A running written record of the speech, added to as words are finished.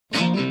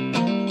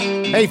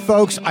Hey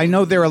folks, I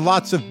know there are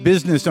lots of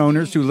business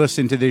owners who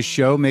listen to this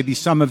show. Maybe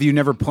some of you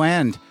never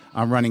planned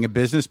on running a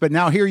business, but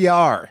now here you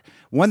are.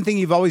 One thing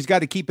you've always got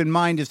to keep in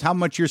mind is how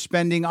much you're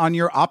spending on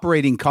your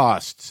operating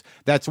costs.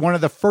 That's one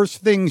of the first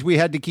things we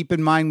had to keep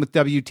in mind with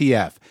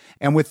WTF.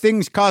 And with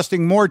things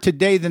costing more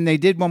today than they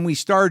did when we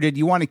started,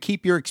 you want to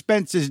keep your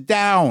expenses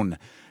down.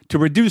 To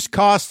reduce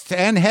costs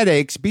and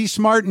headaches, be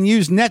smart and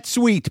use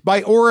NetSuite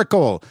by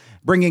Oracle,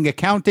 bringing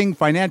accounting,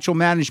 financial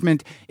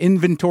management,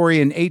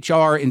 inventory, and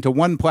HR into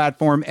one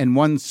platform and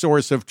one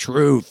source of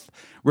truth.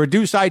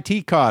 Reduce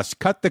IT costs,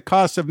 cut the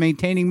costs of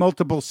maintaining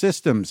multiple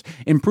systems,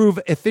 improve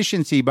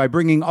efficiency by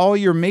bringing all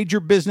your major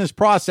business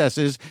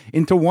processes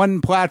into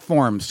one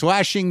platform,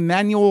 slashing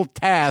manual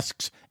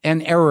tasks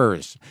and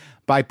errors.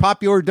 By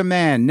popular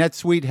demand,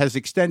 NetSuite has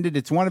extended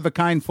its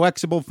one-of-a-kind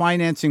flexible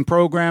financing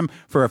program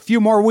for a few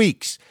more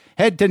weeks.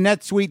 Head to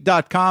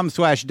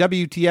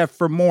netsuite.com/WTF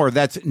for more.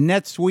 That's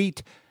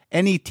NetSuite,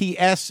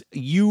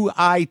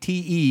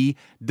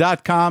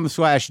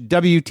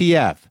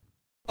 NetSuite.com/WTF.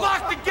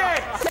 Lock the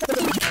gate!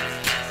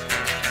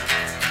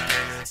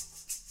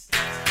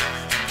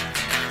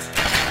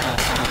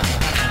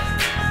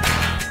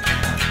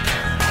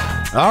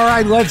 All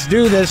right, let's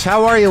do this.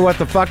 How are you, what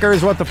the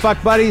fuckers, what the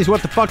fuck buddies,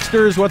 what the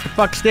fucksters, what the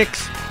fuck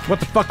sticks, what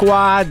the fuck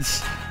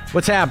wads?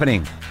 What's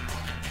happening?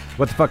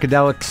 What the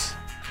fuckadelics?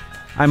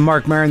 I'm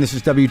Mark Maron. This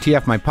is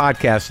WTF, my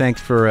podcast.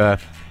 Thanks for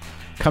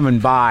coming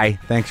by.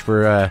 Thanks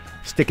for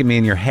sticking me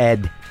in your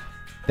head.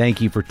 Thank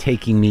you for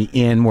taking me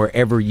in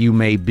wherever you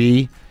may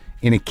be,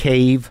 in a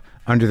cave,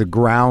 under the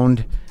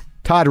ground.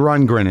 Todd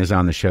Rundgren is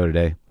on the show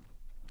today.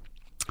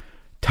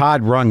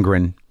 Todd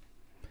Rundgren,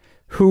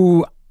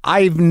 who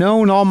I've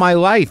known all my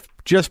life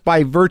just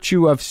by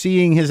virtue of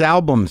seeing his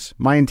albums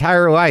my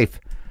entire life.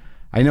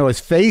 I know his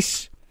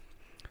face.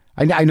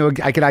 I know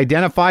I could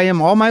identify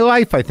him all my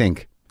life, I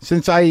think.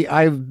 Since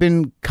I've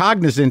been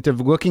cognizant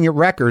of looking at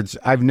records,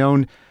 I've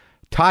known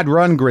Todd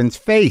Rundgren's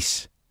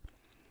face.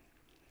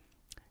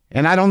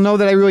 And I don't know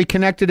that I really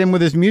connected him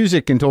with his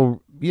music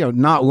until,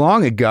 not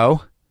long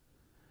ago.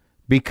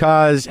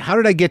 Because, how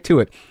did I get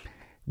to it?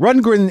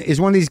 Rundgren is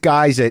one of these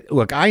guys that,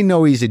 look, I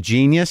know he's a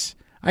genius.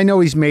 I know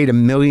he's made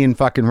 1 million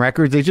fucking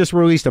records. They just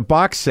released a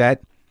box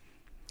set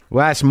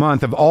last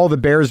month of all the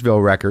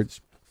Bearsville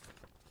records.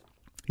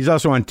 He's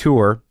also on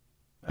tour.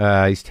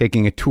 He's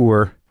taking a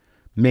tour,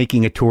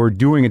 making a tour,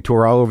 doing a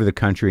tour all over the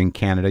country in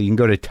Canada. You can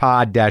go to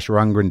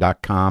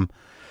todd-rundgren.com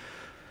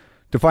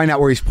to find out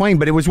where he's playing.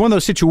 But it was one of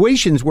those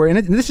situations where,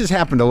 and this has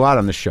happened a lot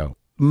on the show.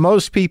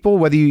 Most people,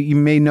 whether you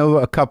may know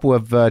a couple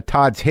of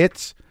Todd's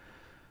hits,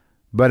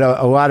 but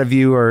a lot of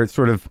you are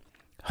sort of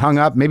hung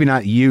up, maybe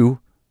not you,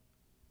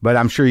 but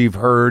I'm sure you've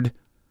heard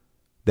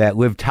that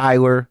Liv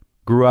Tyler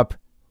grew up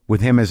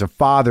with him as a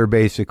father,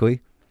 basically,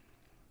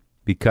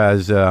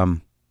 because Todd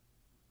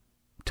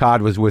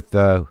was with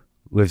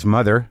Liv's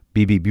mother,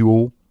 Bebe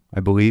Buell, I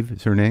believe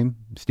is her name.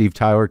 Steve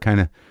Tyler kind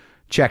of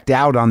checked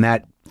out on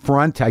that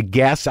front, I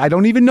guess. I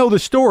don't even know the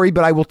story,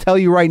 but I will tell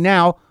you right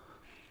now,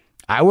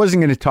 I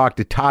wasn't going to talk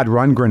to Todd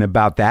Rundgren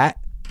about that.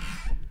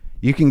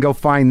 You can go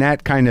find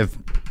that kind of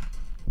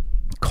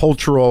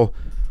cultural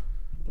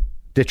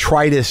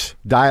detritus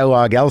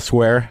dialogue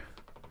elsewhere.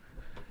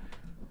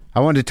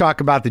 I wanted to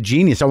talk about the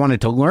genius. I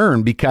wanted to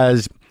learn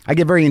because I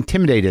get very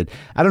intimidated.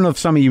 I don't know if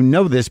some of you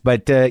know this,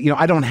 but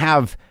I don't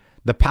have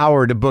the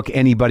power to book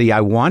anybody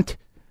I want.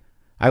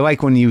 I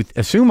like when you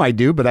assume I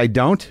do, but I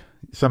don't.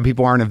 Some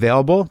people aren't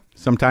available.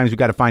 Sometimes we've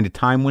got to find a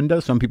time window.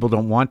 Some people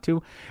don't want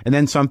to. And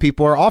then some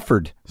people are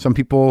offered. Some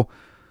people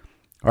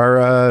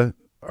are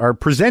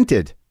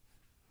presented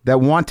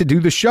that want to do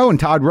the show. And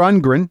Todd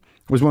Rundgren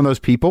was one of those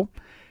people.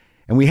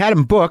 And we had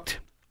him booked,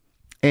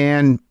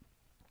 and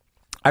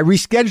I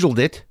rescheduled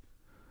it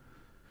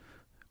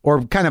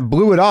or kind of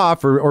blew it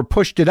off or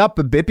pushed it up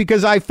a bit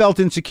because I felt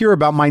insecure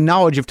about my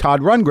knowledge of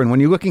Todd Rundgren. When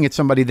you're looking at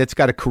somebody that's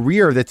got a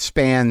career that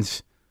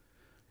spans,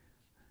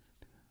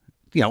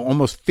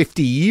 almost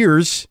 50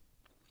 years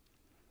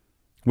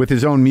with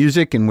his own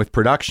music and with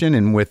production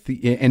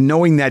and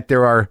knowing that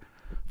there are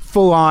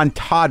full-on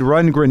Todd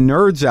Rundgren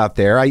nerds out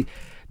there,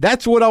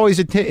 that's what always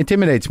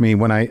intimidates me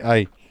when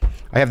I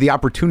have the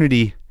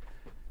opportunity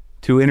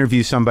to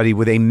interview somebody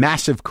with a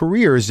massive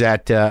career is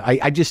that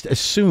I just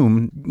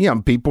assume,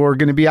 people are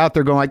going to be out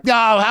there going like, no,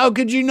 how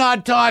could you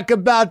not talk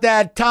about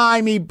that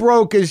time he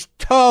broke his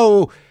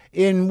toe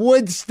in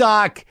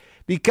Woodstock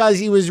because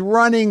he was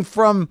running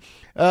from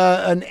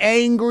an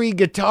angry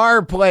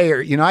guitar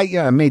player?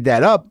 I made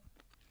that up.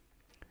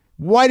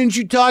 Why didn't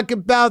you talk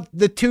about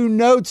the 2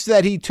 notes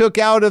that he took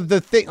out of the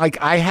thing? Like,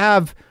 I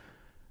have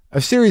a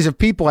series of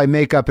people I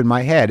make up in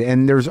my head,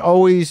 and there's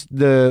always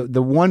the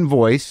one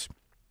voice.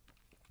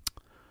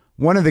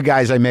 One of the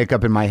guys I make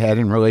up in my head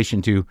in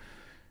relation to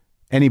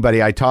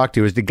anybody I talk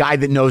to is the guy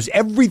that knows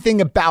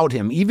everything about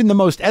him, even the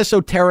most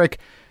esoteric,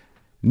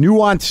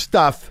 nuanced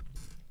stuff,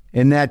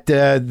 and that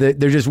they're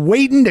just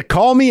waiting to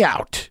call me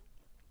out.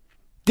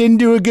 Didn't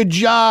do a good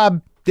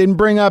job. Didn't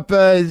bring up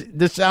the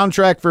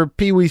soundtrack for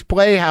Pee-wee's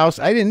Playhouse.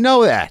 I didn't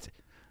know that.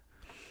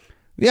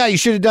 Yeah, you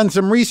should have done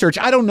some research.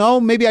 I don't know.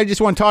 Maybe I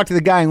just want to talk to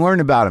the guy and learn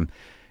about him.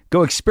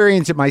 Go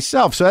experience it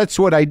myself. So that's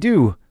what I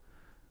do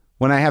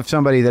when I have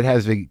somebody that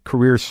has a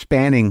career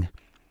spanning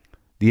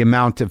the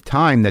amount of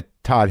time that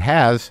Todd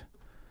has,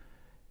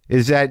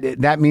 is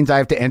that means I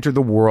have to enter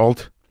the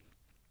world,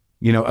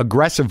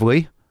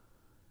 aggressively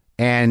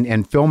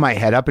and fill my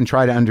head up and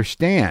try to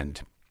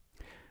understand.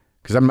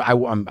 Because I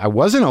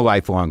wasn't a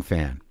lifelong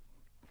fan.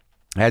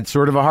 I had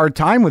sort of a hard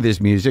time with his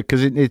music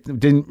because it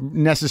didn't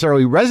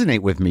necessarily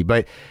resonate with me.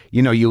 But,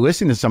 you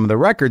listen to some of the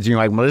records and you're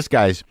like, well, this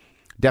guy's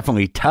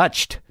definitely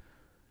touched.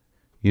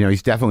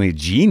 He's definitely a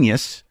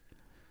genius.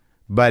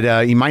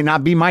 But he might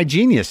not be my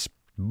genius.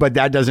 But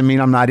that doesn't mean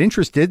I'm not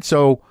interested.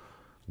 So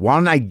why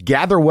don't I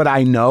gather what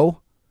I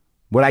know,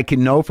 what I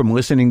can know from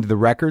listening to the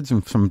records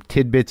and some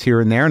tidbits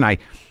here and there. And I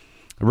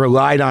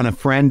relied on a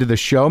friend of the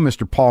show,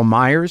 Mr. Paul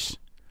Myers,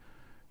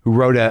 who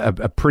wrote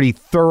a pretty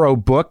thorough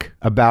book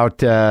about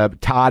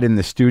Todd in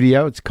the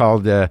studio. It's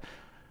called A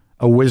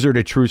Wizard,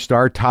 a True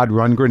Star, Todd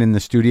Rundgren in the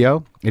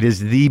Studio. It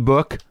is the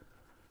book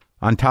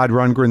on Todd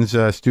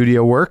Rundgren's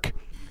studio work.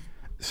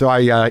 So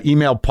I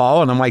emailed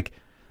Paul and I'm like,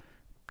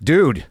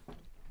 dude,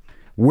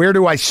 where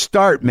do I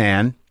start,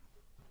 man?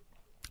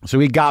 So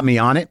he got me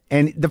on it.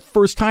 And the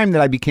first time that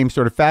I became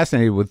sort of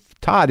fascinated with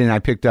Todd and I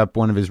picked up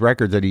one of his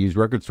records at a used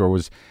record store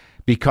was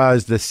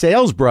because the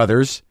Sales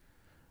Brothers,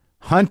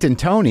 Hunt and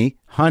Tony,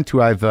 Hunt,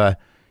 who I've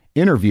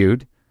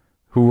interviewed,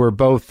 who were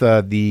both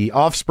the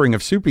offspring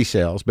of Soupy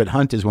Sales, but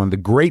Hunt is one of the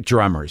great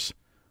drummers,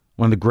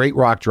 one of the great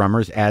rock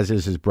drummers, as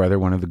is his brother,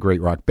 one of the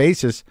great rock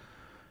bassists,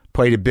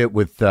 played a bit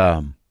with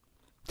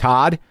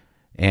Todd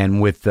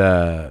and with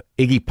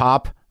Iggy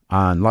Pop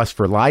on Lust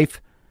for Life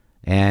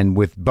and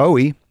with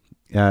Bowie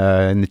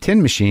in the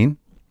Tin Machine.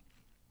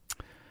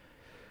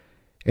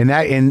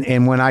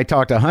 And when I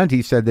talked to Hunt,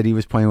 he said that he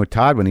was playing with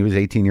Todd when he was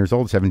 18 years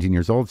old, 17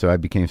 years old. So I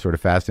became sort of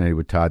fascinated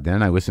with Todd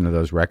then. I listened to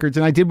those records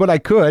and I did what I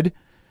could,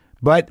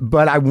 but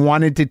I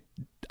wanted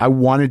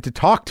to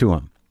talk to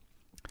him.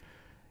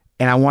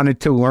 And I wanted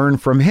to learn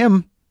from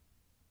him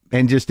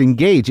and just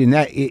engage. And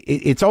that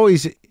it's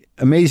always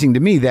amazing to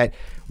me that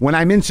when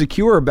I'm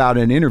insecure about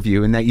an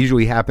interview, and that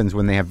usually happens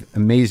when they have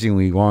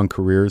amazingly long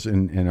careers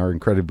and are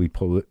incredibly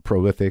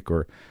prolific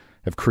or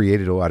have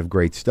created a lot of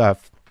great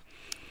stuff,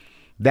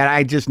 that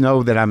I just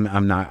know that I'm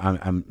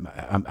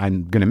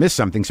going to miss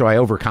something. So I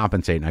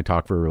overcompensate and I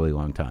talk for a really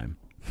long time.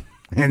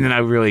 And then I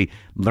really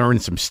learn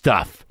some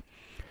stuff.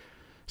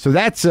 So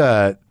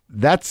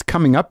that's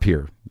coming up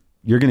here.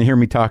 You're going to hear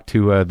me talk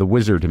to the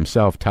wizard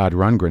himself, Todd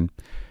Rundgren,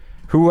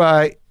 who,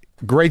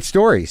 great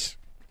stories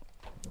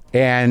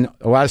and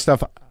a lot of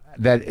stuff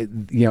that,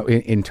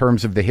 in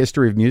terms of the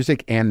history of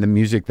music and the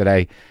music that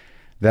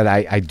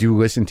I do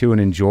listen to and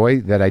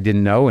enjoy that I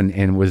didn't know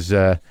and was,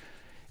 it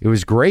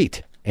was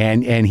great.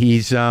 And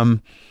he's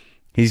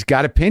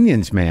got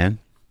opinions, man.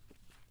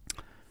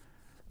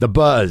 The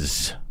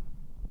Buzz.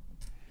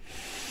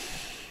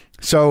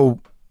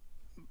 So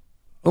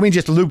let me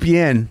just loop you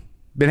in.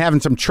 Been having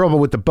some trouble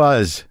with the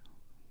Buzz.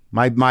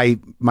 My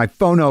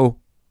phono.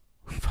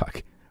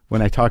 Fuck.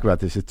 When I talk about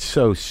this, it's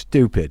so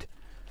stupid.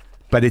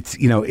 But it's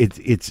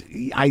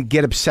I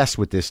get obsessed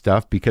with this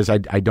stuff because I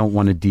don't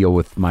want to deal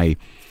with my,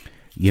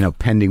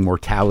 pending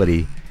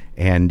mortality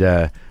and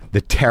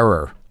the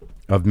terror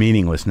of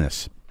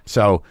meaninglessness.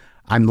 So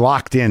I'm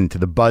locked into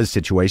the Buzz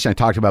situation. I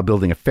talked about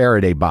building a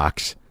Faraday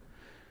box,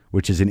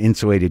 which is an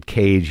insulated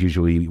cage,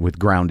 usually with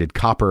grounded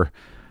copper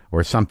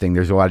or something.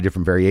 There's a lot of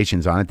different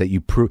variations on it that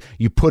you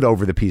put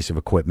over the piece of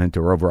equipment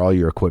or over all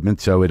your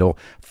equipment, so it'll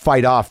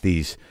fight off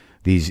these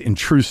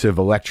intrusive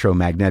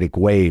electromagnetic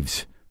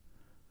waves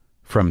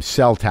from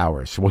cell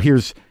towers. Well,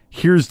 here's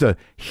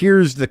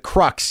the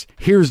crux.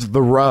 Here's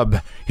the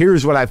rub.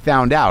 Here's what I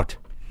found out.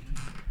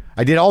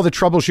 I did all the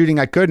troubleshooting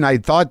I could, and I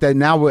thought that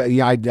now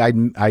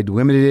I'd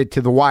limited it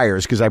to the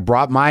wires because I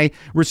brought my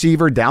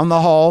receiver down the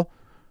hall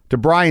to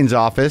Brian's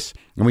office,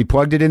 and we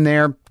plugged it in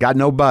there, got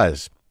no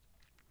buzz.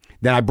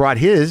 Then I brought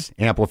his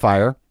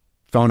amplifier,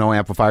 phono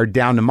amplifier,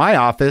 down to my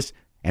office,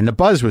 and the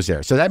buzz was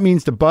there. So that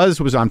means the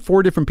buzz was on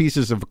 4 different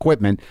pieces of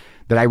equipment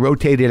that I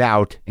rotated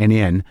out and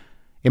in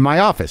my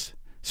office.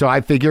 So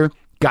I figure,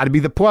 got to be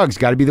the plugs,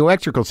 got to be the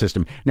electrical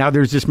system. Now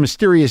there's this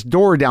mysterious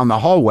door down the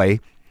hallway.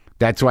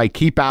 That's why I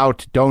keep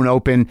out, don't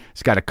open.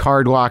 It's got a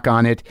card lock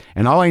on it.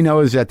 And all I know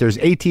is that there's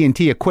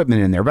AT&T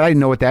equipment in there, but I didn't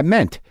know what that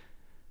meant.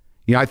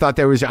 I thought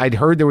I'd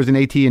heard there was an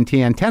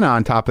AT&T antenna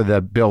on top of the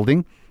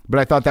building, but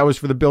I thought that was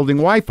for the building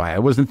Wi-Fi. I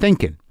wasn't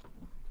thinking.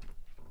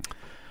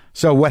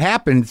 So what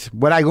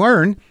I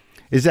learned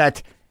is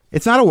that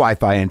it's not a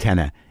Wi-Fi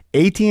antenna.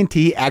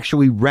 AT&T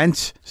actually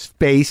rents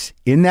space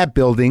in that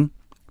building,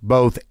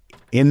 both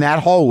in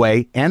that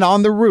hallway and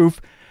on the roof,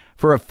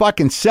 for a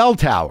fucking cell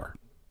tower.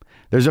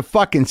 There's a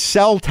fucking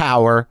cell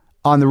tower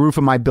on the roof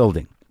of my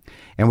building.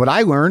 And what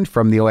I learned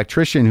from the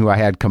electrician who I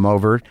had come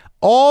over,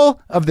 all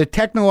of the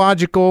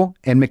technological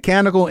and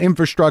mechanical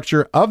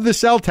infrastructure of the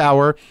cell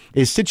tower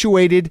is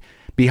situated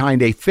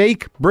behind a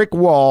fake brick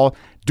wall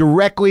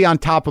directly on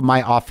top of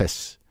my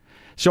office.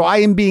 So I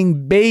am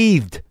being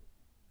bathed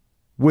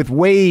with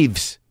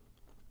waves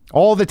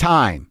all the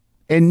time,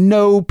 and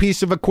no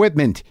piece of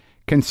equipment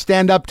can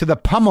stand up to the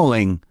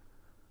pummeling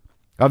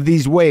of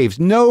these waves.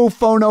 No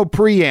phono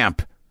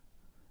preamp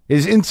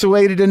is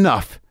insulated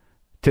enough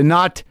to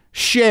not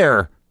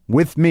share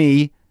with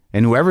me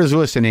and whoever's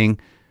listening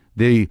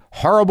the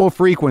horrible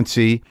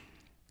frequency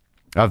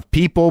of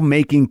people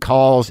making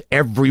calls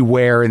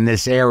everywhere in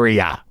this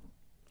area.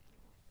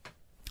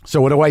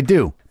 So what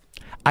do?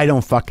 I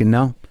don't fucking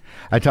know.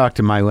 I talked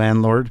to my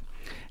landlord.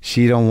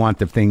 She don't want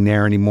the thing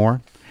there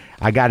anymore.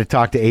 I got to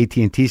talk to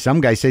AT&T.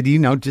 Some guy said,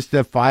 just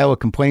to file a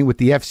complaint with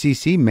the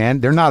FCC, man.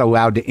 They're not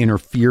allowed to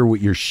interfere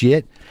with your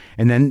shit.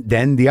 And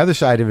then the other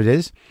side of it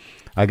is,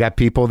 I got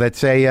people that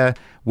say,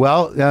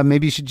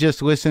 maybe you should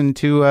just listen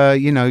to,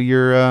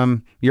 your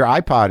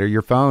iPod or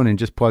your phone and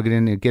just plug it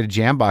in and get a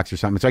jam box or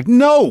something. It's like,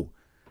 no,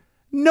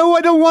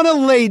 I don't want to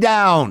lay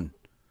down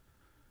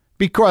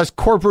because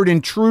corporate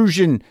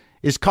intrusion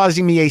is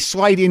causing me a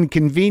slight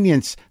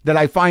inconvenience that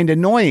I find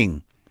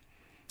annoying.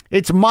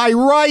 It's my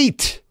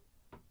right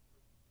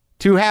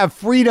to have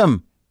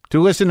freedom to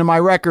listen to my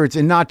records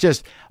and not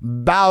just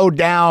bow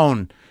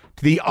down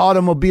to the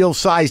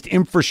automobile-sized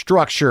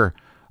infrastructure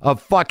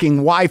of fucking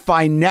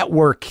Wi-Fi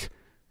network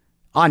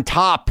on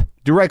top,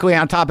 directly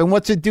on top. And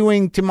what's it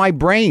doing to my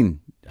brain?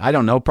 I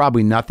don't know.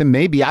 Probably nothing.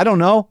 Maybe. I don't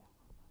know.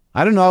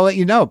 I'll let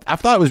you know. I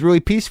thought it was really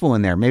peaceful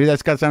in there. Maybe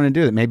that's got something to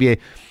do with it.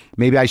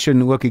 Maybe I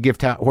shouldn't look a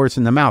gift horse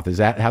in the mouth. Is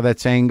that how that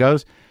saying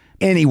goes?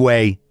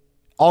 Anyway,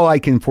 all I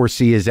can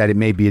foresee is that it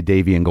may be a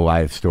Davy and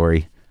Goliath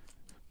story.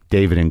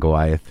 David and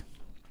Goliath,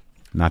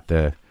 not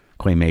the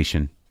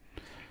claymation.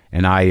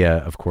 And I,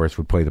 of course,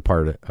 would play the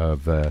part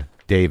of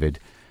David,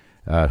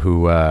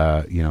 who,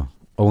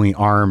 only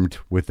armed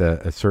with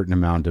a certain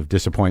amount of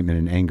disappointment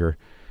and anger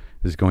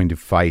is going to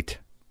fight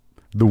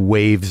the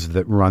waves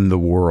that run the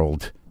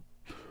world.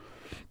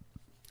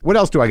 What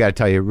else do I got to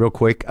tell you real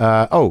quick?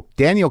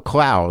 Daniel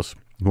Clowes,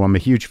 who I'm a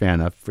huge fan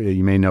of.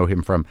 You may know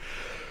him from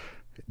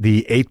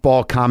the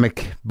 8-Ball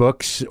comic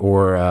books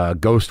or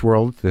Ghost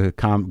World, the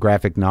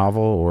graphic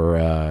novel,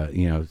 or,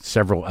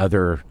 several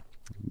other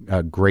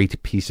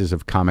great pieces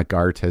of comic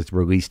art, has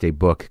released a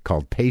book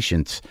called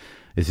Patience.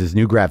 This is his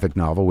new graphic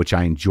novel, which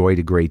I enjoyed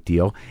a great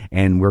deal.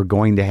 And we're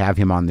going to have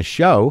him on the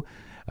show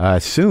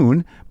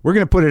soon. We're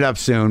going to put it up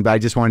soon, but I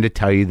just wanted to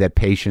tell you that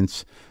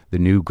Patience, the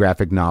new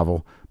graphic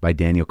novel by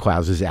Daniel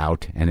Clowes, is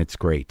out, and it's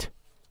great.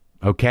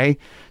 Okay?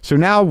 So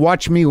now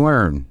watch me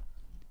learn.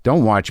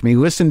 Don't watch me.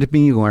 Listen to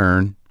me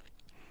learn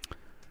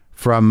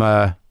from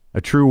a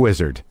true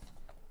wizard,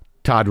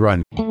 Todd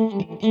Rundgren.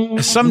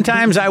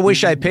 Sometimes I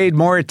wish I paid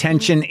more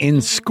attention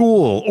in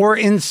school, or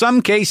in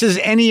some cases,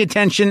 any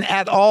attention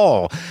at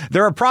all.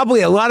 There are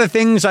probably a lot of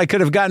things I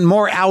could have gotten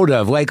more out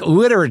of, like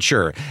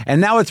literature,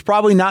 and now it's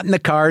probably not in the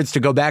cards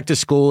to go back to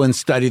school and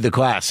study the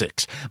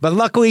classics. But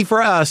luckily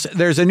for us,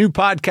 there's a new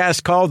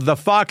podcast called The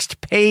Foxed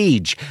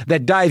Page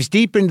that dives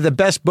deep into the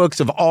best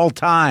books of all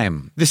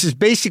time. This is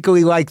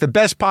basically like the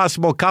best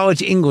possible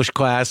college English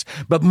class,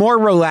 but more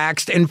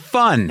relaxed and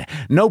fun.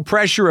 No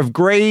pressure of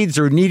grades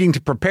or needing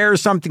to prepare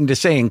something to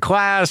say in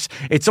class.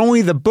 It's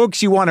only the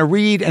books you want to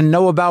read and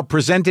know about,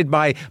 presented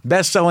by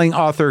best-selling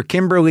author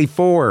Kimberly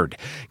Ford.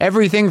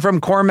 Everything from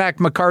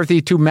Cormac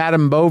McCarthy to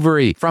Madame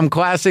Bovary, from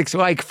classics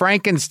like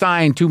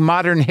Frankenstein to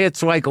modern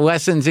hits like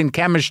Lessons in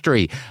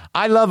Chemistry.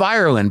 I love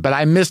Ireland, but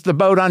I missed the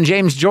boat on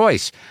James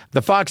Joyce.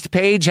 The Foxed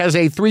Page has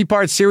a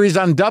 3-part series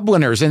on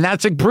Dubliners, and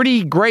that's a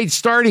pretty great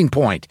starting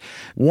point.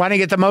 Want to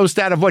get the most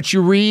out of what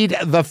you read?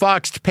 The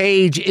Foxed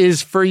Page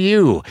is for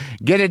you.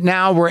 Get it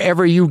now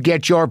wherever you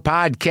get your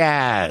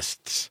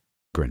podcasts.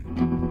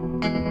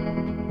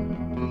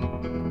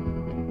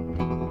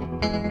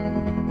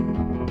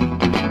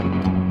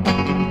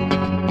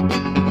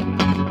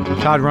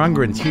 Todd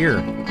Rundgren's here.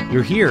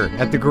 You're here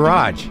at the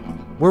garage.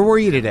 Where were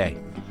you today?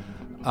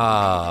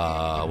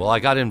 I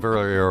got in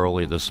very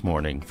early this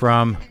morning.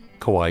 From?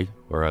 Kauai,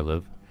 where I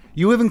live.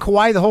 You live in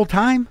Kauai the whole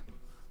time?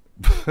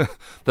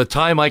 The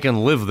time I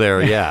can live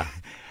there, yeah.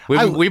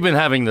 We've been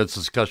having this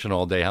discussion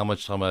all day, how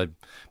much time I've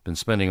been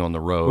spending on the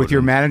road. With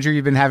your manager,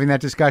 you've been having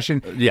that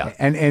discussion? Yeah.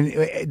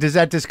 And does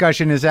that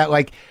discussion, is that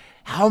like,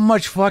 how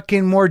much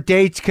fucking more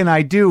dates can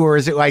I do? Or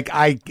is it like,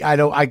 I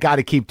got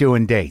to keep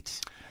doing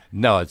dates?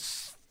 No,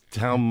 it's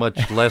how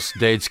much less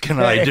dates can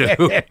I do,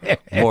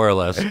 more or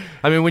less.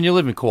 I mean, when you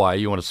live in Kauai,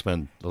 you want to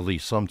spend at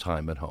least some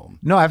time at home.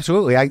 No,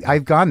 absolutely.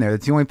 I've gone there.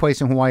 It's the only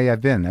place in Hawaii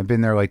I've been. I've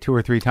been there like 2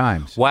 or 3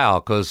 times. Wow,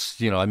 because,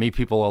 I meet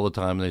people all the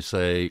time, and they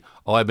say,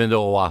 oh, I've been to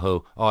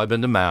Oahu. Oh, I've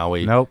been to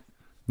Maui. Nope.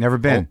 Never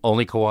been.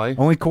 Only Kauai?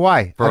 Only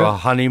Kauai. For a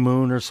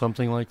honeymoon or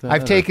something like that?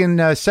 I've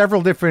taken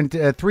several different,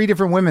 3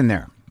 different women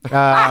there. For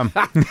a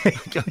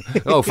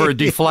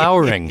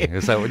deflowering.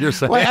 Is that what you're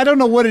saying? Well, I don't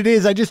know what it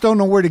is. I just don't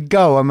know where to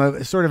go. I'm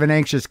a sort of an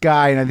anxious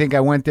guy, and I think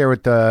I went there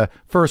with the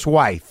first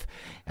wife,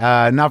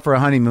 not for a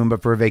honeymoon,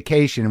 but for a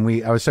vacation.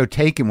 And I was so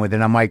taken with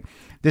it. I'm like,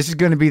 this is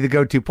going to be the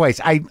go-to place.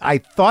 I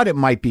thought it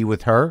might be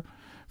with her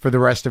for the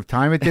rest of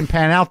time. It didn't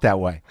pan out that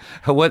way.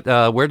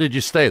 Where did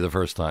you stay the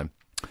first time?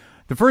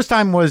 The first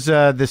time was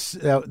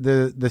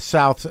the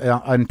South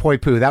on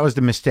Poipu. That was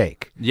the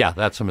mistake. Yeah,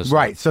 that's a mistake.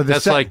 Right. So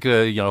that's like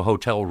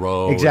Hotel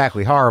Row.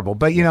 Exactly. Horrible.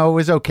 But it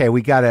was okay.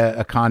 We got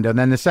a condo. And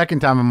then the second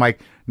time I'm like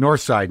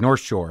North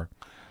Shore.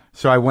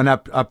 So I went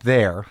up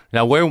there.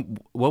 Now, what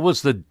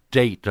was the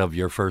date of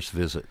your first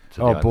visit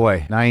to the island?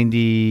 Boy,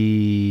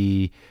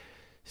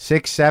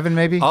 96, 7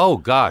 maybe? Oh,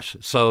 gosh.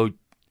 So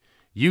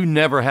you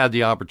never had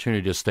the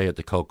opportunity to stay at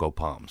the Cocoa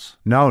Palms.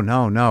 No.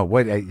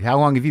 What? How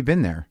long have you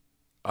been there?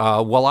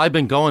 Well, I've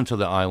been going to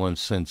the island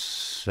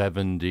since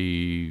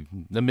the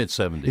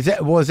mid-'70s. Is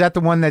that the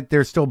one that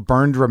there's still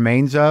burned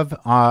remains of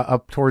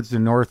up towards the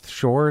North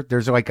Shore?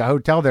 There's like a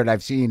hotel there that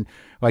I've seen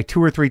like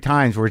 2 or 3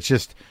 times where it's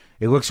just...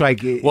 It looks like...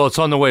 Well, it's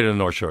on the way to the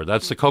North Shore.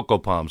 That's the Cocoa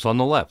Palms on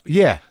the left.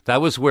 Yeah.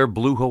 That was where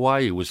Blue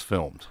Hawaii was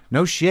filmed.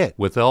 No shit.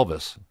 With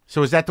Elvis.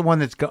 So is that the one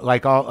that's got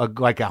like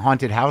like a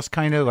haunted house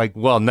kind of like?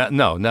 Well,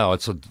 no,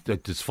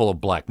 it's full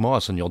of black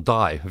moss and you'll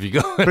die if you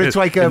go. But it's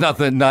like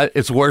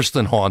it's worse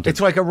than haunted.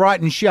 It's like a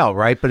rotten shell,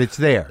 right? But it's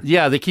there.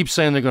 Yeah, they keep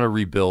saying they're going to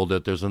rebuild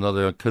it. There's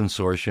another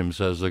consortium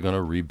says they're going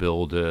to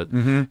rebuild it.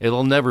 Mm-hmm.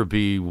 It'll never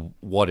be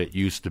what it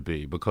used to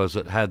be because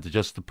it had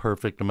just the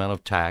perfect amount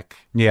of tack.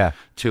 Yeah.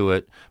 To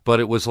it, but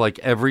it was like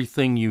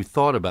everything you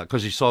thought about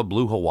because you saw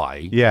Blue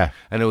Hawaii. Yeah.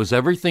 And it was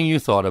everything you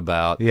thought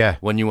about. Yeah.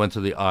 When you went to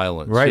the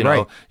islands. Right.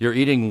 Right. You're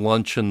eating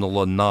lunch in the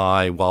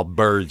lanai while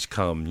birds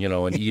come,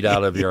 and eat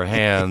out of your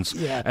hands.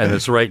 Yeah. And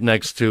it's right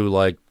next to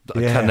like a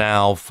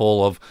canal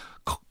full of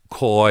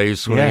koi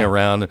swimming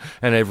around,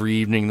 and every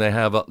evening they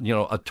have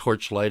a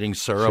torch lighting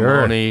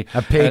ceremony.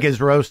 Sure. A pig is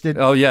roasted.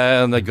 Oh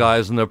yeah, and the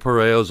guys in the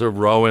pareos are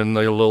rowing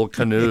their little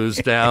canoes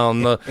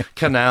down the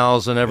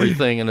canals and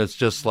everything, and it's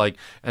just like.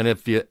 And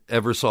if you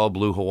ever saw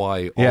Blue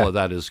Hawaii, all of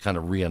that is kind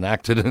of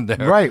reenacted in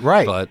there.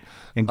 Right. But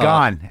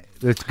gone.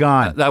 It's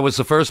gone. That was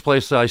the first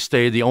place that I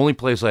stayed, the only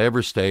place I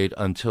ever stayed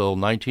until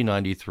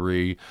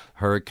 1993.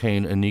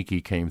 Hurricane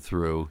Iniki came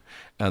through,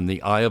 and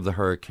the eye of the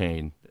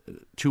hurricane,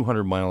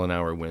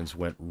 200-mile-an-hour winds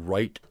went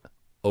right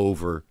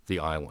over the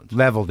island.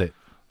 Leveled it.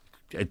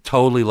 It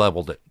totally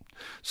leveled it.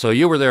 So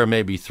you were there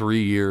maybe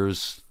 3 or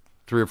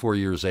 4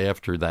 years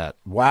after that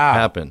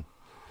happened.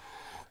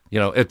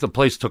 The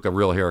place took a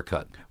real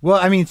haircut. Well,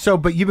 I mean,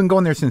 but you've been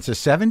going there since the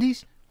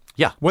 70s?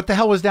 Yeah. What the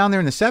hell was down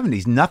there in the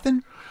 70s?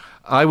 Nothing?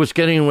 I was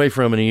getting away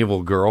from an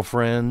evil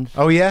girlfriend.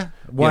 Oh, yeah?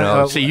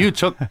 See, you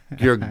took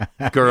your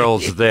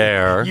girls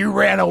there. You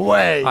ran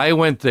away. I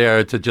went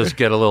there to just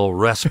get a little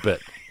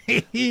respite.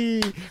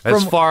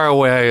 As far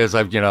away as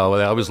I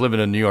was living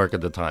in New York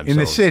at the time. In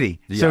the city.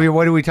 Yeah. So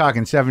what are we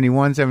talking,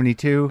 71,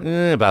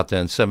 72? About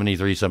then,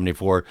 73,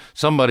 74.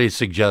 Somebody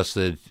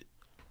suggested,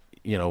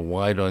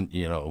 why don't,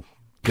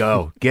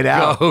 Go. Get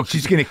out. Go.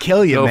 She's going to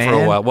kill you, man. Go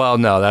for a while. Well,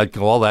 no,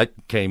 all that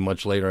came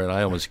much later, and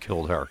I almost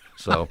killed her.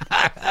 So.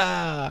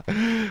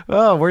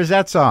 Oh, where's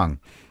that song?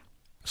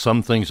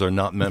 Some things are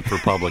not meant for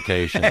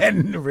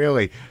publication.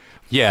 Really?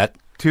 Yet.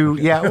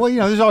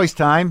 There's always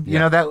time.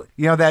 Yeah.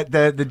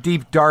 The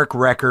deep dark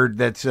record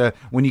that's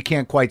when you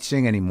can't quite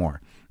sing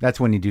anymore.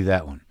 That's when you do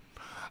that one.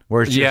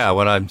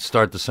 When I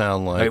start to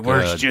sound like where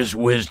it's just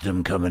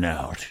wisdom coming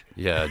out.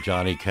 Yeah,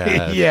 Johnny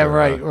Cash. Yeah,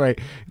 right.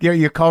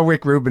 You call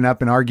Rick Rubin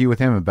up and argue with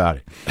him about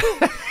it.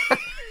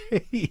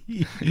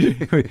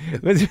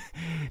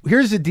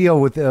 Here's the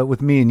deal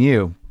with me and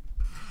you.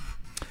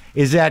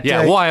 Is that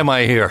why am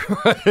I here?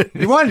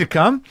 You wanted to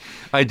come.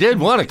 I did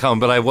want to come,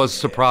 but I was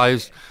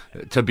surprised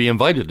to be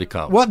invited to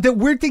come. Well, the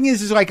weird thing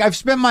is like I've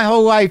spent my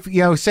whole life,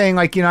 saying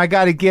like, I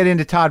got to get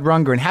into Todd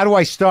Rundgren. How do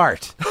I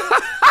start?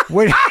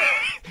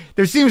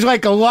 There seems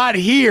like a lot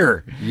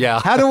here. Yeah.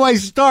 How do I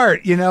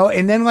start?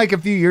 And then like a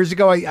few years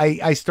ago,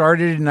 I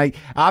started, and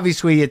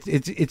obviously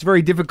it's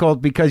very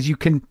difficult because you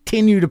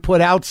continue to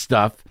put out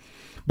stuff,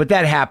 but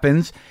that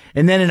happens.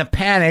 And then in a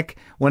panic,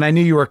 when I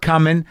knew you were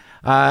coming,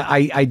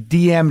 I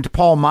DM'd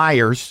Paul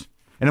Myers,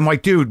 and I'm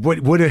like, dude,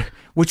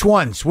 which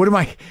ones? What am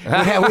I?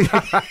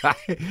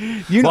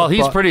 Well,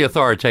 he's pretty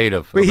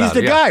authoritative. But he's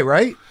the guy,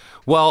 right?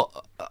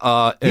 Well,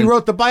 he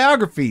wrote the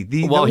biography.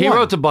 He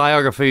wrote the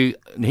biography.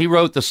 He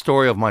wrote the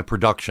story of my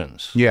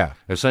productions. Yeah.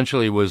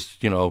 Essentially, it was,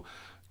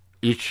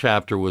 each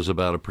chapter was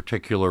about a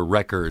particular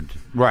record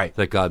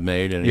that got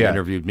made, and he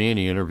interviewed me, and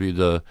he interviewed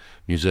the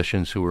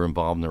musicians who were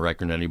involved in the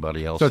record and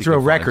anybody else. So it's real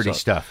recordy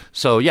stuff.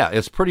 So,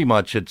 it's pretty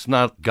much, it's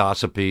not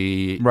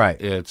gossipy. Right.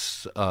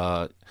 It's,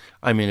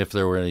 if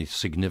there were any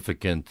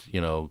significant,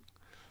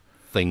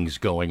 things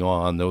going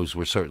on, those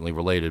were certainly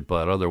related,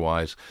 but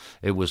otherwise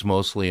it was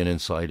mostly an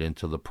insight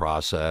into the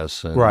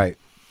process. Right.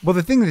 Well,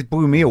 the thing that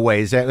blew me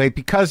away is that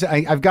because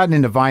I've gotten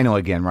into vinyl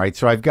again, right?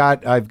 So I've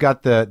got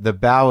the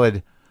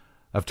Ballad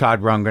of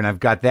Todd Rundgren.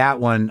 I've got that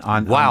one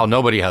on. Wow,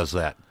 nobody has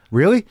that.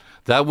 Really?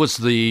 That was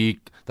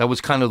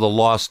kind of the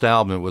lost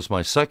album. It was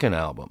my second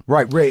album.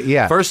 Right,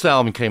 yeah. First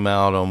album came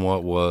out on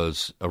what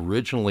was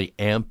originally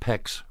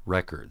Ampex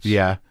Records.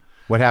 Yeah.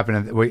 What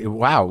happened?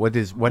 Wow, what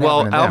happened?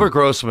 Well, to them? Albert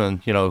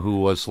Grossman, who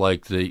was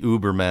like the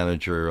Uber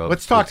manager of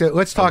Let's talk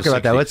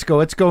about that.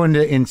 Let's go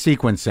in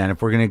sequence then,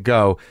 if we're gonna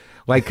go,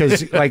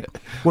 because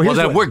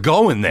we're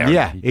going there.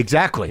 Yeah,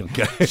 exactly.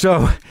 Okay.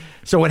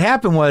 So what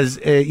happened was,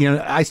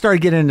 I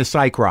started getting into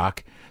psych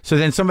rock. So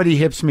then somebody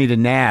hips me to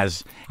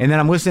Nas, and then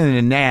I'm listening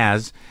to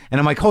Nas, and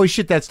I'm like, holy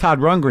shit, that's Todd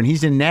Rundgren.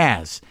 He's in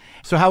Nas.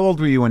 So how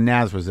old were you when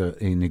Nas was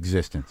in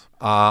existence?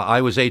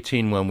 I was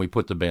 18 when we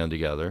put the band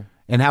together.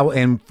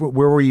 And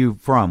where were you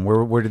from?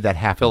 Where did that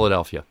happen?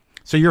 Philadelphia.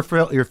 So you're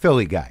a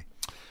Philly guy.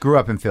 Grew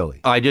up in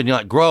Philly. I did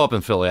not grow up in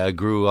Philly. I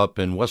grew up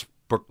in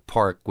Westbrook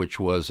Park, which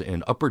was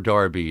in Upper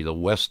Darby, the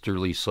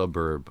westerly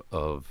suburb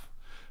of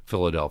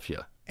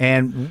Philadelphia.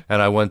 And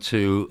I went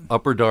to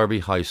Upper Darby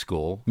High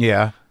School.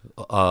 Yeah.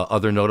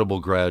 Other notable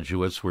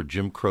graduates were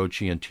Jim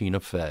Croce and Tina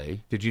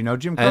Fey. Did you know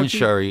Jim Croce? And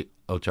Sherry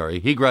O'Terry.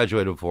 He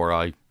graduated before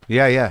I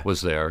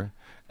was there.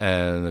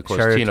 And, of course,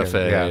 Sherry Tina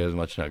O'Terry, Fey is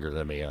much younger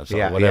than me. So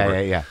yeah,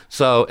 whatever. Yeah.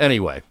 So,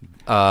 anyway.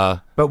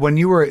 But when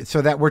you were,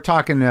 we're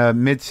talking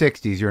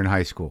mid-60s, you're in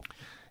high school.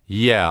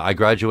 Yeah, I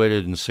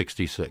graduated in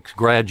 66.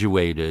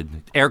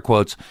 Graduated, air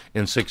quotes,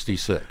 in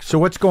 66. So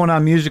what's going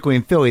on musically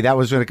in Philly? That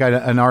was like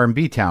an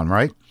R&B town,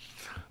 right?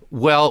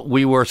 Well,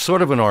 we were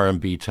sort of an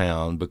R&B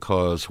town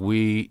because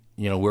we're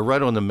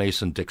right on the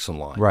Mason-Dixon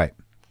line. Right.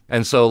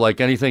 And so, like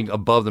anything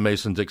above the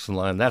Mason-Dixon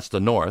line, that's the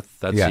North.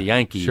 That's the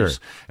Yankees. Sure.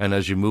 And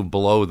as you move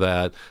below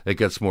that, it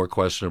gets more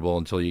questionable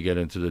until you get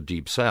into the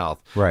Deep South.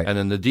 Right. And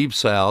in the Deep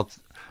South,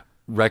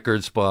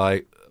 records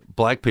by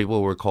black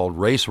people were called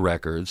race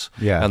records.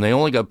 Yeah. And they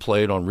only got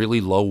played on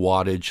really low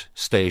wattage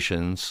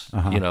stations,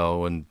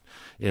 and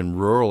in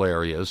rural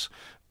areas.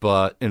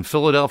 But in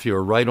Philadelphia,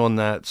 right on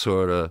that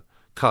sort of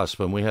cusp,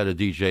 and we had a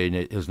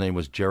DJ, his name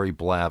was Jerry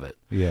Blavitt.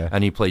 Yeah.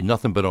 And he played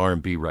nothing but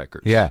R&B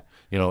records. Yeah.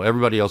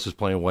 Everybody else is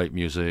playing white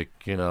music,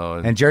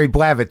 And Jerry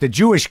Blavitt, the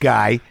Jewish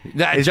guy.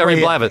 Jerry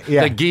Blavitt,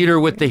 the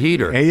geeter with the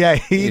heater. Yeah,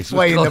 he's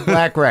playing the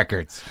black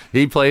records.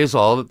 He plays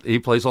all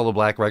the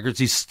black records.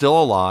 He's still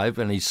alive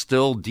and he's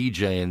still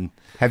DJing.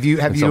 Have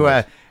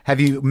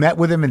you met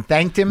with him and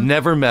thanked him?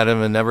 Never met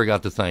him and never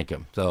got to thank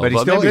him. So,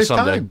 but there's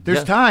time.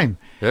 There's time.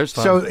 There's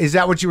time. So is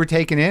that what you were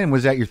taking in?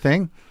 Was that your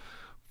thing?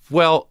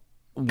 Well,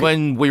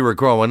 when we were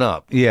growing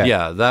up,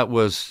 that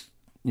was,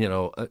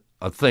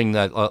 a thing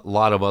that a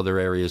lot of other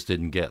areas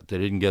didn't get. They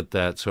didn't get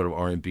that sort of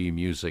R&B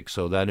music.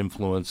 So that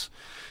influence,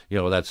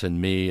 that's in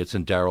me. It's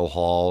in Daryl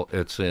Hall.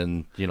 It's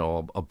in,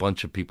 a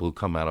bunch of people who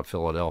come out of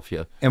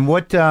Philadelphia. And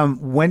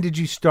when did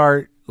you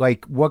start,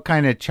 like, what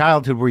kind of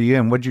childhood were you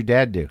in? What did your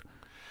dad do?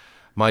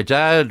 My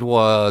dad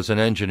was an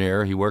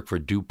engineer. He worked for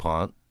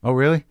DuPont. Oh,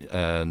 really?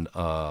 And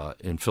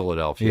in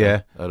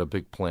Philadelphia. Yeah. At a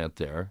big plant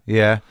there.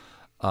 Yeah.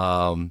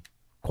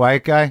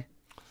 Quiet guy?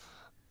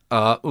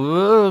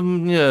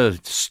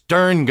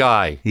 Stern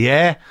guy.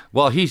 Yeah.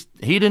 Well, he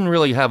didn't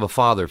really have a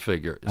father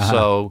figure,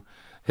 so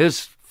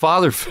his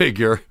father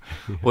figure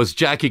was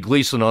Jackie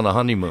Gleason on The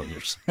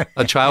Honeymooners,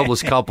 a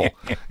childless couple.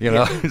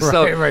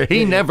 So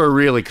he never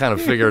really kind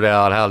of figured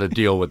out how to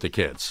deal with the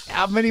kids.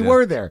 How many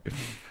were there?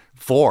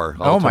 4.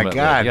 Oh my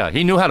God! Yeah,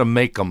 he knew how to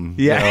make them.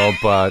 Yeah.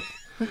 But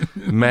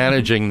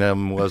managing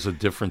them was a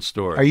different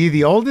story. Are you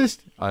the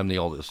oldest? I'm the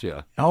oldest.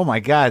 Yeah. Oh my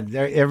God!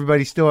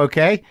 Everybody's still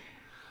okay?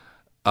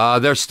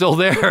 They're still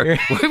there.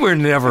 We were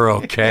never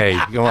okay.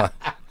 Come on.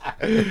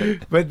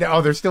 But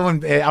they're still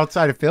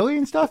outside of Philly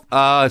and stuff.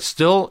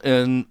 Still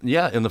in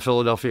the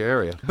Philadelphia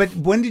area. But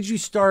when did you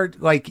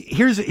start? Like,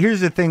 here's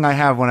the thing I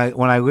have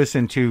when I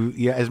listen to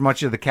as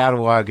much of the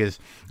catalog as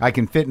I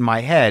can fit in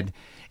my head,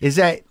 is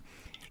that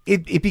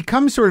it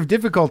becomes sort of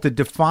difficult to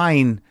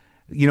define,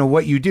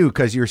 what you do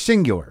because you're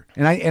singular,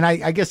 and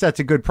I guess that's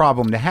a good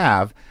problem to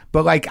have.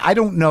 But like, I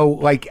don't know,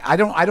 like I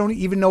don't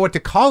even know what to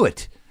call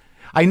it.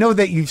 I know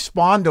that you've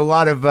spawned a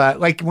lot of,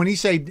 like when you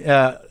say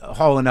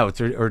Hall &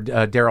 Oates or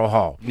Daryl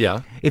Hall.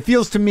 Yeah. It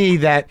feels to me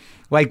that,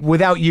 like,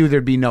 without you,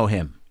 there'd be no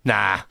him.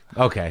 Nah.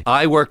 Okay.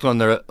 I worked on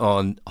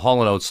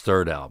Hall & Oates'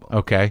 third album.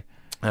 Okay.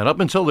 And up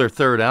until their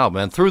third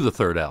album, and through the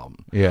third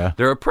album,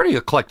 they're a pretty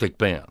eclectic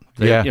band.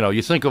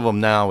 You think of them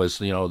now as,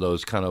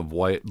 those kind of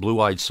white,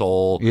 blue-eyed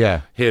soul,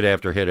 hit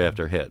after hit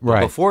after hit. Right.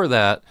 But before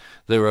that,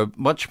 they were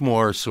much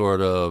more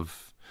sort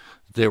of,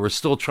 they were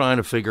still trying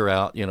to figure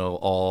out,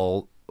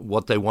 all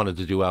what they wanted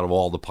to do out of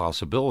all the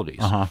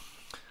possibilities.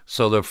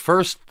 So their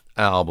first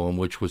album,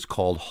 which was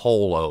called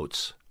Whole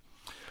Oats,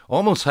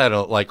 almost had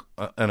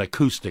an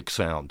acoustic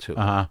sound to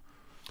it.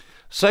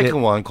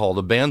 Second one, called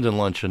Abandoned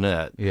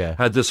Luncheonette,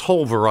 had this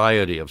whole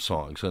variety of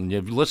songs. And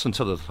if you listen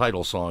to the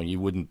title song,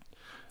 you wouldn't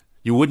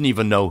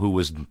even know who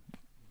was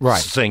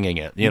singing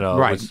it.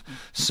 Right.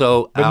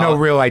 But no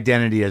real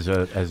identity as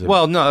a.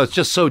 Well, no, it's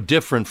just so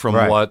different from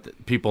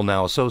what people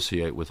now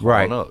associate with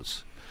Hall &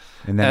 Oates.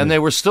 And they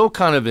were still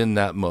kind of in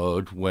that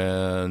mode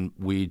when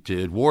we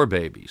did War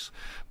Babies.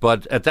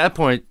 But at that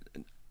point,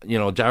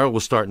 Daryl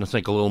was starting to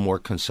think a little more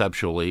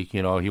conceptually.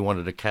 He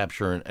wanted to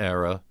capture an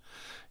era.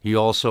 He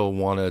also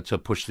wanted to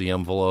push the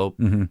envelope,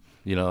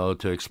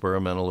 to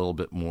experiment a little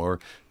bit more.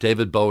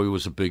 David Bowie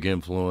was a big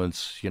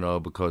influence,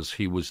 because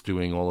he was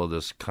doing all of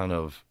this kind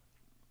of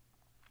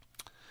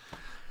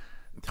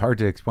It's hard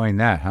to explain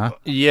that, huh?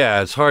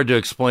 Yeah, it's hard to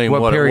explain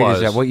What what period it was.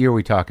 is that? What year are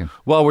we talking?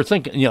 Well, we're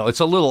thinking, it's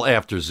a little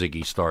after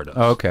Ziggy Stardust.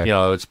 Oh, okay.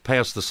 It's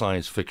past the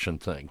science fiction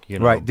thing.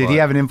 Right. Did he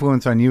have an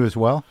influence on you as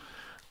well?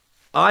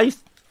 I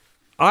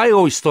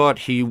always thought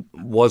he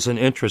was an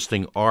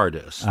interesting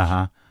artist,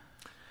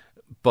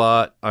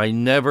 but I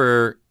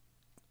never,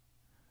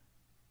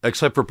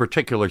 except for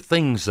particular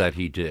things that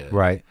he did,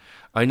 Right.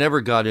 I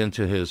never got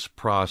into his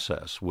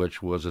process,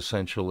 which was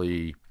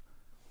essentially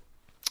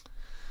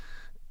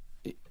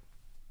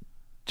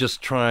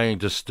just trying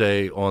to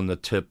stay on the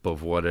tip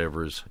of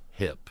whatever's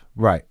hip.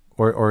 Right.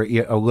 Or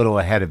a little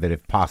ahead of it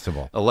if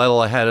possible. A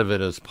little ahead of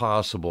it as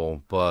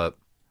possible, but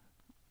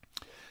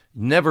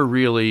you never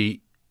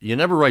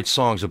write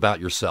songs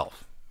about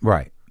yourself.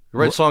 Right. You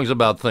write songs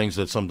about things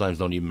that sometimes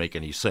don't even make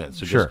any sense.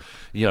 Sure.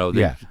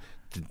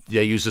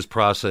 They use this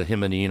process,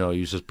 him and Eno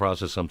use this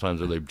process sometimes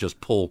where they just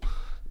pull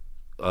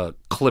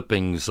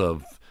clippings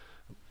of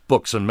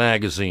books and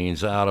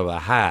magazines out of a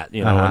hat,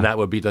 and that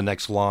would be the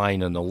next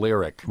line in the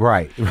lyric.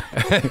 Right.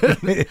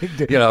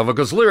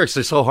 Because lyrics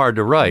are so hard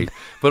to write.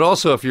 But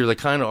also if you're the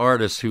kind of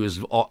artist who is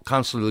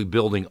constantly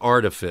building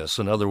artifice,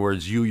 in other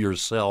words, you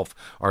yourself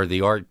are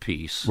the art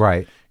piece.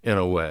 Right. In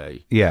a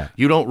way. Yeah.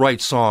 You don't write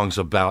songs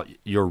about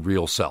your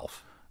real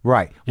self.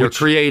 Right. You're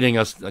creating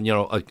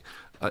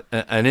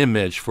an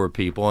image for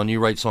people, and you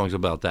write songs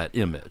about that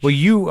image. Well,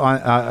 you,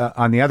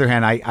 on the other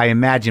hand, I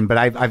imagine, but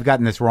I've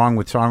gotten this wrong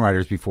with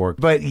songwriters before.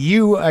 But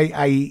you,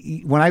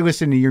 when I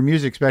listen to your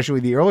music, especially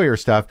the earlier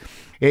stuff,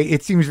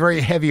 it seems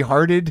very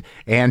heavy-hearted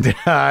and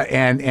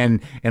a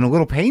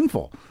little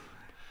painful.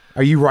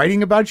 Are you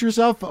writing about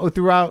yourself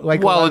throughout?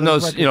 Well, in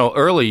those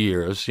early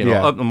years,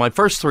 my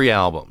first 3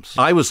 albums,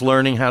 I was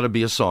learning how to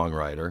be a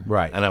songwriter,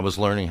 right, and I was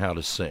learning how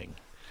to sing.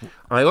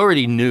 I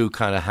already knew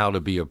kind of how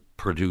to be a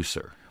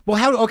producer.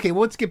 Well,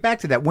 let's get back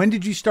to that. When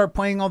did you start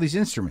playing all these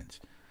instruments?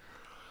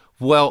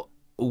 Well,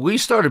 we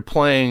started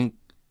playing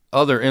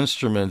other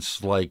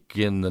instruments like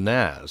in the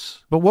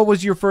NAS. But what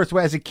was your first,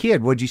 as a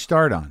kid, what did you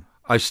start on?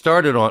 I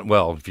started on,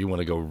 well, if you want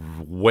to go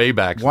way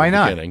back to the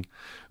beginning.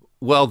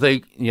 Well,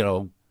 they,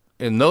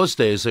 in those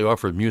days, they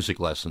offered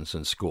music lessons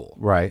in school.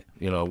 Right.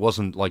 It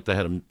wasn't like they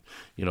had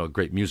a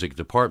great music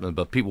department,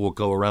 but people would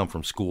go around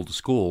from school to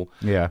school.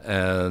 Yeah.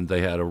 And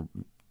they had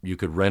you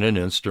could rent an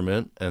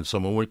instrument, and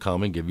someone would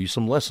come and give you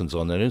some lessons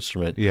on that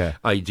instrument. Yeah.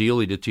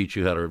 Ideally to teach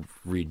you how to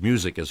read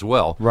music as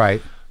well.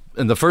 Right.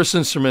 And the first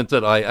instrument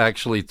that I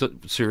actually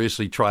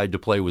seriously tried to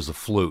play was the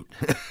flute.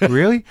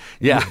 Really?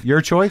 Yeah.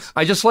 Your choice?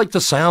 I just liked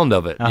the sound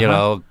of it.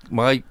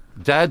 My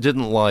Dad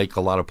didn't like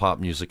a lot of pop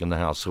music in the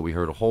house, so we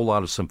heard a whole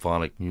lot of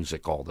symphonic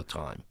music all the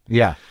time.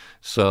 Yeah.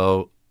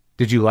 So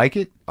did you like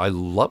it? I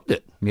loved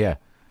it. Yeah.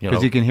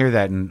 Because you can hear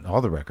that in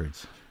all the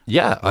records.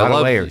 Yeah. A lot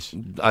of layers.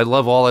 I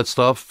love all that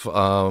stuff.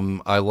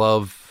 I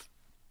love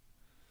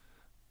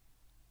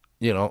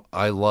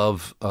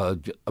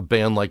a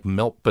band like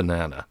Melt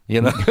Banana.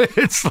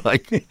 It's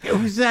like,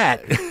 who's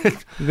that?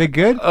 Are they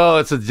good? Oh,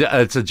 it's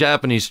a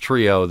Japanese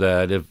trio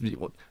that if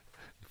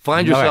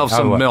find yourself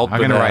some Melt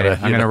Banana.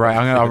 I'm gonna write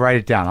it. I'll write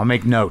it down. I'll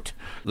make note.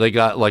 They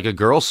got like a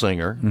girl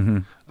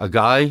singer, a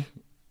guy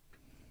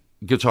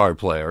guitar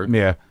player,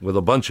 with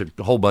a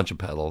whole bunch of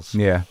pedals,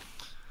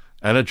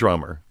 and a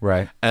drummer,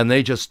 right? And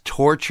they just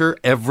torture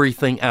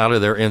everything out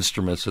of their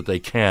instruments that they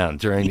can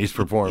during these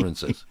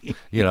performances.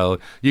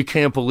 You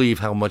can't believe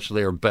how much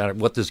they're better.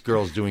 What this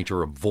girl's doing to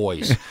her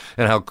voice,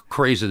 and how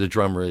crazy the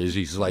drummer is.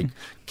 He's like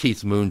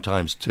Keith Moon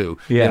times 2.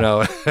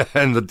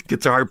 And the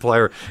guitar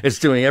player is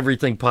doing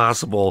everything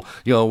possible,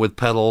 with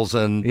pedals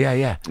and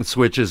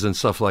switches and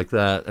stuff like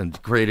that,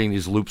 and creating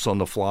these loops on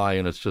the fly.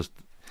 And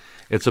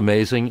it's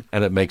amazing,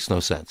 and it makes no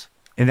sense.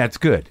 And that's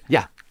good.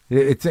 Yeah,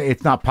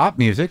 it's not pop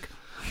music.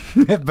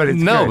 But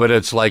it's good. But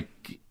it's like,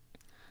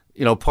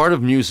 part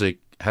of music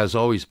has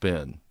always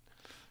been,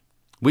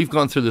 we've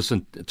gone through this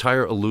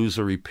entire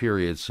illusory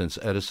period since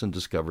Edison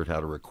discovered how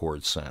to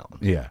record sound.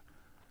 Yeah.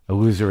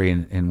 Illusory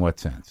in what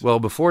sense? Well,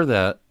 before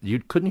that, you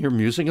couldn't hear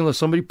music unless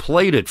somebody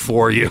played it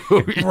for you.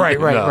 Right,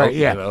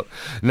 yeah.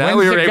 Now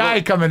when's the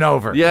guy coming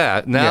over?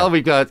 Yeah, now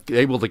we got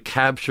able to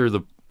capture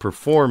the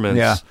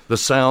performance, the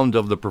sound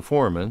of the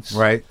performance.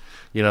 Right.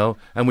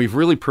 And we've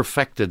really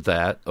perfected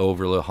that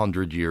over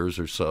 100 years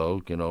or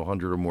so,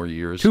 100 or more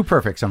years. Too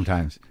perfect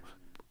sometimes.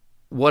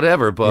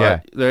 Whatever,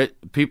 but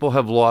people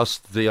have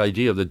lost the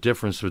idea of the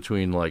difference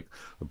between like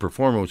a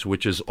performance,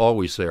 which is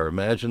always there.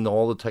 Imagine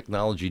all the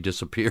technology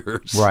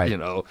disappears,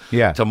 right?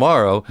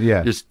 Tomorrow,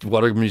 just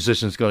what are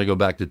musicians going to go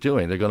back to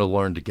doing? They're going to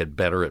learn to get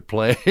better at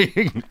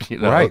playing,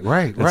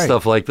 right,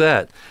 stuff like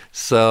that.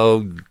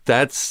 So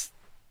that's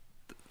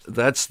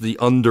the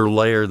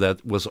underlayer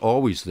that was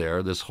always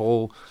there. This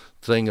whole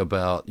thing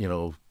about,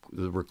 the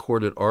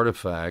recorded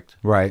artifact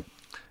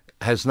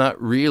has not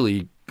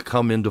really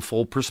come into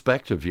full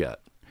perspective yet.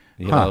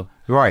 You know?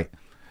 Right.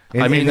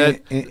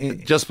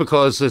 Just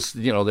because this,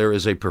 there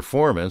is a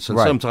performance, and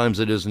sometimes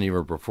it isn't even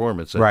a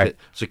performance. Right.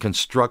 It's a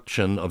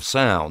construction of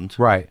sound.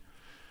 Right.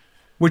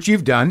 Which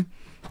you've done.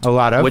 A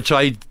lot of. which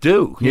I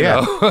do. You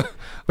Yeah. know?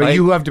 But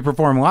you love to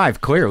perform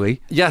live, clearly.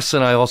 Yes,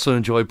 and I also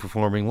enjoy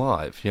performing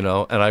live, you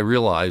know, and I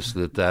realize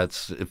that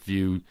that's, if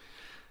you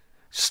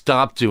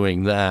stop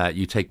doing that,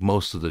 you take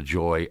most of the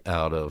joy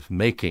out of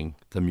making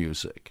the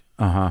music.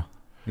 Uh-huh.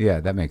 Yeah,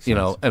 that makes sense. You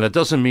know, and it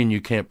doesn't mean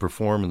you can't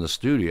perform in the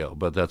studio,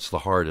 but that's the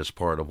hardest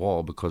part of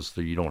all because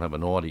you don't have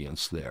an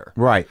audience there.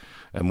 Right.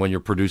 And when you're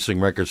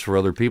producing records for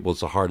other people, it's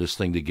the hardest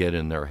thing to get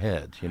in their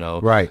head, you know.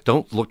 Right.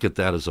 Don't look at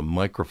that as a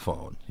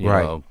microphone, you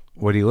Right. know.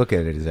 What do you look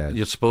at it as?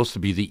 You're supposed to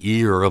be the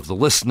ear of the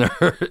listener.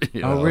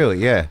 You know? Oh, really?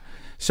 Yeah.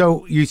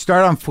 So you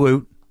start on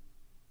flute,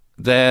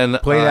 Then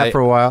play that for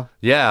a while.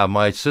 Yeah,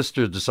 my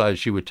sister decided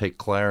she would take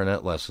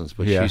clarinet lessons,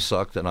 but Yeah. she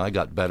sucked, and I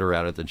got better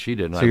at it than she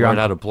did. And So I you're learned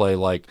on- how to play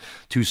like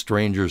Two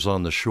Strangers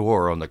on the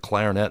Shore on the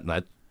clarinet, and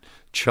I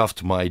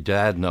chuffed my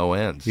dad no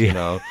ends. You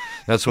know,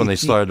 that's when they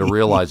started to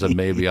realize that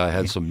maybe I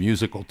had some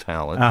musical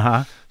talent.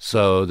 Uh-huh.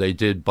 So they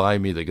did buy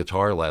me the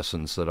guitar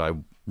lessons that I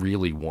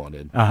really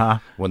wanted. Uh-huh.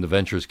 When the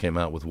Ventures came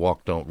out with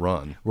Walk Don't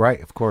Run,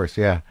 Right, of course,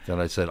 yeah.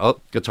 then I said, "Oh,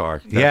 guitar.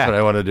 That's Yeah. what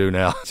I want to do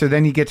now." So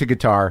then you get to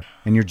guitar,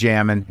 and you're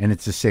jamming, and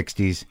it's the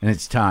 60s, and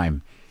it's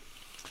time.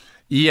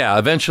 Yeah,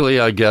 eventually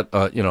I get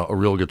a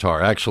real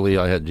guitar. Actually,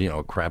 I had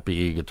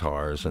crappy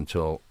guitars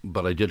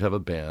but I did have a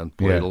band.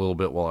 Played Yeah. a little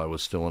bit while I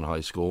was still in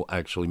high school.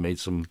 Actually, made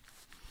some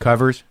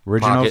Covers?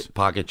 Originals?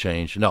 pocket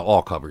change. No,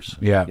 all covers.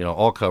 Yeah.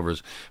 All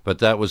covers. But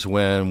that was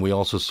when we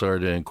also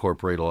started to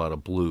incorporate a lot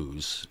of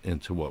blues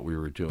into what we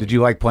were doing. Did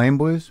you like playing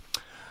blues?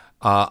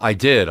 I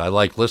did. I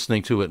liked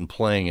listening to it and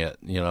playing it.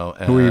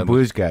 And, Who were your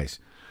blues guys?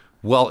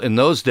 Well, in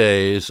those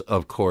days,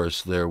 of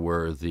course, there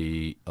were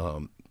the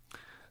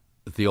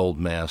old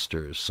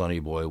masters, Sonny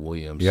Boy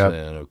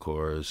Williamson, of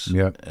course,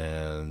 Yep.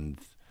 and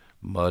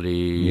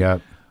Muddy,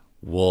 Yep.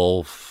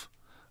 Wolf,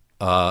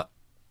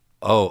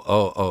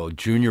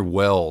 Junior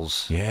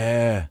Wells,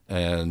 Yeah.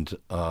 and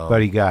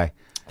Buddy Guy.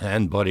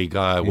 Buddy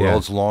Guy,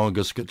 world's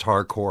longest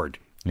guitar chord.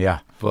 Yeah.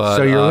 But,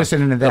 So you're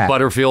listening to the that.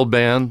 Butterfield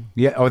Band.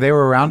 Yeah. Oh, they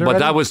were around But already?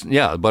 that was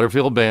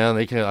Butterfield Band.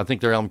 I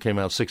think their album came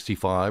out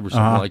 '65 or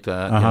something like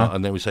that.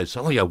 And then we said,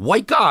 "Oh yeah,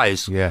 white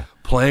guys, Yeah.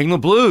 playing the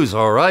blues.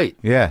 All right,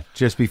 Yeah,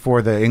 just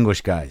before the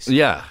English guys.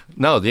 yeah."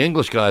 No, the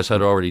English guys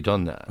had already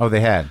done that. Oh,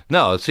 they had.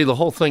 No, see, the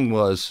whole thing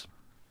was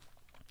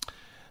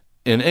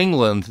in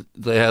England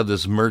they had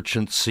this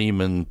merchant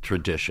seaman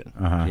tradition,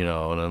 and in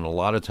a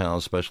lot of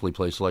towns, especially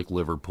places like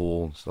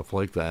Liverpool and stuff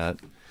like that,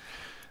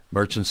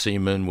 merchant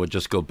seamen would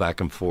just go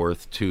back and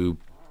forth to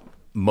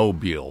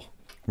Mobile,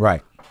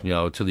 Right.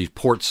 to these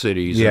port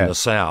cities Yeah. in the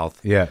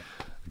south. Yeah.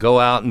 Go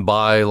out and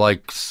buy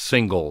like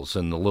singles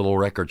in the little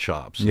record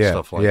shops and Yeah.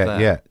 stuff like Yeah. that.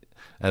 Yeah.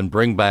 And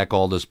bring back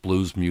all this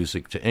blues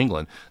music to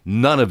England.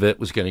 None of it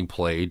was getting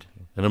played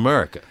in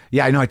America.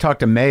 Yeah, I know. I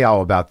talked to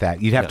Mayall about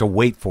that. You'd have to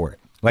wait for it.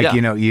 Like,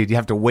 Yeah. you'd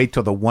have to wait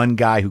till the one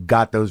guy who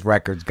got those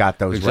records got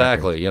those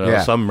Exactly. records.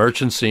 Yeah. Some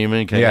merchant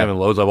seaman came Yeah. in and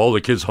loads up,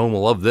 the kids home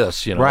will love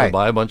this, Right.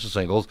 buy a bunch of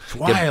singles.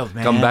 wild,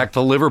 man. Come back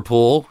to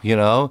Liverpool,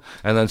 and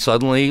then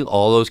suddenly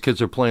all those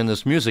kids are playing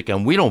this music,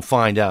 and we don't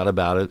find out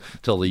about it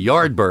till the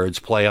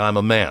Yardbirds play I'm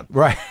a Man.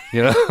 Right.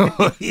 You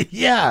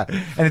Yeah.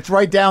 And it's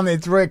right down,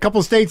 it's right a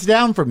couple states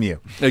down from you.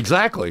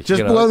 Exactly.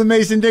 Just below the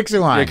Mason-Dixon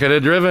line. You could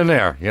have driven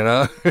there,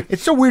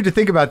 It's so weird to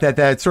think about that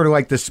it's sort of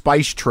like the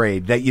spice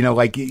trade that,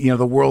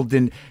 the world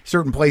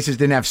certain places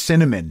didn't have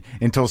cinnamon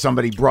until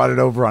somebody brought it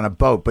over on a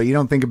boat. But you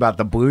don't think about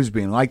the blues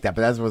being like that,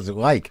 but that's what it's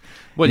like.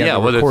 Well, You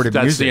have the recorded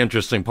that's music. the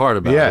interesting part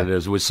about Yeah. it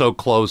is it was so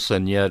close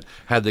and yet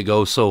had to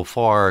go so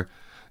far,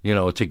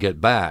 to get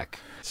back.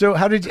 So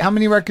how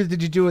many records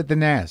did you do at the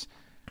NAS?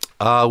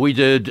 We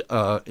did,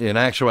 in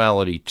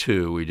actuality,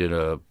 2. We did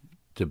a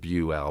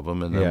debut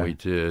album, and then Yeah. we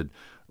did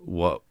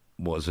what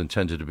was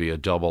intended to be a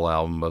double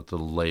album, but the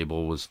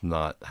label was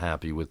not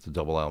happy with the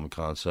double album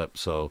concept,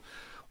 so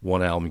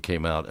one album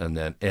came out, and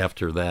then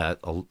after that,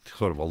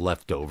 sort of a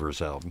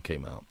leftovers album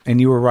came out.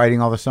 And you were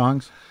writing all the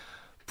songs?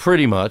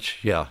 Pretty much,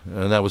 yeah,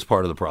 and that was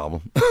part of the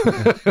problem.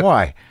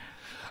 Why?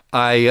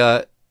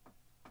 I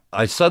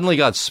suddenly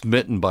got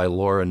smitten by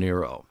Laura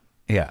Nyro.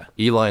 Yeah.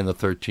 Eli and the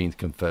 13th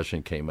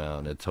Confession came out,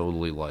 and it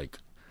totally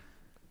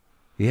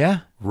Yeah?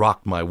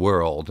 rocked my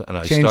world. And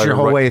I Changed started your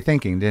whole way of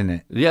thinking, didn't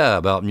it? Yeah,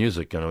 about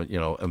music,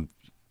 and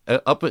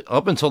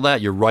up until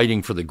that, you're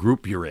writing for the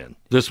group you're in.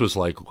 This was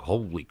like,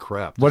 holy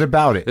crap! What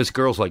about it? This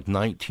girl's like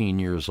 19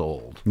 years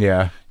old,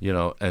 Yeah.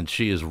 and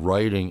she is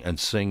writing and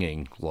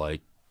singing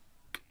like,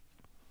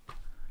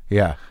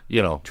 Yeah.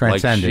 like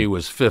Transcendent. she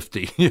was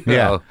 50. Yeah.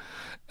 know?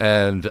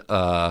 And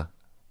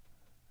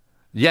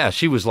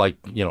she was like,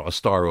 a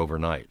star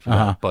overnight,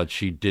 but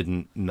she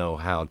didn't know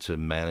how to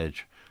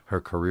manage her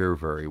career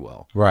very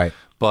well. Right.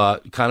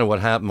 But kind of what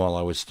happened while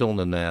I was still in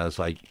the NAS,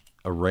 I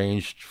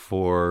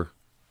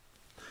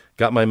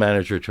got my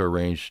manager to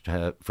arrange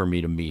for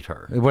me to meet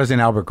her. It wasn't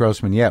Albert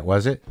Grossman yet,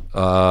 was it?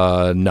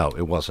 No,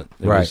 it wasn't.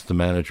 It Right. was the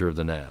manager of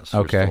the NAS.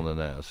 Okay. We're still in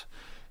the NAS.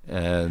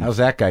 And How's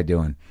that guy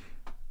doing?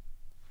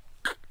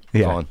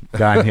 Yeah. Gone.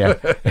 Gone, yeah.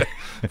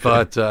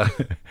 but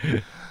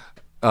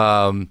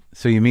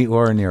So you meet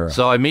Laura Nyro.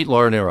 so I meet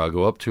Laura Nyro. I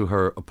go up to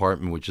her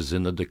apartment, which is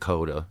in the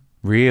Dakota.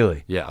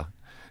 Really? Yeah.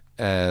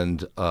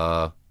 and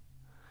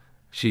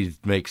she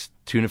makes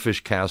tuna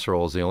fish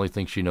casserole is the only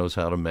thing she knows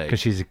how to make. Because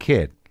she's a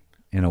kid,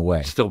 in a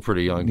way. Still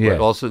pretty young, Yeah.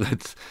 but also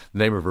that's the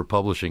name of her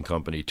publishing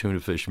company, Tuna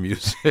Fish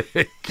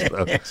Music.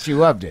 So, She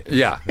loved it.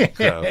 yeah.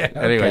 So,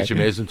 anyway, Okay. she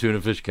made some tuna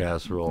fish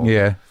casserole.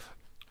 Yeah.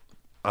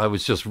 I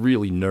was just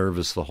really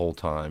nervous the whole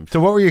time. So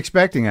what were you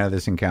expecting out of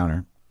this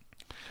encounter?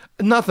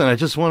 Nothing. I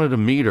just wanted to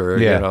meet her,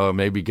 Yeah.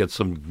 maybe get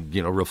some,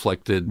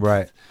 reflected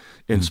Right.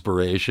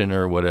 inspiration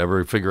or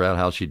whatever, figure out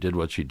how she did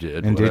what she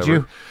did. And did whatever.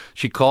 you?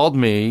 She called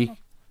me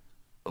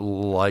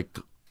like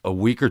a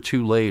week or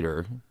two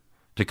later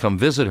to come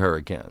visit her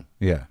again.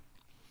 Yeah.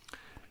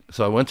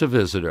 So I went to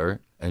visit her,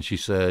 and she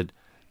said,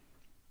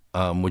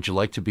 would you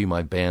like to be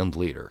my band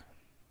leader?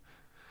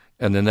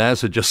 And then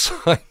Naz had just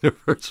signed the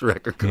first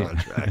record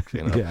contract.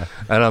 Yeah.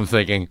 And I'm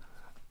thinking,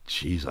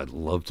 geez, I'd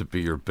love to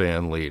be your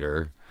band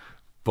leader,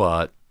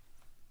 but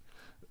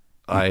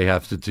I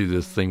have to do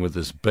this thing with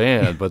this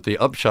band. But the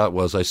upshot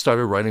was I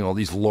started writing all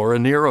these Laura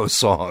Nyro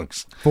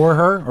songs. For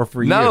her or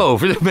for you? No,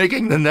 for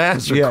making the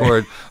Naz Yeah.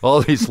 record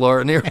all these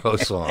Laura Nyro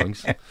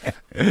songs.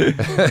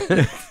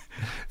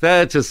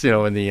 That just,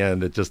 in the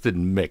end, it just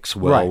didn't mix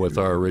well Right. with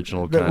our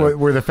original But kind of...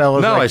 were the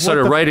fellows No, like, I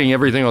started what the- writing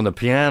everything on the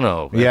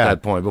piano at Yeah.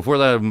 that point. Before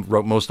that, I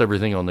wrote most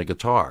everything on the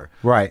guitar.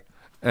 Right.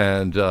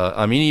 And,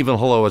 even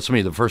Hello, It's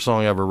Me, the first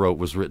song I ever wrote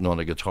was written on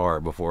a guitar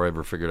before I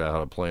ever figured out how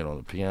to play it on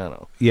the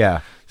piano.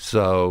 Yeah.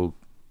 So,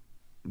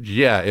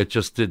 yeah, it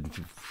just didn't...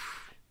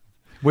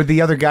 Were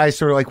the other guys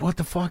sort of like, what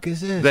the fuck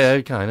is this?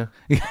 Yeah, kind of.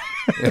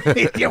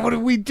 Yeah, what are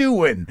we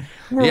doing?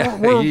 We're- Yeah,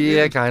 we're-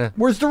 yeah, kind of.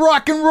 Where's the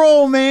rock and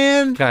roll,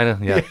 man? Kind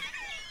of, yeah.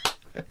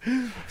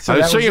 So I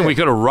that was thinking it. we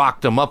could have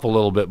rocked them up a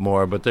little bit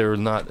more, but they were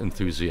not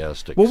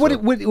enthusiastic. Well, so.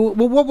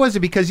 what was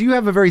it? Because you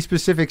have a very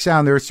specific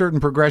sound. There are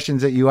certain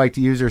progressions that you like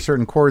to use. There are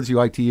certain chords you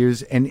like to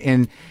use.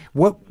 And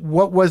what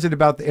was it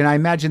about? And I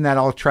imagine that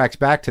all tracks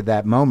back to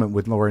that moment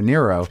with Laura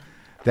Nyro,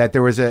 that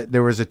there was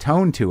a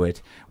tone to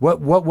it.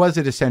 What was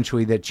it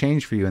essentially that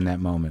changed for you in that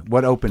moment?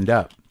 What opened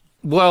up?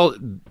 Well,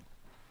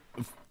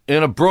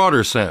 in a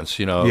broader sense,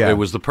 Yeah. it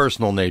was the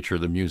personal nature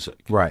of the music.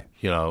 Right.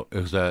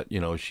 Is that,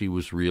 she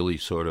was really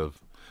sort of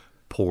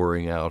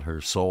pouring out her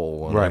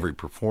soul on Right. every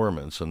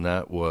performance. And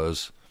that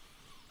was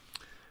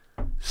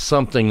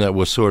something that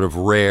was sort of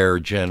rare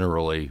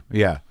generally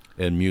Yeah.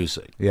 in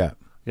music. Yeah.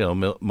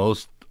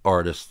 Most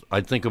artists,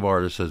 I think of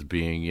artists as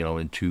being,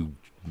 in two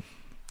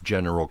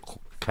general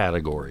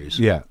categories.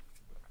 Yeah.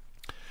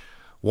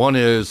 One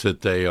is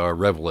that they are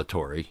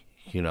revelatory,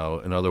 in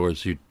other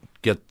words, you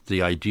get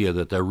the idea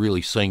that they're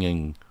really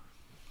singing,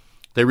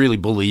 they really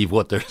believe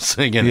what they're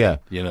singing, Yeah.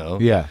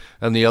 Yeah.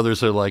 And the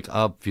others are like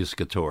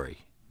obfuscatory.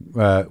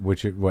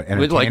 Which what? Like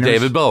Entertainers?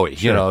 David Bowie,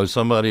 Sure.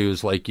 somebody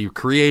who's like, you're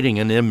creating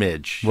an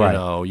image,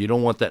 Right. you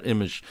don't want that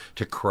image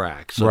to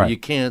crack. So Right. you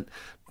can't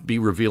be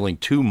revealing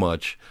too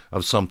much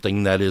of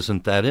something that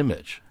isn't that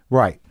image.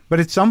 Right. But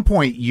at some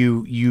point,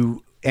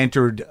 you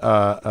entered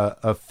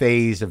a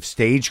phase of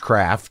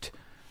stagecraft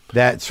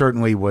that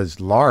certainly was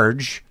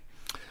large.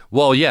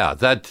 Well, yeah,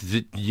 that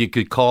you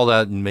could call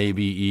that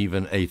maybe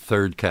even a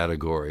third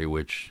category,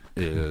 which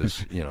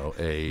is,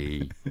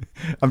 a...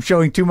 I'm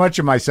showing too much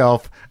of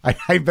myself.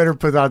 I better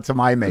put on some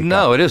eye makeup.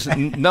 No, it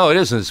isn't. No, it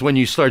isn't. It's when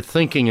you start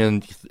thinking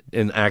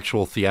in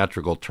actual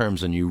theatrical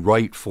terms and you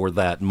write for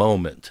that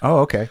moment. Oh,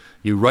 okay.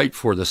 You write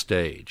for the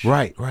stage.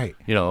 Right, right.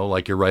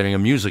 Like you're writing a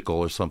musical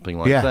or something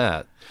like Yeah.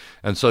 that.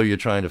 And so you're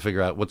trying to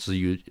figure out what's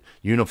the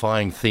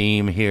unifying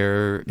theme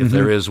here, if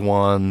there is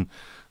one.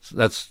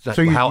 That's So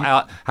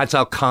that's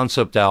how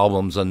concept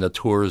albums and the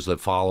tours that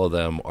follow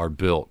them are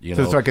built.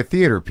 So it's like a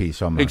theater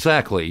piece almost.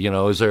 Exactly.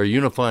 Is there a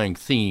unifying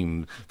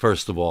theme,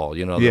 first of all, that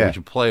Yeah. we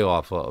should play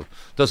off of?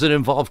 Does it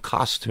involve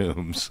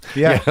costumes?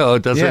 Yeah.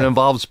 Does Yeah. it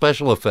involve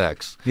special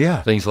effects?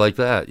 Yeah. Things like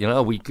that.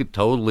 We could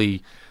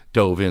totally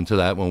dove into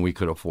that when we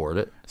could afford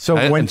it. So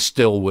and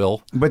still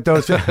will. But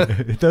those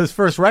those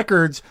first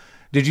records,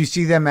 did you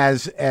see them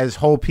as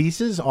whole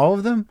pieces, all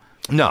of them?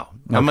 No.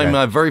 I Okay. mean,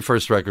 my very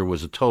first record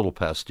was a total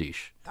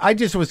pastiche. I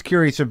just was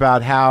curious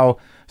about how.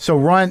 So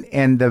Runt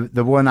and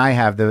the one I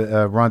have,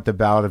 the Runt, the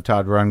Ballad of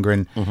Todd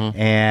Rundgren,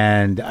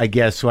 and I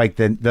guess like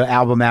the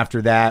album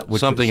after that, which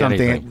Something was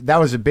Anything. that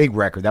was a big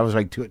record. That was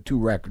like two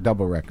record,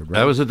 double record, right?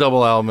 That was a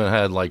double album. It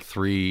had like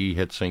 3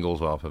 hit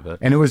singles off of it.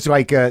 And it was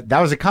like that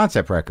was a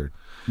concept record,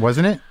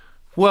 wasn't it?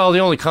 Well, the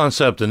only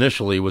concept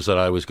initially was that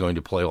I was going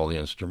to play all the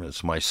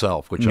instruments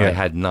myself, which Yeah. I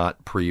had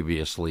not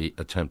previously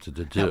attempted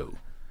to do.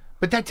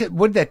 But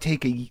would that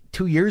take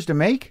 2 years to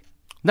make?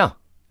 No.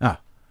 Oh,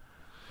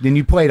 then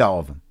you played all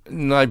of them.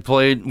 And I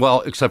played,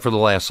 well, except for the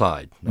last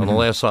side. On the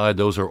last side,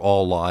 those are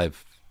all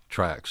live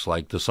tracks,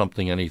 like the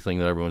Something Anything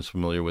that everyone's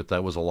familiar with.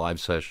 That was a live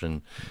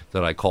session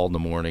that I called in the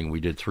morning. We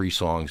did 3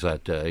 songs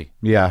that day.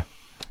 Yeah.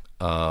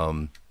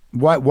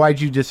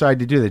 Why'd you decide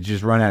to do that? Did you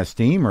just run out of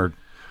steam, or?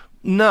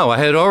 No, I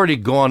had already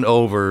gone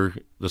over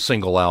the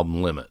single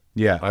album limit.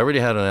 Yeah. I already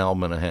had an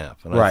album and a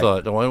half. And Right. I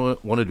thought, do I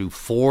want to do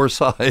 4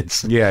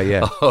 sides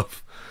Yeah.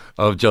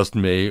 of just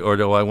me, or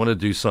do I want to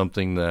do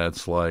something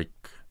that's like,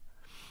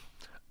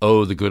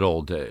 oh, the good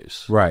old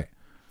days? Right.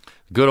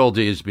 Good old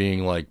days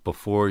being like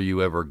before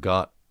you ever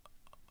got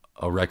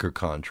a record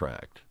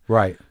contract.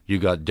 Right. You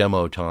got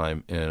demo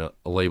time in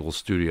a label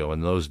studio.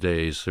 In those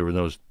days, there were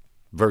those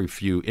very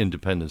few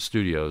independent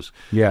studios.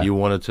 Yeah. You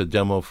wanted to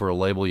demo for a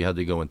label, you had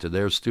to go into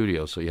their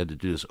studio. So you had to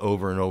do this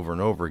over and over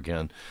and over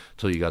again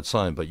until you got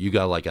signed. But you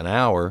got like an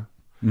hour,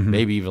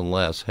 maybe even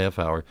less, half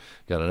hour.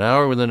 Got an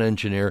hour with an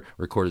engineer,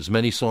 record as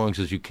many songs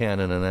as you can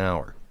in an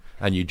hour.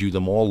 And you do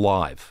them all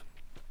live.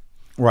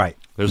 Right.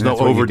 There's And no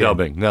that's what you did.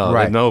 overdubbing. No,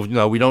 Right.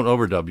 no, we don't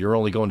overdub. You're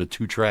only going to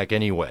 2-track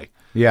anyway.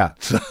 Yeah.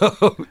 So,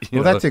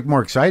 Well, that's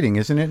more exciting,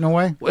 isn't it, in a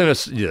way? well,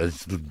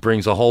 it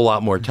brings a whole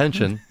lot more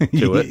tension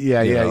to it.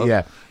 Yeah, you yeah, know?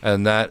 yeah.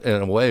 And that,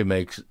 in a way,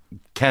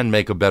 can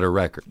make a better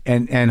record.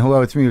 And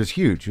Hello, It's Me was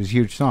huge. It was a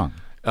huge song.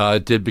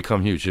 It did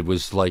become huge. It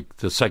was like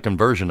the second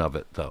version of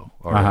it, though.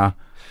 Uh-huh.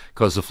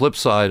 Because the flip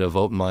side of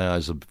Open My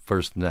Eyes, the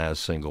first Nas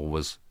single,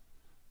 was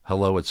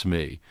Hello, It's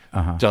Me,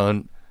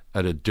 done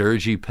at a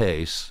dirgy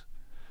pace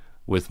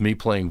with me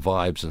playing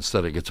vibes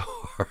instead of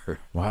guitar.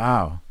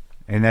 Wow.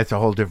 And that's a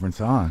whole different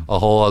song. A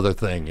whole other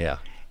thing, yeah.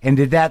 And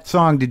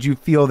did you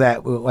feel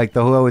that, like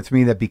the Hello, It's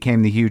Me that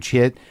became the huge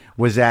hit,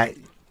 was that,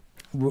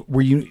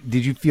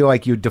 did you feel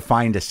like you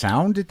defined a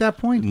sound at that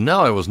point?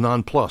 No, I was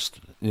nonplussed,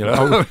 you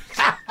know.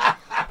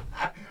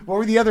 What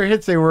were the other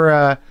hits they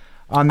were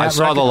on that I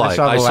Saw record? the Light.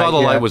 I Saw the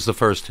yeah. Light was the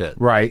first hit.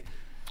 Right.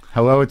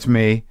 Hello, It's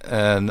Me.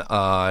 And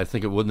I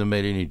think it wouldn't have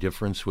made any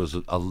difference. Was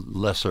a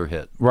lesser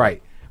hit.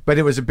 Right. But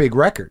it was a big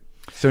record.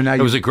 So now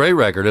It was a great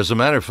record. As a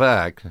matter of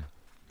fact,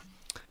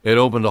 it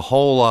opened a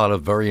whole lot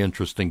of very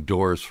interesting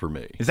doors for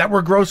me. Is that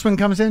where Grossman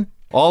comes in?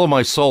 All of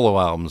my solo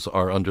albums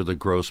are under the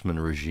Grossman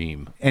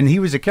regime. And he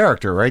was a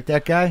character, right,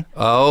 that guy?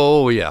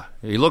 Oh, yeah.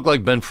 He looked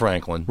like Ben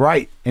Franklin.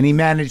 Right. And who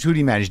did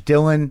he manage?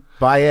 Dylan,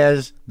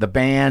 Baez, the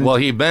band? Well,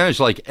 he managed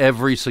like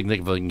every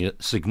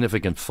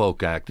significant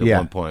folk act at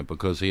one point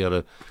because he had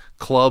a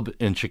club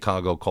in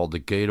Chicago called the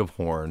Gate of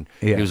Horn.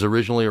 Yeah. He was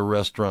originally a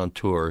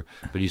restaurateur,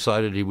 but he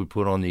decided he would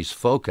put on these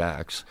folk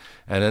acts.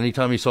 And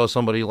anytime he saw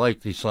somebody he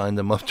liked, he signed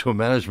them up to a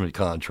management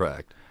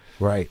contract.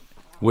 Right.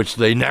 Which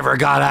they never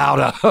got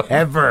out of.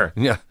 Ever.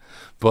 Yeah.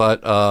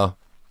 But,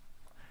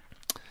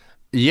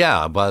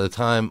 yeah, by the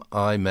time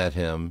I met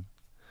him,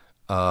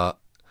 the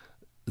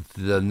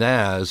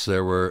Nas,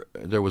 there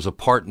was a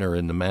partner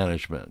in the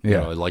management, you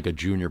know, like a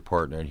junior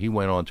partner, and he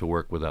went on to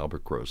work with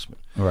Albert Grossman.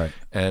 Right.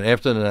 And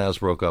after the Nas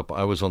broke up,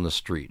 I was on the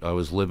street. I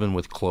was living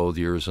with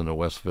clothiers in the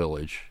West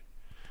Village.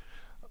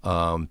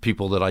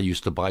 People that I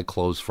used to buy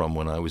clothes from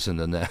when I was in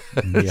the Nas.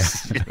 Yeah.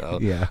 You know?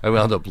 Yeah. I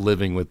wound up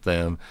living with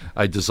them.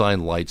 I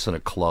designed lights in a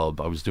club.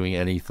 I was doing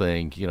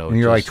anything, you know. And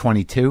you're like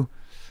 22?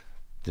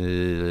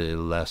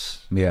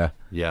 Less. Yeah.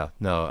 Yeah.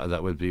 No,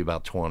 that would be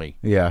about 20.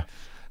 Yeah.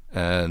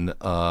 And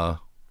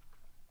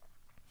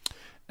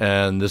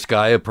this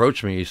guy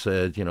approached me. He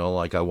said, you know,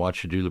 like, I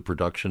watched you do the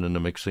production and the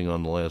mixing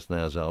on the last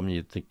Nas album.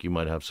 You think you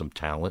might have some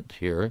talent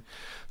here.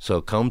 So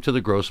come to the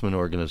Grossman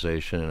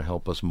organization and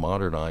help us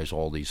modernize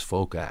all these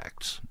folk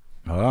acts.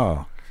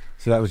 Oh.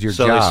 So that was your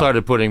So job. they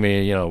started putting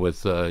me, you know,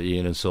 with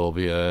Ian and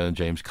Sylvia and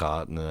James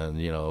Cotton and,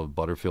 you know,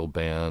 Butterfield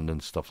Band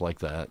and stuff like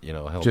that, you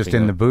know. Helping Just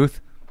in the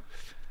booth?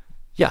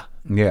 Yeah.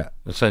 Yeah.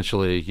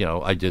 Essentially, you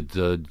know, I did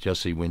the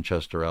Jesse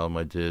Winchester album.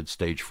 I did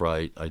Stage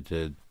Fright. I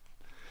did...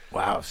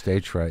 Wow,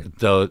 Stage Fright.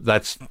 Though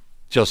that's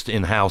just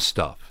in-house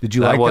stuff. Did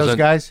you That like those wasn't-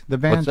 guys, the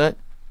band? What's that?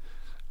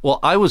 Well,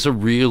 I was a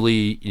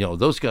really, you know,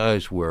 those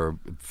guys were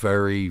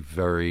very,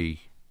 very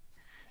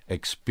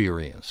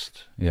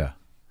experienced, Yeah.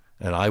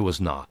 and I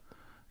was not.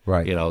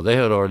 Right. You know, they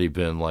had already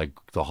been like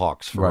the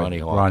Hawks for Right. Ronnie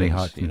Hawkins. Ronnie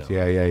Hawkins. You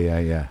know,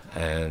 Yeah.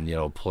 and, you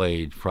know,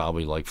 played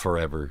probably like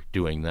forever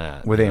doing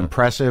that. Were they you know.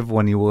 impressive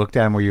when you looked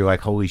at them? Were you like,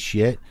 holy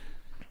shit?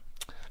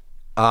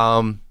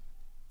 No,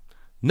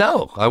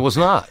 I was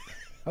not.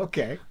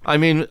 Okay. I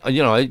mean,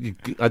 you know,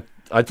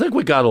 I think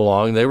we got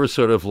along. They were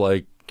sort of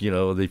like, you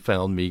know, they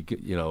found me,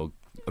 you know,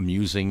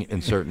 amusing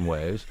in certain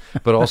ways,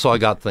 but also I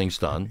got things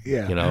done.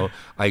 Yeah. You know,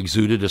 I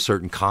exuded a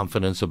certain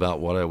confidence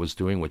about what I was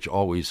doing, which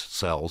always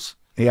sells.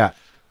 Yeah.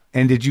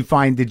 And did you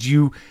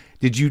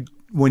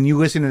when you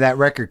listen to that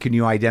record, can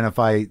you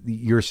identify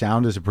your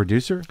sound as a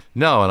producer?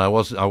 No, and I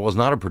was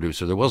not a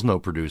producer. There was no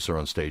producer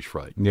on Stage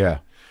Fright. Yeah.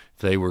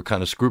 They were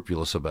kind of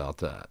scrupulous about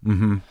that.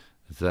 Mm-hmm.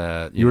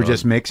 That You were know,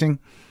 just mixing?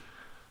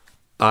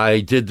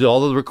 I did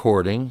all of the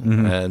recording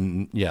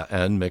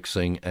and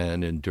mixing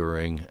and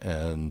enduring,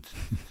 and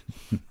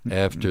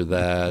after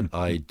that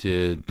I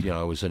did. You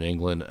know, I was in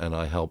England and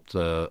I helped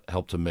to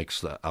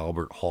mix the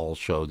Albert Hall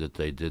show that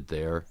they did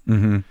there.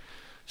 Mm-hmm.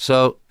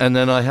 So, and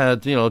then I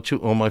had, you know,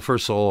 on my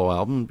first solo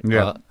album,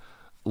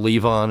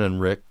 Levon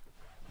and Rick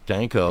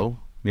Danko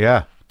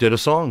Yeah. did a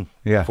song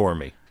Yeah. for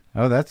me.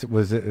 Oh,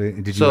 was it?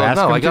 Did you So ask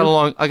no, them I got to?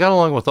 along. I got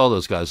along with all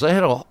those guys. They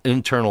had an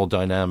internal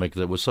dynamic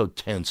that was so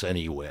tense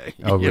anyway.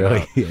 Oh, you really?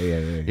 know? Yeah.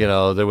 You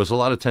know, there was a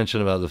lot of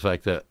tension about the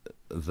fact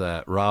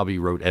that Robbie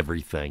wrote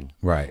everything,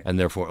 Right. and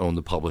therefore owned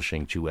the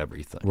publishing to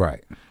everything,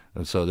 Right.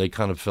 and so they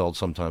kind of felt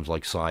sometimes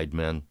like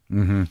sidemen,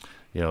 you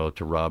know,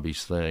 to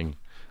Robbie's thing.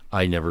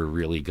 I never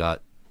really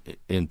got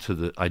into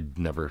the. I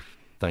never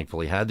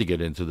thankfully had to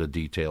get into the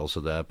details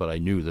of that, but I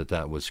knew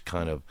that was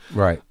kind of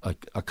Right.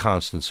 a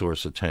constant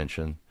source of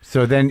tension.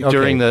 So then,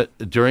 okay.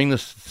 During the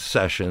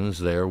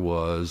sessions,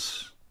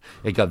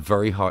 it got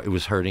very hard. It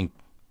was hurting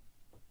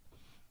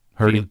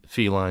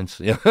felines.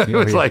 Yeah,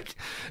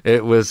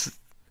 it was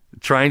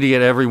trying to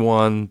get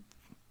everyone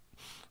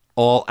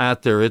all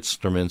at their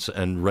instruments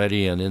and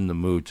ready and in the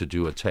mood to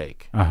do a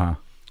take.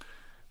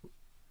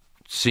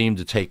 Seemed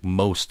to take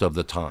most of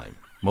the time.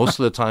 Most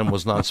of the time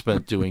was not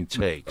spent doing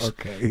takes.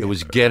 Okay. It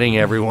was getting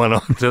everyone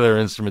onto their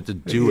instrument to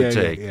do a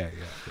take. Yeah.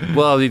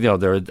 Well,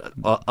 there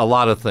are a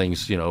lot of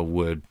things,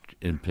 would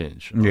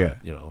impinge. Yeah.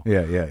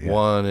 Yeah.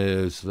 One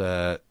is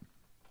that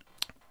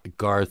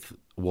Garth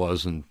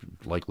was, and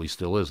likely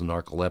still is, a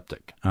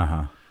narcoleptic.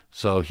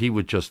 So he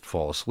would just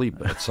fall asleep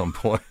at some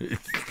point,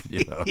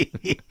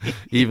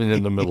 even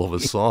in the middle of a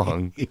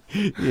song.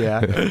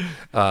 Yeah.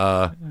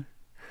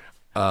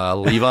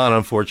 Levon,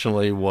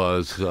 unfortunately,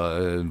 was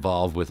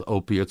involved with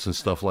opiates and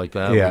stuff like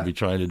that. Yeah. We'd be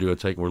trying to do a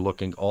take. We're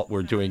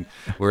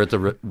at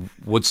the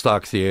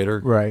Woodstock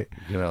Theater, Right.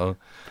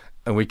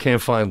 And we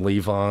can't find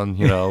Levon.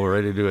 We're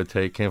ready to do a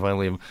take. Can't find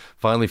Levon.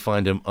 Finally,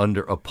 find him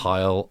under a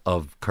pile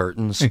of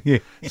curtains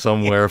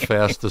somewhere,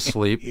 fast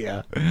asleep.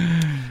 Yeah.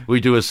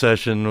 We do a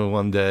session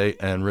one day,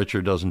 and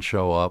Richard doesn't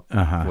show up.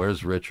 Uh-huh.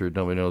 Where's Richard?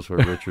 Nobody knows where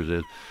Richard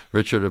is.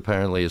 Richard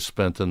apparently has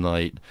spent the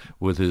night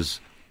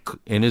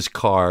in his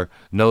car,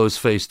 nose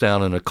face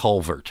down in a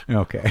culvert,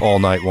 Okay. all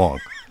night long.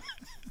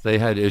 They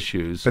had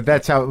issues. But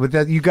that's how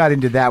you got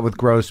into that with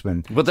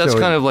Grossman. But that's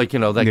kind of like,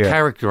 that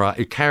Yeah.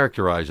 it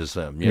characterizes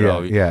them.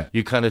 Yeah.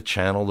 You kind of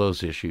channel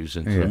those issues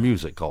into the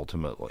music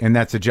ultimately. And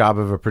that's a job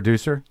of a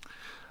producer?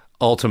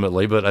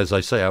 Ultimately, but as I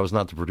say, I was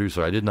not the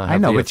producer. I did not have I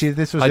know, the, but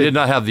this was I did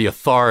not have the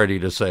authority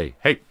to say,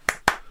 hey,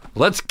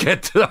 let's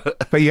get to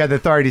But you had the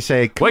authority to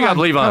say, Wake up,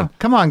 Levon.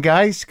 Come on,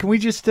 guys. Can we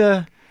just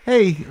hey,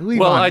 Levon.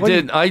 Well,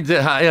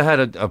 I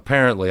had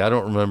apparently, I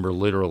don't remember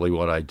literally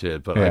what I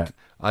did, but Yeah.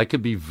 I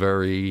could be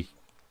very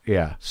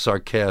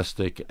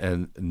sarcastic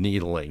and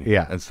needling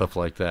and stuff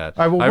like that.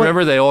 All right, well, I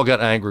remember they all got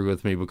angry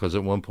with me because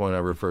at one point I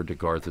referred to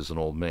Garth as an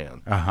old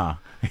man.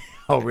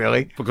 Oh,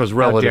 really? Because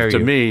relative to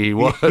me, he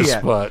was,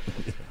 Yeah. but...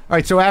 All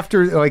right, so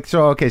after,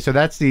 so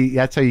that's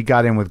how you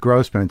got in with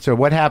Grossman. So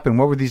what happened?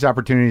 What were these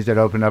opportunities that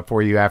opened up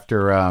for you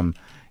after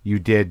you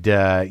did,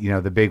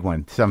 the big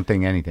one,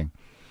 anything?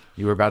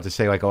 You were about to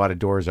say like a lot of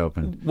doors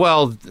opened.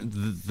 Well,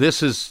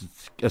 this is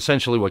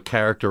essentially what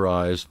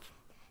characterized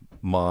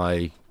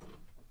my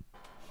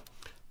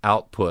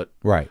output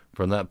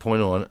from that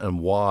point on, and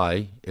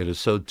why it is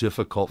so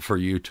difficult for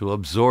you to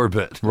absorb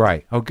it.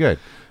 Right. Oh, good.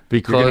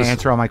 Because you're going to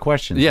answer all my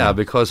questions. Yeah, now.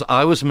 because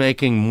I was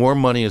making more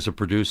money as a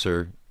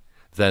producer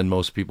than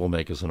most people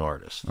make as an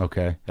artist.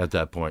 Okay. At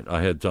that point,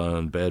 I had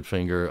done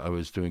Badfinger. I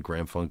was doing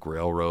Grand Funk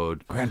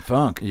Railroad. Grand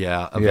Funk.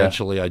 Yeah.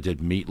 Eventually, I did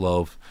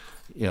Meatloaf.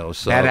 So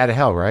Bad Out of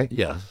Hell, right?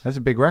 Yes. That's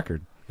a big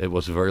record. It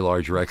was a very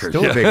large record.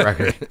 Still a big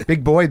record.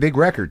 Big boy, big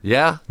record.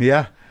 Yeah.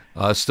 Yeah.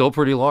 Still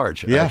pretty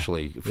large,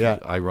 actually, Yeah.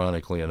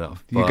 ironically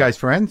enough. You guys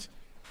friends?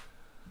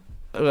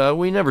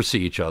 We never see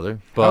each other.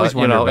 But, I always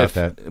wondered about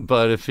that.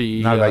 But if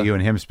he... Not about you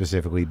and him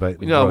specifically, but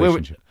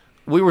relationship.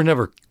 We were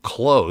never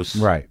close,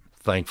 right?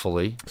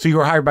 Thankfully. So you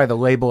were hired by the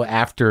label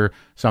after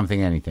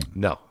Something Anything?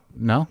 No.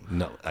 No?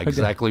 No,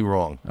 exactly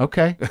wrong.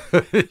 Okay.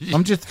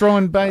 I'm just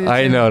throwing by...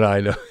 I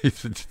know.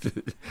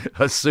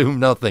 Assume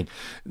nothing.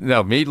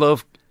 No,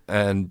 Meatloaf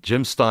and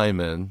Jim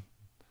Steinman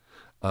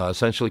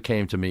essentially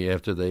came to me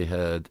after they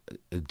had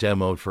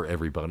demoed for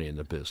everybody in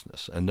the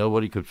business. And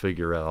nobody could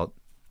figure out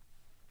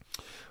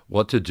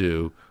what to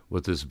do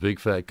with this big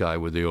fat guy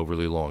with the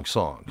overly long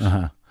songs.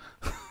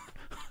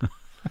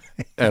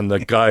 And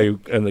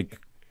the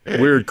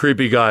weird,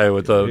 creepy guy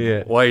with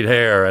the white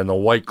hair and the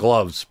white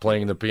gloves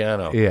playing the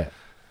piano. Yeah.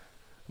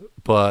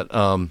 But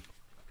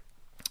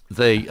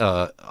they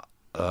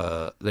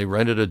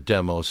rented a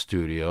demo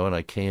studio, and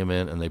I came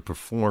in, and they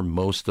performed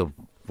most of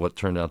what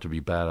turned out to be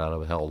Bad Out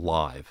of Hell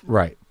live.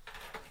 Right.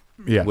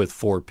 Yeah. With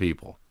 4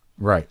 people.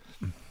 Right.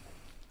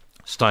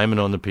 Steinman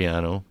on the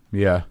piano.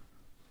 Yeah.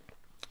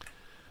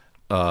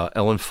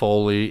 Ellen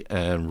Foley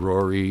and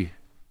Rory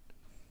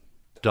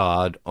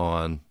Dodd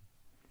on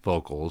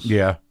vocals.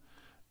 Yeah.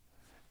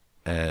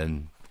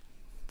 And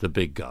the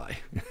big guy.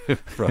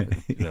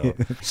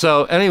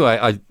 So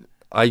anyway,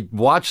 I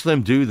watched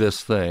them do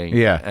this thing.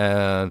 Yeah.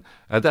 And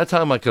at that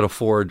time I could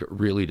afford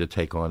really to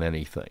take on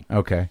anything.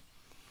 Okay.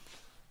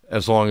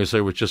 As long as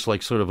there was just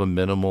like sort of a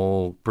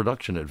minimal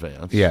production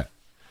advance. Yeah.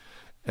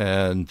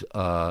 And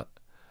I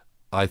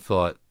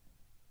thought,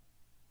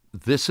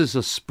 this is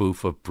a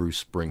spoof of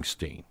Bruce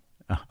Springsteen.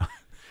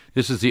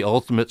 This is the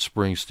ultimate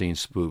Springsteen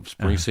spoof.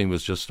 Springsteen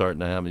was just starting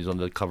to happen. He's on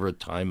the cover of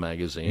Time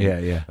magazine.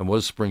 Yeah. And what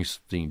does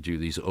Springsteen do?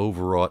 These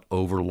overwrought,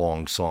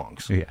 overlong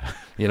songs. Yeah.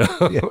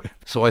 Yeah.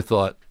 So I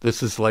thought,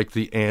 this is like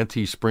the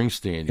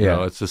anti-Springsteen. You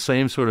know, it's the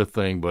same sort of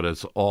thing, but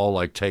it's all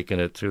like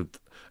taking it to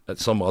at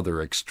some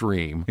other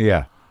extreme.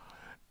 Yeah.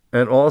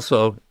 And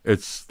also,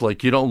 it's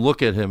like you don't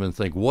look at him and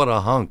think, what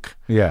a hunk.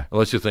 Yeah.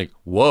 Unless you think,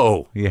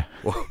 whoa. Yeah.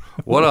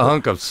 What a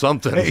hunk of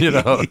something,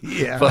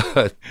 Yeah.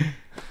 But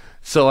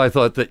So I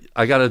thought that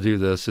I got to do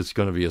this. It's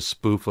going to be a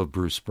spoof of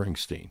Bruce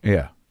Springsteen.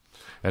 Yeah.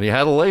 And he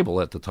had a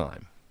label at the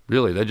time.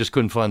 Really, they just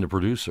couldn't find a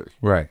producer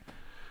Right.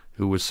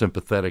 who was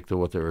sympathetic to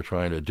what they were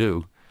trying to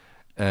do.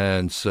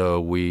 And so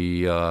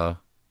we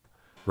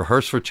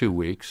rehearsed for 2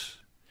 weeks.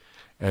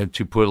 And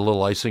to put a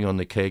little icing on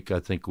the cake, I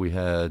think we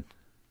had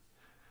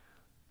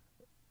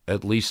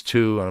at least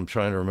two, and I'm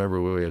trying to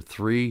remember, we had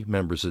 3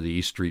 members of the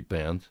E Street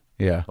Band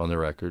Yeah. on the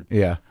record.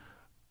 Yeah.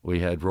 We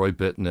had Roy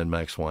Bittan and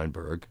Max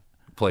Weinberg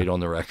played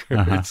on the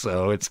record.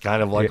 So it's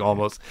kind of like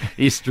almost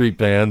E Street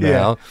Band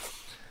now.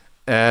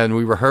 And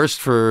we rehearsed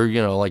for,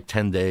 like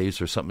 10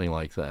 days or something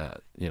like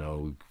that. We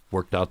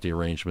worked out the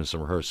arrangements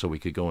and rehearsed so we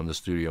could go in the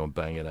studio and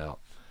bang it out.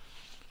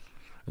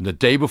 And the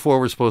day before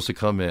we're supposed to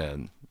come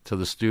in to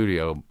the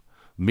studio,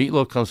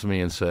 Meatloaf comes to me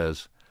and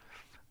says,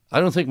 I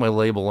don't think my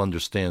label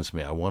understands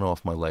me. I want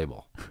off my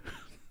label.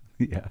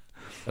 Yeah.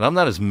 And I'm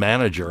not his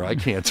manager. I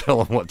can't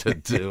tell him what to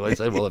do. I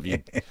said, well, if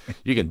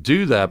you can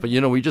do that, but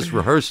we just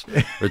rehearsed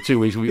for 2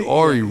 weeks. We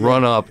already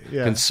run up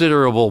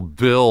considerable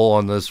bill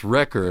on this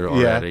record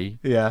already.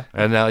 Yeah.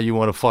 And now you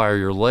want to fire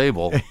your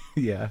label.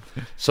 Yeah.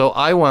 So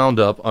I wound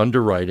up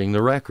underwriting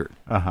the record.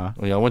 Uh-huh.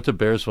 I went to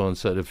Bearsville and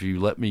said, if you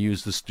let me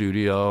use the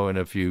studio and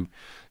if you,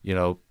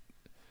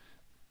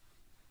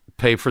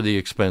 pay for the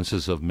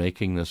expenses of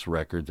making this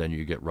record, then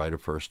you get right of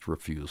first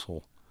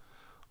refusal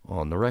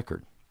on the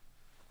record.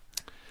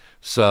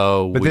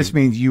 So, but this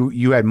means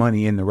you had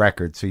money in the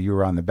record, so you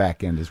were on the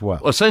back end as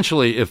well.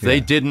 Essentially, if they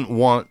didn't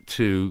want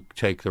to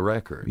take the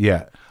record,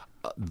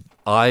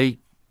 I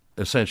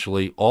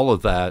essentially all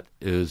of that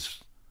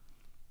is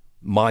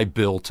my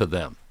bill to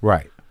them.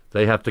 Right.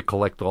 They have to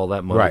collect all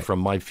that money from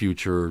my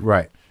future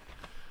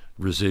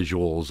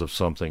residuals of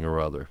something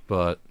or other,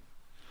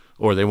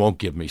 or they won't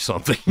give me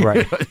something.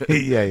 Right.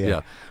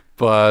 Yeah.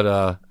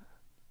 But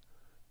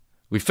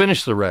we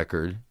finished the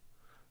record.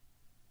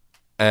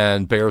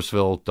 And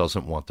Bearsville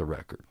doesn't want the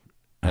record.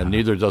 And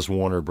neither does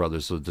Warner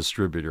Brothers, the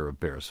distributor of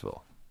Bearsville.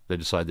 They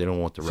decide they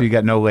don't want the record. So you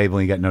got no label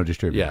and you got no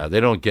distributor. Yeah,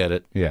 they don't get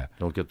it. Yeah.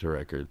 Don't get the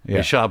record. Yeah.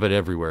 They shop it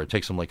everywhere. It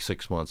takes them like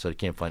 6 months. They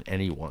can't find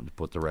anyone to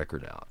put the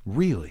record out.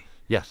 Really?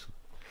 Yes.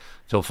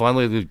 So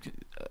finally they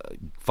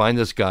find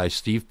this guy,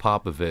 Steve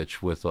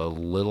Popovich, with a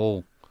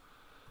little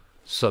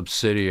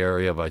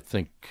subsidiary of, I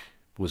think,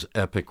 was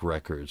Epic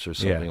Records or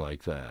something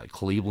like that.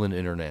 Cleveland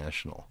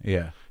International.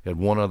 Yeah. He had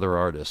one other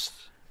artist.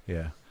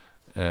 Yeah.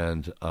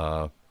 And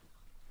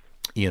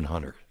Ian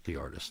Hunter, the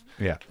artist.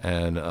 Yeah.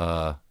 And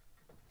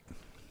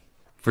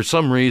for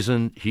some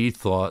reason, he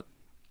thought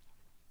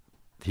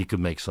he could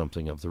make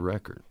something of the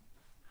record.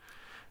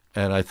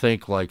 And I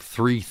think like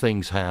 3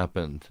 things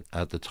happened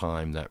at the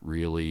time that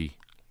really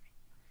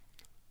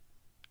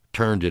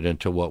turned it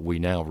into what we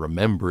now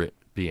remember it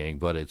being,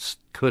 but it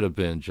could have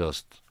been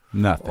just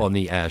nothing on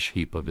the ash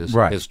heap of his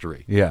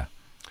history. Yeah.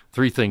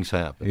 3 things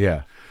happened.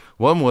 Yeah.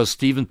 One was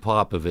Stephen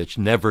Popovich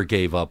never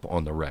gave up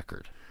on the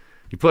record.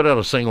 He put out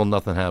a single,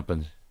 nothing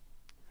happened.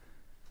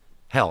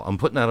 Hell, I'm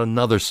putting out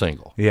another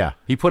single. Yeah.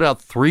 He put out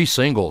 3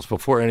 singles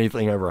before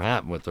anything ever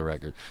happened with the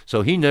record.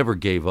 So he never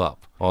gave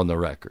up on the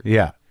record.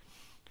 Yeah.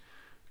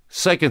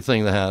 Second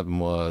thing that happened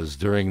was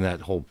during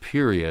that whole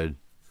period,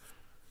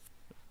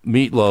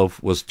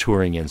 Meatloaf was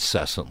touring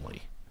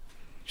incessantly.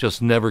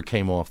 Just never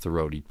came off the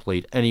road. He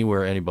played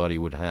anywhere anybody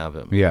would have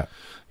him. Yeah.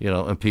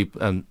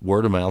 And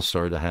word of mouth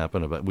started to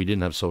happen about. We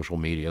didn't have social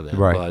media then,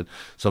 Right. but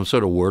some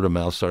sort of word of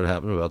mouth started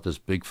happening about this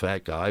big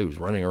fat guy who's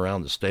running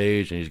around the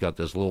stage and he's got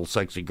this little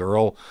sexy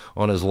girl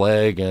on his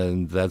leg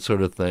and that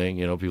sort of thing.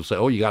 People say,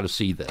 "Oh, you got to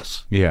see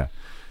this." Yeah.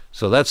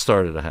 So that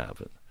started to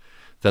happen.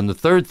 Then the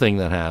third thing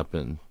that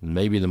happened, and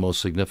maybe the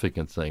most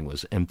significant thing,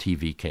 was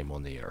MTV came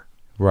on the air.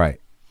 Right.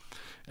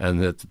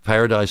 And that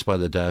Paradise by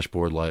the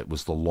Dashboard Light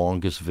was the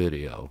longest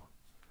video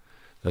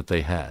that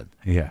they had.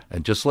 Yeah.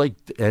 And just like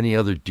any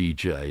other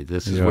DJ,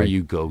 this is where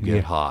you go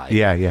get high.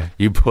 Yeah, yeah.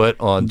 You put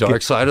on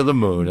Dark Side of the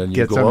Moon and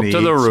you Get go up something to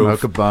to the eat, roof.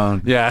 smoke a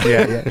bone. Yeah.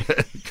 Yeah.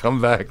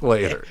 Come back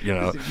later,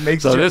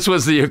 Makes So sure- this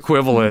was the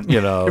equivalent,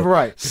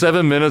 Right.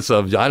 7 minutes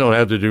of I don't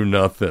have to do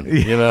nothing,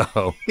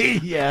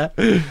 Yeah.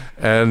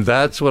 And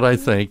that's what I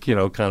think,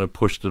 kind of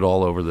pushed it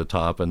all over the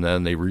top. And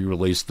then they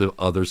re-released the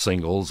other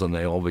singles and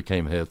they all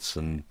became hits.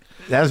 And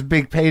That was a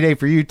big payday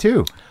for you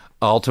too.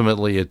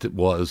 ultimately, it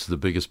was the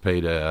biggest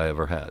payday I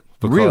ever had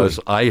Really? because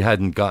I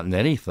hadn't gotten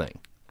anything.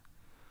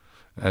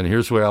 And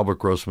here's where Albert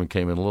Grossman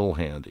came in a little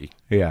handy.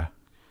 Yeah.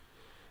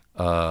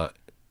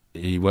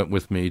 He went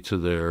with me to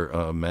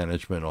their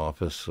management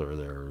office or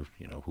their,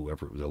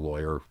 whoever, the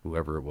lawyer,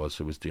 whoever it was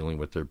who was dealing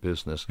with their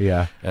business.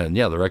 Yeah. And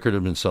the record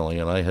had been selling,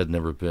 and I had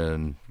never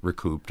been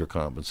recouped or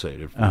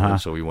compensated for it.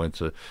 So we went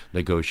to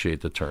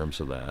negotiate the terms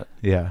of that.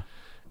 Yeah.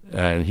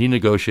 And he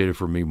negotiated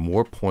for me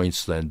more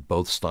points than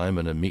both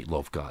Steinman and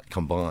Meatloaf got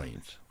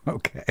combined.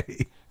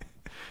 Okay.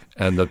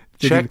 And the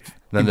Did check, he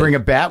then bring a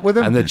bat with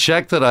him? and the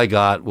check that I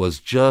got was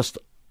just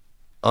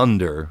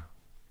under,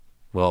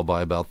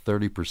 by about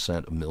 30%,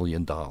 $1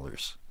 million.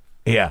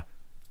 Yeah.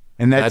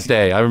 And that's That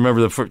day, I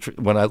remember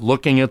when I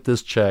looking at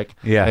this check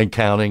Yeah. and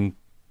counting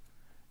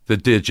the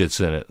digits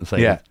in it and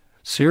saying, Yeah.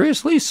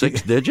 Seriously?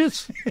 6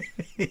 digits?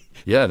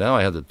 Yeah, now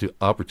I have the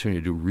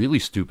opportunity to do really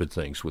stupid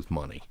things with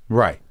money.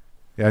 Right.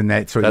 And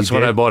that's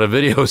when I bought a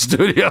video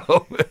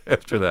studio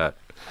after that.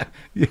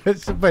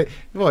 Yes, but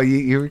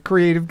you're a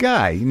creative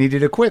guy. You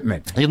needed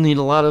equipment. You need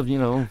a lot of,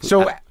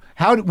 So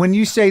when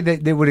you say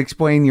that they would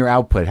explain your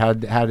output, how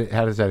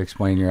does that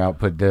explain your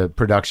output, the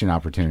production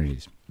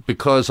opportunities?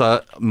 Because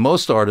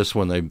most artists,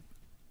 when they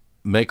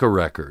make a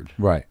record,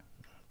 right,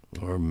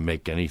 or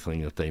make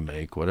anything that they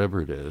make,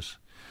 whatever it is,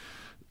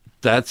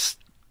 that's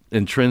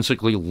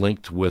intrinsically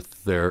linked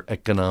with their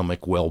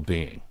economic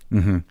well-being,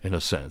 in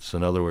a sense.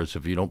 In other words,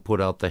 if you don't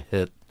put out the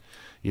hit,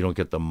 you don't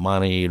get the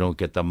money, you don't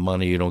get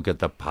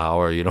the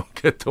power, you don't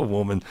get the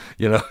woman.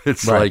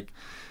 It's right. like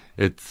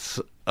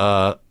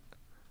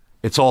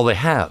it's all they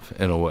have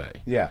in a way.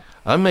 Yeah.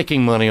 I'm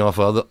making money off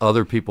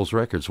other people's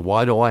records.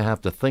 Why do I have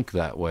to think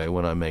that way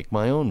when I make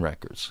my own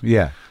records?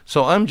 Yeah.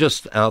 So I'm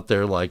just out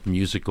there like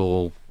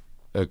musical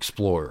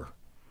explorer.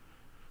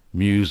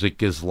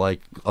 Music is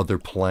like other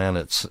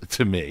planets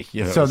to me.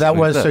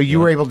 So you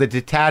were able to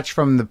detach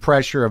from the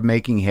pressure of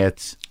making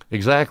hits.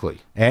 Exactly.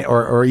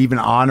 Or even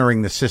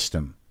honoring the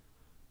system.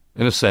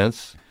 In a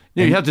sense.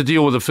 You have to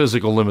deal with the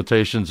physical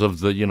limitations of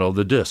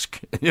the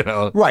disc,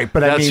 Right, but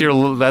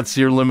that's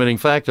your limiting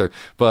factor.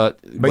 But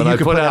when I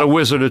put out a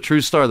Wizard of True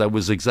Star, that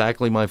was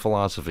exactly my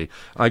philosophy.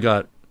 I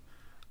got,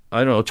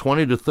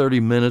 20 to 30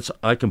 minutes.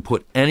 I can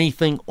put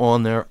anything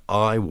on there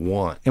I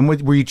want. And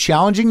were you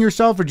challenging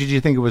yourself, or did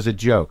you think it was a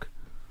joke?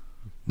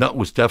 No, it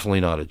was definitely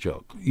not a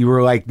joke. You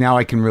were like, now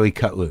I can really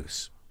cut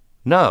loose.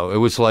 No, it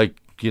was like,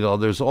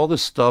 there's all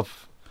this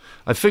stuff.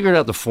 I figured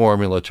out the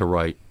formula to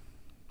write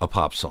a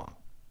pop song.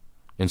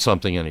 In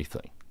something,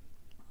 anything.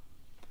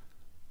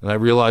 And I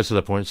realized at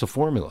that point it's a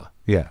formula.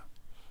 Yeah.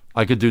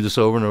 I could do this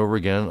over and over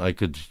again. I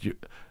could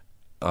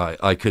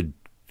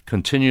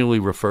continually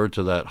refer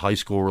to that high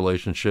school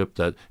relationship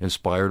that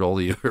inspired all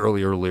the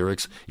earlier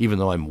lyrics, even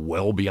though I'm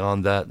well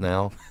beyond that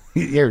now.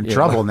 You're in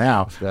trouble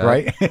now,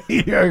 right?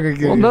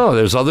 Well, no,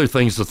 there's other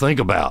things to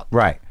think about.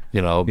 Right.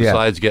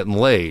 Besides getting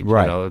laid.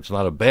 Right. It's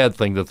not a bad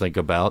thing to think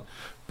about,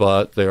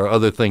 but there are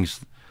other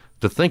things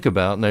to think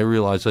about, and I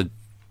realized I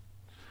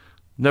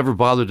never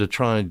bothered to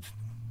try and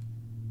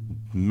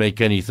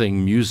make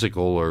anything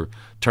musical or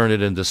turn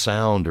it into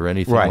sound or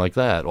anything like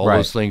that. All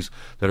those things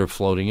that are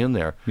floating in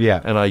there.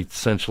 Yeah. And I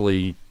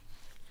essentially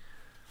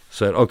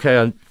said,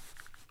 okay,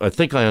 I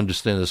think I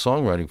understand the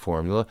songwriting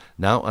formula.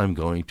 Now I'm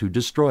going to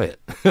destroy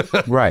it.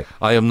 Right.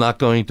 I am not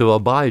going to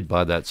abide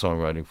by that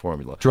songwriting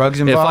formula.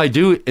 Drugs involved?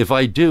 If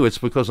I do, it's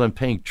because I'm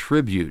paying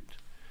tribute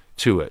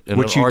to it, in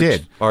which an you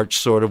did, arch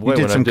sort of way.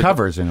 You did some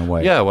covers in a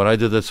way. Yeah, when I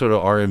did that sort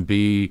of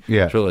R&B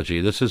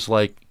trilogy, this is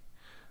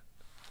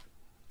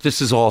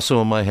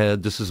also in my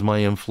head. This is my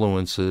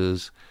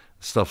influences,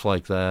 stuff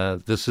like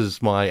that. This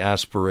is my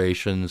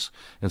aspirations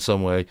in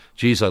some way.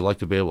 Geez, I'd like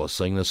to be able to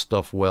sing this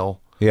stuff well.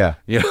 Yeah,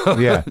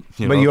 yeah.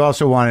 But you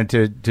also wanted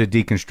to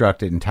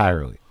deconstruct it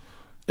entirely.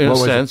 In a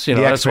sense,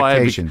 that's why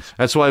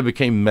I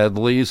became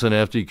medleys, and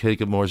after you take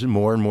it more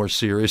and more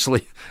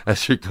seriously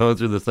as you're going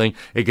through the thing,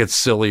 it gets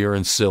sillier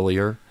and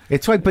sillier.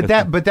 It's like, but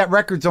that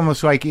record's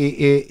almost like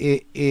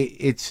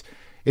it's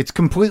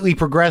completely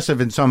progressive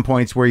in some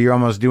points where you're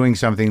almost doing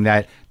something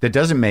that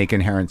doesn't make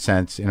inherent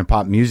sense in a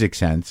pop music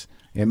sense.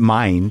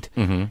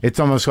 It's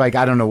almost like,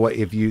 I don't know what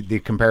if the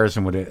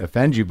comparison would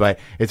offend you, but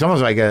it's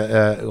almost like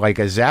a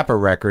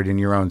Zappa record in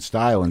your own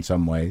style in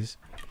some ways.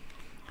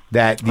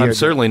 That I'm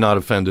certainly not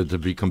offended to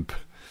be conflated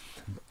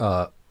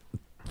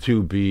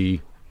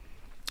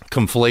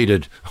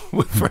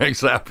with Frank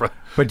Zappa.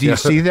 But do you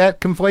see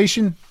that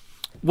conflation?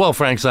 Well,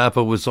 Frank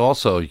Zappa was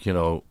also, a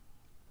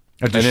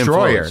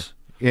destroyer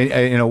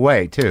in a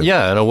way too.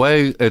 Yeah, in a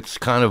way, it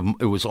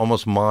was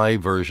almost my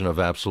version of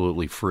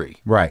Absolutely Free.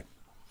 Right.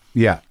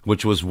 Yeah.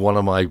 Which was one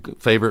of my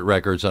favorite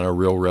records and a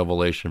real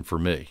revelation for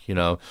me,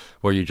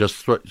 where you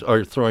just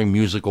are throwing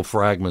musical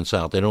fragments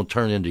out. They don't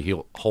turn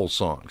into whole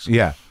songs.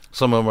 Yeah.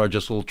 Some of them are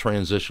just little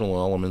transitional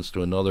elements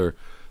to another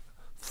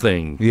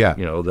thing, yeah.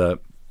 That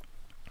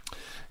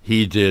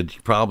he did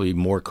probably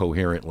more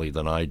coherently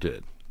than I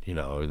did. In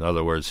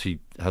other words, he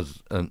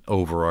has an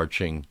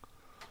overarching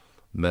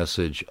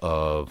message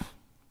of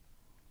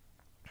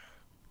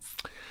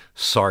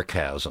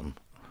sarcasm,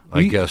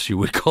 I guess you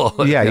would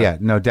call it. Yeah.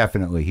 No,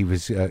 definitely. He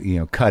was,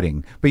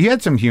 cutting. But you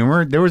had some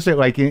humor. There was,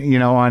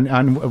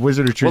 on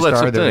Wizard of True Star.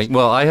 Well, that's the thing.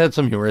 Well, I had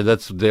some humor.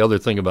 That's the other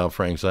thing about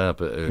Frank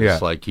Zappa. It's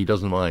like he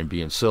doesn't mind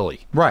being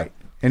silly. Right.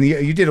 And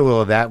you did a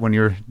little of that when you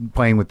were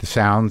playing with the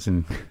sounds.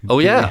 And oh,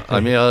 yeah.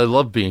 I mean, I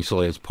love being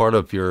silly. It's part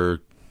of your...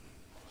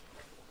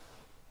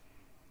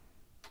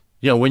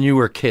 when you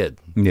were a kid,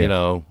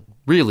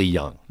 really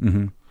young.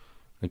 Mm-hmm.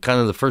 And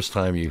kind of the first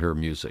time you hear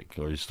music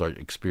or you start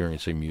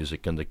experiencing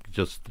music and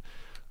just...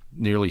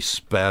 nearly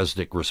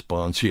spastic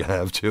response you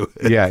have to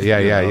it.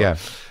 Yeah.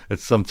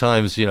 It's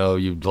sometimes,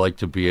 you'd like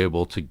to be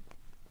able to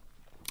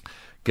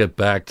get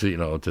back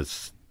to, to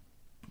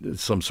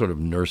some sort of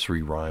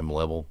nursery rhyme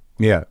level.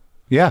 Yeah.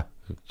 Yeah.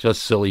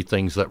 Just silly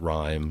things that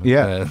rhyme.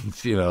 Yeah.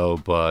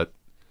 And, but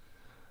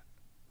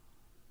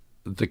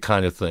the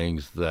kind of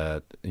things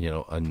that,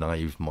 a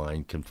naive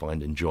mind can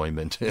find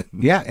enjoyment in.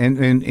 Yeah,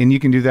 and you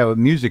can do that with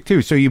music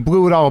too. So you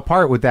blew it all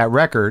apart with that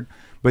record,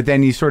 but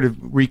then you sort of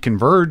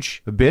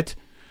reconverge a bit.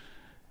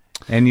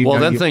 And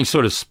then things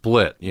sort of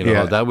split.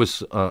 Yeah. That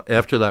was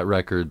after that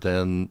record.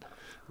 Then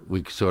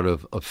we sort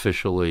of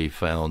officially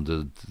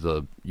founded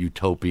the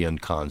Utopian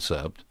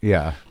concept.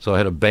 Yeah. So I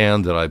had a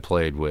band that I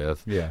played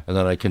with. Yeah. And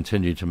then I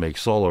continued to make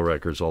solo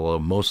records, although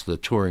most of the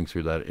touring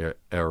through that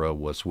era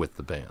was with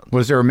the band.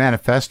 Was there a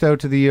manifesto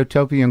to the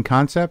Utopian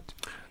concept?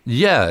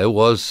 Yeah, it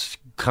was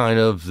kind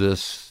of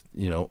this,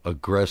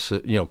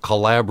 aggressive,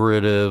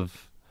 collaborative,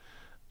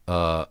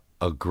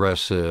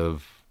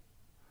 aggressive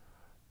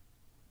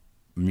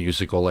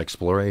musical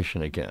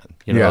exploration again.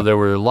 There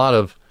were a lot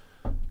of,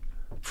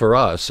 for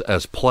us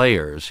as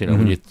players,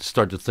 when you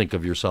start to think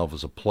of yourself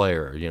as a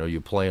player,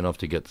 you play enough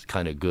to get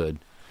kind of good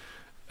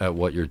at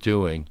what you're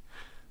doing.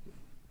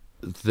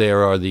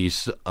 There are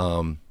these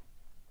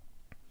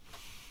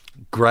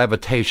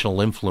gravitational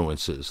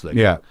influences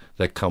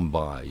that come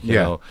by. You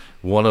know,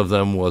 one of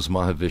them was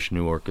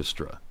Mahavishnu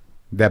Orchestra.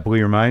 That blew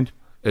your mind?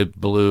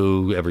 It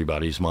blew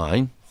everybody's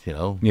mind.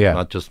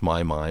 Not just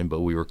my mind,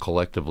 but we were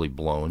collectively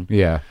blown.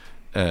 Yeah.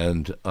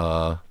 And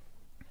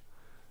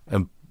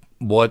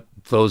what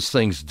those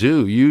things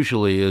do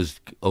usually is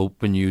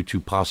open you to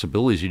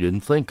possibilities you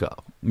didn't think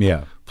of.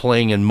 Yeah.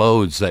 Playing in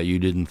modes that you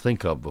didn't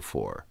think of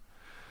before.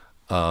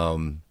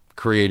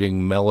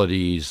 Creating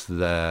melodies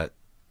that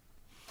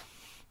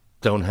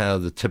don't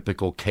have the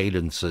typical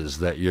cadences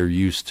that you're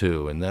used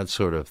to and that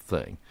sort of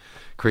thing.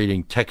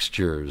 Creating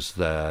textures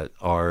that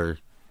are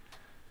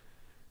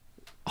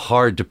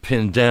hard to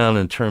pin down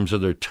in terms of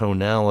their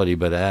tonality,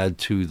 but add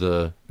to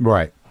the...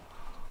 Right.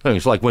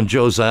 It's like when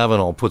Joe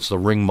Zawinul puts the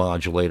ring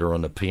modulator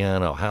on the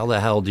piano. How the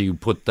hell do you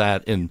put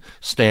that in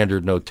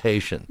standard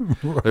notation?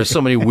 Right. There's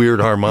so many weird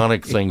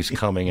harmonic things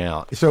coming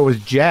out. So it was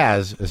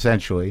jazz,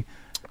 essentially.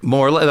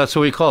 More or less, that's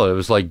what we call it. It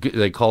was like,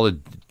 they call it...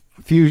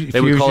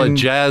 They would call it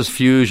jazz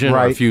fusion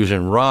or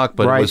fusion rock,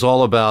 but it was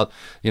all about,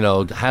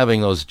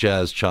 having those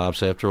jazz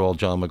chops. After all,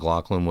 John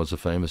McLaughlin was a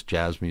famous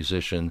jazz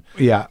musician.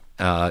 Yeah.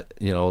 A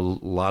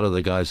lot of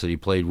the guys that he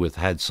played with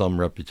had some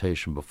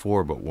reputation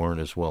before, but weren't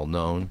as well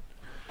known.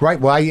 Right.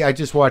 Well, I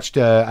just watched,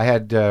 I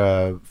had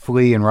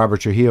Flea and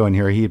Robert Trujillo in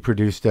here. He had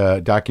produced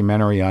a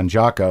documentary on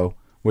Jaco,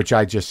 which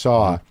I just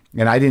saw.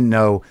 And I didn't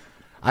know,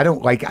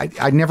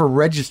 I never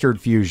registered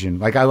fusion.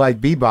 Like, I like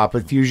bebop,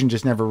 but fusion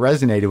just never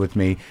resonated with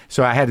me.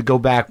 So I had to go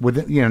back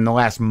in the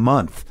last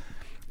month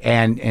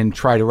and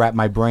try to wrap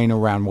my brain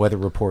around Weather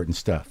Report and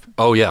stuff.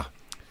 Oh, yeah.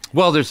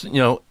 Well, there's,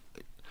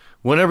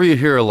 whenever you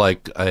hear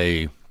like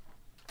an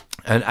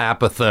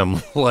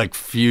apothem like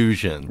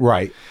fusion.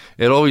 Right.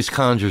 It always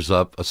conjures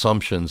up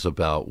assumptions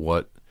about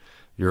what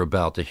you're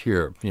about to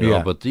hear,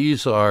 but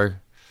these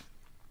are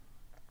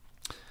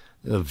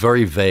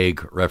very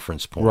vague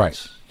reference points.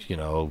 Right.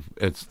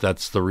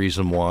 That's the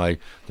reason why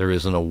there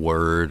isn't a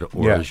word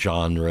or a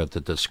genre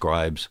that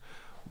describes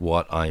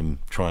what I'm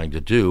trying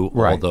to do,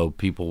 although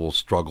people will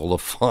struggle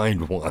to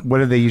find one. What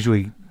do they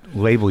usually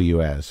label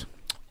you as?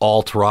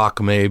 Alt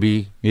rock,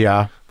 maybe.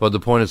 Yeah. But the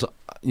point is,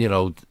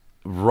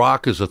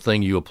 rock is a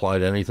thing you apply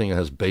to anything that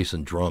has bass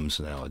and drums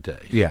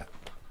nowadays. Yeah.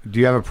 Do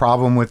you have a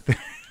problem with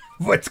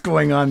what's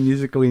going on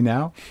musically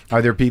now?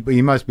 Are there people,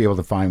 you must be able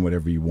to find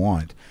whatever you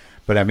want.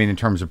 But I mean, in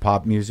terms of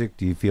pop music,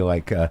 do you feel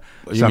like you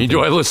mean,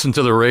 do I listen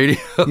to the radio?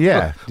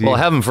 Yeah. Well, I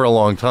haven't for a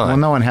long time. Well,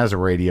 no one has a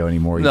radio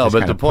anymore. You no, just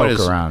but the point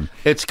is, around.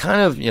 It's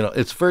kind of,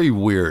 it's very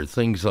weird.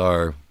 Things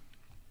are...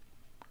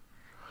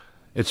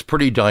 It's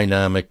pretty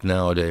dynamic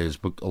nowadays,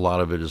 but a lot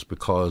of it is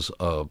because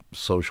of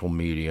social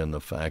media and the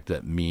fact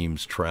that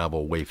memes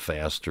travel way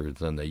faster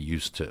than they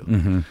used to.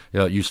 Mm-hmm.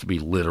 It used to be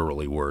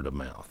literally word of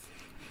mouth.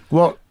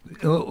 Well,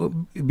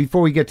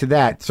 before we get to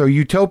that, so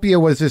Utopia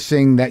was this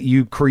thing that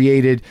you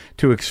created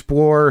to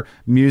explore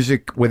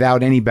music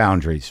without any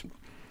boundaries.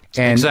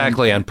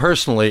 Exactly, and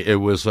personally, it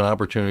was an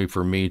opportunity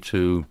for me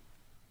to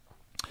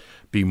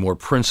be more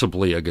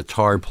principally a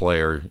guitar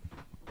player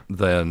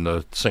than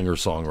a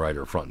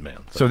singer-songwriter frontman.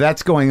 So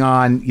that's going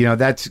on,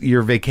 that's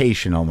your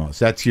vacation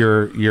almost. That's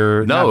your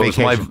No,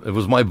 it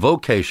was my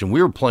vocation.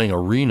 We were playing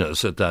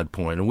arenas at that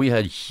point, and we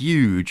had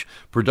huge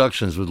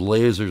productions with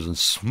lasers and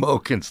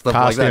smoke and stuff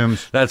Costumes. like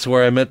that. That's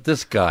where I met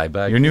this guy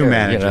back your new here,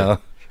 manager.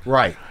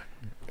 Right.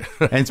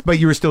 But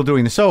you were still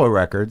doing the solo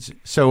records.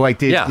 So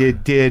like Yeah,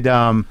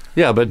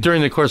 but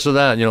during the course of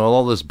that,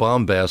 all this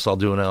bombast, I'll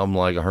do an album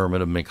like A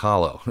Hermit of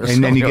Mikalo.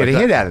 And then you get a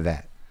hit out of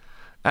that.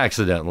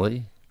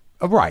 Accidentally.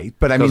 Right,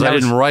 but I mean, because I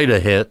didn't write a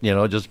hit,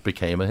 it just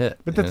became a hit.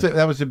 But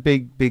that was a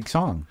big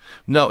song.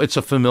 No, it's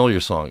a familiar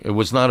song. It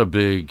was not a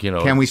big,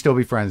 Can We Still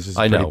Be Friends? Is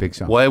a pretty big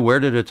song. Where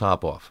did it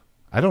top off?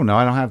 I don't know.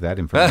 I don't have that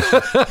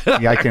information.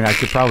 Yeah, I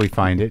could probably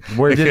find it.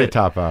 Where did it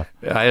top off?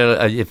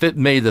 If it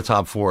made the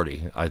top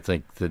 40, I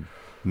think that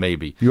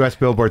maybe. U.S.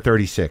 Billboard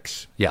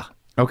 36. Yeah.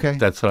 Okay.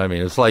 That's what I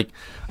mean. It's like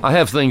I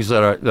have things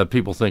that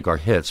people think are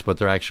hits, but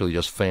they're actually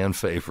just fan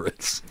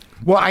favorites.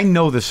 Well, I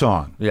know the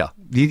song. Yeah.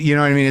 You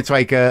know what I mean? It's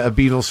like a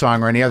Beatles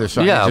song or any other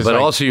song. Yeah, It's but just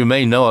like- also you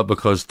may know it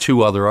because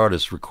two other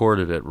artists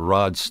recorded it.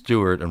 Rod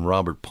Stewart and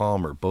Robert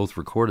Palmer both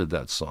recorded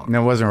that song.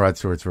 No, it wasn't Rod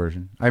Stewart's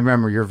version. I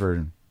remember your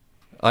version.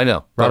 I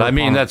know. But Robert I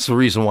mean, Palmer. that's the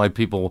reason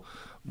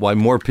why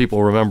more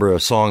people remember a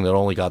song that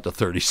only got to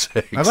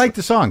 36. I like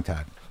the song,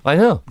 Todd. I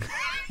know.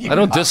 I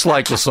don't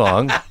dislike the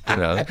song. You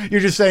know.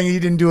 You're just saying you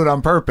didn't do it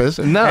on purpose.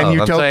 No, and I'm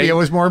Utopia saying-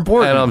 was more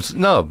important. And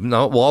no.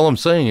 Well, all I'm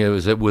saying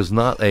is it was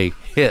not a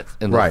hit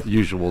in Right. the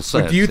usual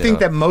sense. But do you think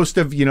know? that most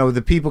of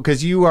the people,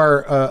 because you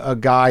are a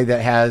guy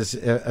that has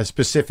a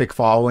specific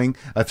following,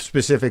 a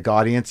specific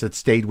audience that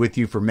stayed with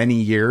you for many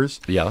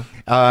years, Yeah.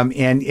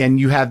 and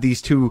you have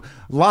these two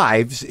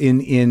lives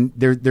in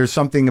there. There's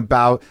something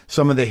about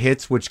some of the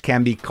hits which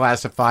can be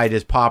classified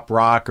as pop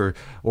rock or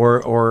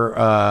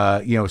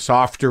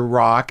softer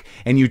rock,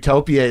 and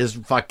Utopia is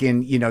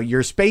fucking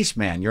you're a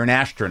spaceman, you're an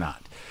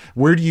astronaut.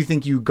 Where do you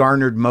think you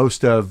garnered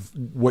most of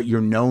what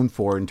you're known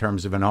for in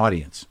terms of an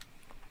audience?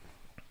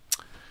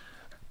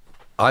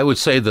 I would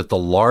say that the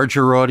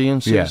larger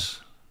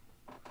audiences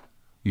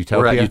Utopia?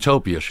 were at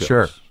Utopia shows.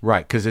 Sure,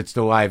 right, because it's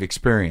the live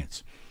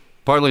experience.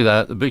 Partly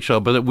that, the big show,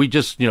 but we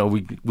just,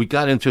 we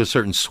got into a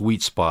certain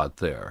sweet spot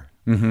there,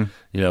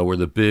 where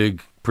the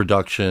big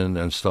production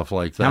and stuff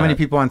like that. How many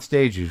people on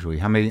stage usually?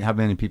 How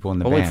many people in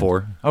the Only band?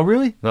 4. Oh,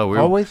 really? No, we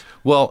were, always.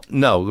 Well,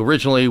 no.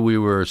 Originally, we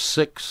were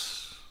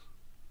 6.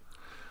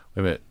 Wait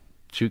a minute.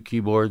 2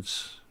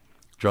 keyboards,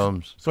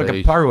 drums. It's like a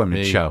bass, Parliament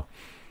me, show.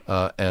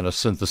 and a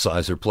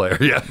synthesizer player.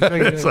 Yeah,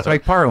 It's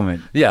like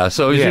Parliament. yeah.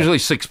 So it was Yeah. usually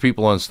 6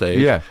 people on stage.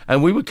 Yeah.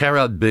 and we would carry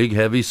out big,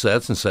 heavy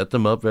sets and set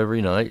them up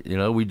every night.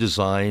 We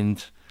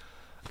designed,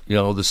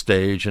 the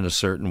stage in a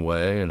certain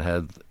way and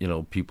had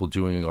people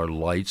doing our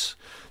lights.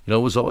 It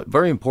was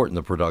very important,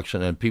 the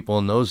production, and people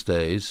in those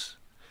days,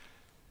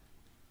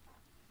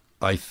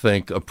 I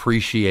think,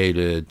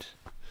 appreciated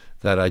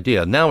that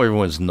idea. Now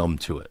everyone's numb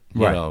to it.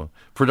 Right.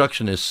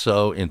 Production is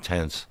so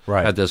intense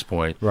Right. at this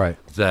point Right.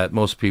 that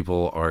most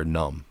people are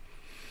numb.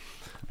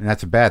 And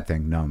that's a bad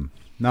thing, numb.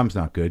 Numb's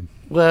not good.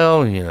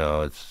 Well,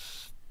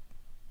 it's...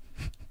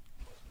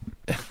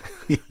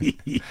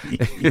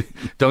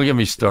 Don't get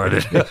me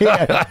started.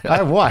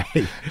 Why?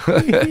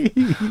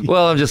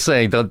 Well, I'm just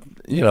saying,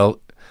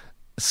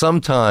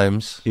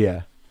 sometimes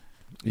Yeah,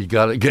 you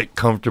got to get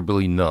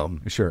comfortably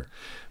numb sure.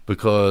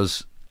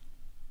 because,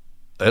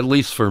 at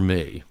least for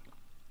me,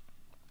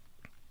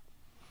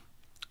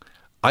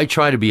 I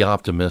try to be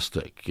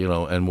optimistic,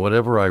 and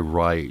whatever I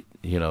write,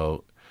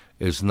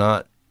 is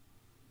not,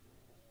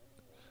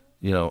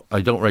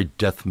 I don't write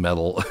death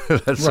metal,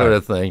 that sort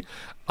of thing.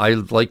 I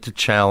like to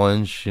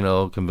challenge,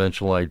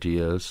 conventional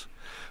ideas,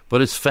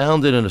 but it's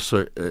founded in a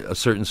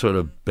certain sort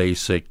of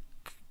basic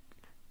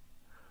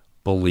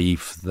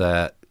belief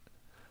that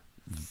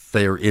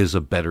there is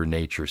a better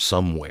nature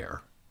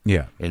somewhere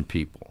Yeah, in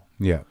people.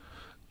 yeah.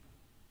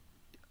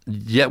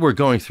 Yet we're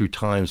going through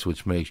times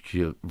which makes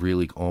you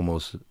really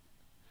almost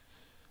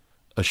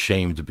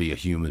ashamed to be a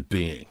human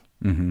being.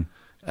 Mm-hmm.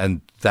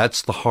 And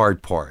that's the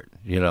hard part,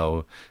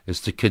 is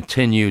to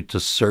continue to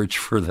search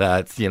for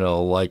that,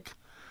 like...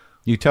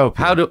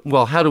 Utopia.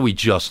 How do we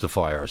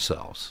justify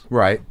ourselves?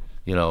 Right.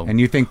 And And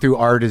you think through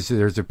art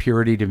there's a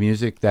purity to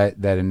music that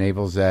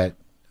enables that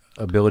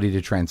ability to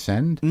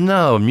transcend?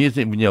 no,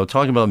 music,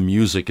 talking about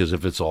music as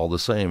if it's all the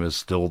same is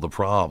still the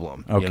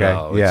problem. Okay,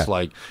 yeah. It's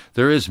like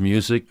there is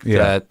music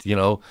Yeah. that,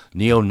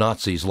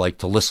 neo-Nazis like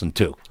to listen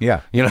to.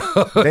 Yeah.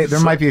 There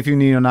might be a few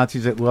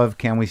neo-Nazis that love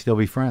Can We Still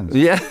Be Friends?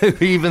 Yeah,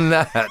 even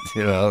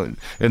that,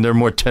 in their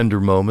more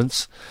tender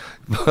moments.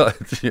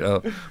 But,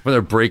 when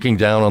they're breaking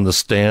down on the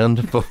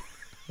stand.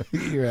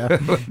 Yeah.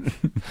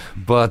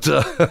 But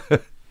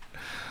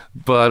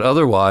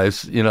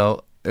otherwise,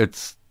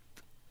 it's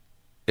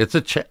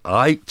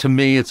to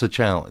me it's a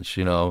challenge,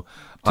 To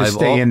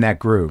stay in that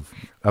groove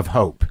of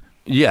hope.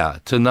 Yeah,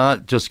 to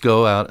not just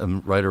go out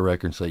and write a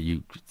record and say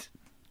you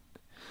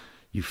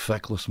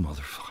feckless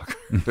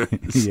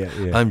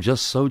motherfucker. Yeah. I'm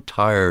just so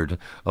tired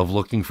of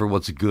looking for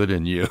what's good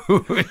in you.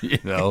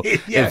 Yeah.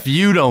 If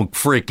you don't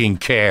freaking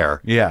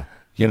care, Yeah.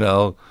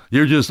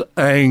 you're just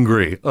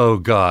angry. Oh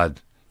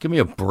God. Give me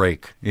a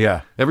break.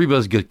 Yeah.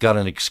 Everybody's got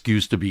an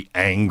excuse to be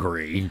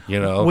angry,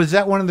 Was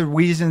that one of the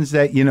reasons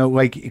that,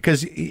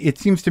 because it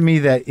seems to me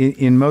that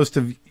in most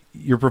of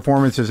your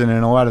performances and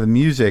in a lot of the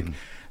music,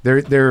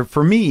 there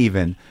for me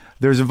even,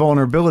 there's a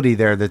vulnerability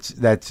there that's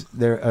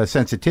there, a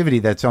sensitivity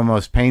that's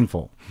almost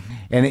painful.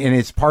 And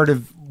it's part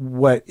of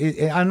what,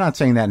 I'm not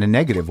saying that in a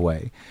negative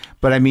way,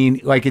 but I mean,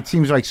 like, it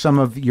seems like some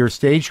of your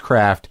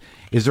stagecraft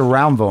is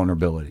around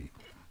vulnerability.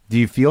 Do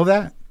you feel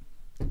that?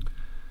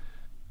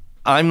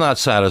 I'm not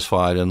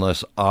satisfied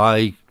unless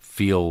I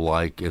feel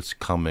like it's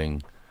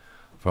coming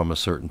from a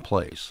certain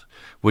place,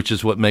 which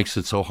is what makes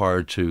it so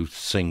hard to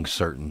sing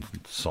certain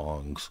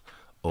songs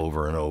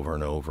over and over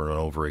and over and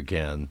over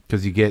again.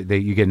 Because you get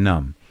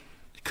numb.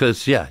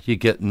 Because, you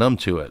get numb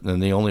to it,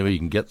 and the only way you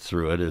can get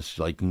through it is,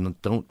 like,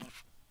 don't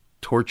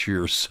torture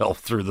yourself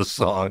through the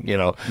song,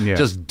 Yeah.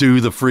 just do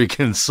the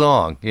freaking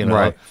song,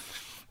 Right.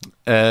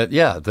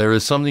 Yeah, there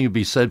is something to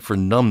be said for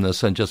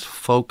numbness and just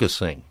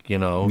focusing,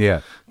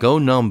 Yeah. Go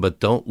numb, but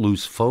don't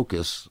lose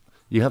focus.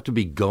 You have to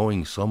be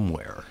going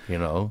somewhere,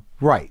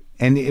 Right.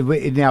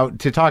 And now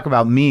to talk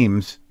about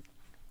memes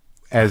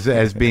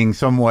as being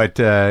somewhat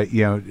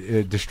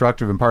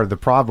destructive and part of the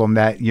problem,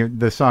 that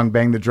the song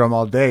 "Bang the Drum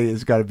All Day"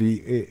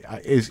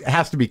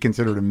 has to be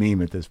considered a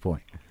meme at this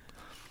point.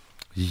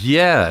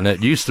 Yeah, and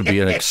it used to be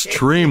an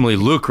extremely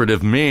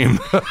lucrative meme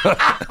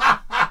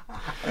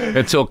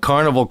until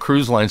Carnival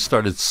Cruise Line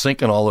started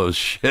sinking all those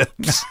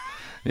ships.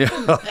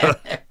 Yeah.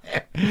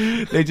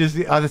 They just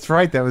that's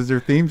right, that was their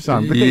theme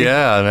song. But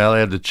Yeah, now they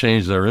had to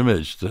change their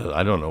image to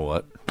I don't know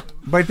what.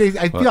 But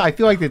I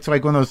feel like it's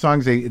like one of those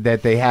songs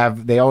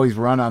they always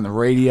run on the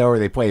radio, or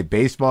they play at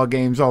baseball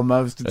games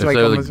almost. It's If like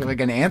they're almost the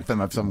like an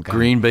anthem of some kind.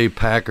 Green Bay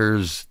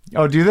Packers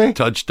Oh, do they?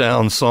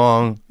 touchdown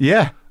song.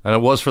 Yeah. And it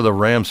was for the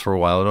Rams for a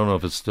while. I don't know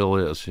if it still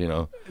is,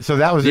 So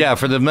that was Yeah,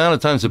 for the amount of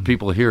times that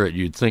people hear it,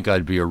 you'd think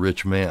I'd be a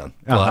rich man.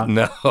 But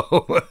no.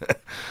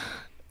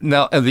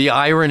 Now, and the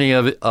irony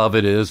of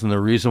it is, and the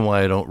reason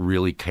why I don't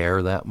really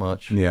care that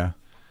much, Yeah.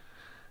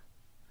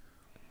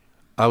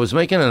 I was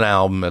making an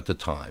album at the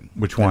time.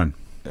 Which one?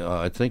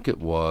 I think it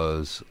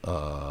was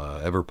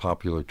Ever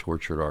Popular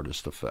Tortured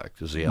Artist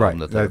Effect is the album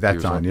Right. that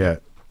That's appears on. Yeah.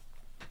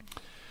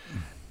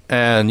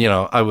 And,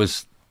 I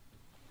was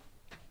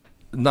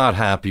not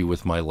happy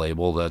with my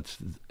label. That's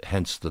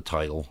hence the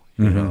title,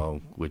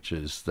 which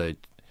is they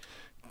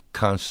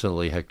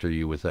constantly hector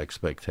you with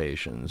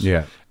expectations.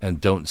 Yeah. And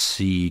don't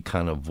see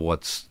kind of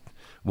what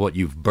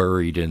you've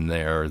buried in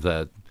there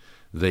that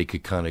they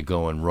could kind of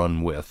go and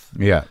run with.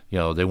 Yeah.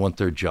 They want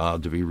their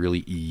job to be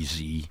really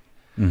easy.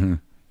 Mm-hmm.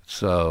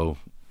 So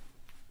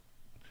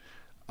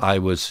I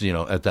was,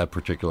 at that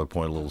particular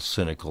point, a little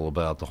cynical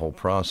about the whole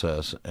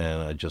process,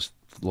 and I just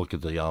look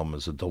at the album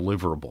as a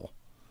deliverable.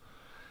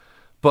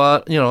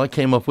 But, I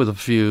came up with a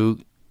few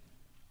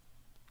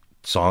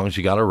songs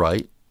you got to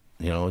write.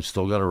 I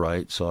still got to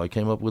write. So I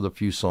came up with a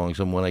few songs,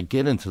 and when I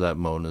get into that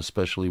mode,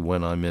 especially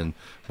when I'm in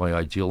my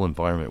ideal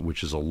environment,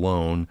 which is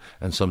alone,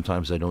 and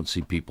sometimes I don't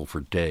see people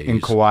for days.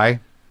 In Kauai?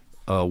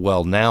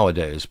 Well,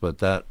 nowadays, but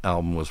that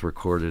album was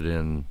recorded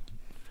in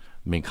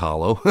Mink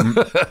Hollow.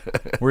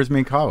 Where's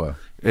Mink Hollow?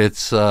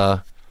 It's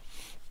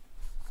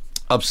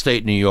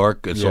upstate New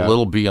York. It's a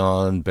little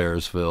beyond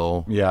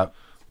Bearsville. Yeah.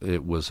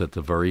 It was at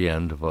the very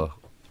end of a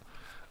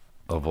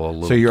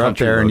little. So you're up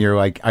country there road. and you're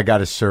like, I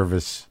got a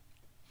service.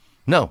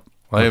 No,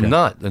 I Okay. am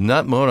not. In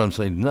that mode, I'm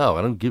saying no.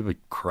 I don't give a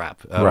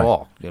crap at Right.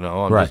 all.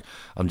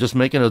 I'm just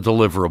making a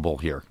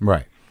deliverable here.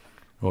 Right.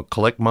 I'll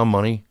collect my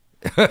money.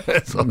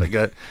 That's all I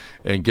got,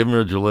 and give them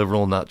a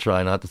deliverable.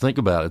 Try not to think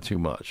about it too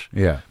much.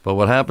 Yeah. But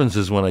what happens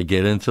is when I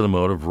get into the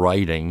mode of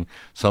writing,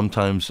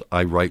 sometimes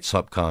I write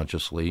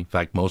subconsciously. In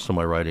fact, most of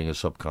my writing is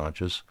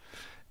subconscious,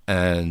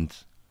 and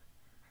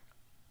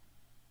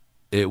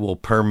it will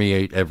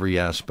permeate every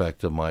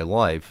aspect of my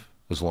life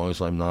as long as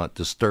I'm not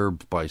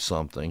disturbed by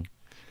something.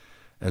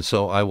 And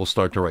so I will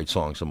start to write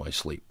songs in my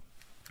sleep.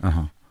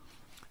 Uh-huh.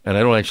 And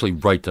I don't actually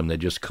write them. They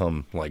just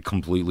come like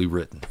completely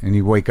written. And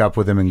you wake up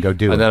with them and go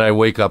do it. And then I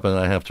wake up and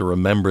I have to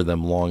remember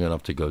them long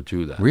enough to go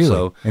do that. Really?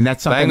 So And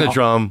that's something Bang the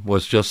Drum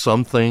was just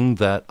something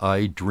that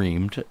I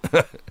dreamed.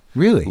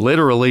 Really?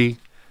 Literally,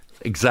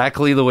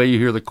 exactly the way you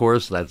hear the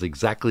chorus, that's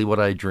exactly what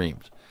I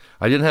dreamed.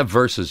 I didn't have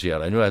verses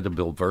yet. I knew I had to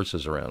build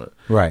verses around it.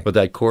 Right. But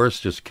that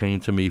chorus just came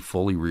to me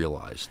fully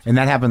realized. And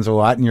that happens a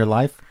lot in your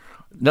life?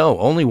 No,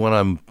 only when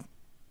I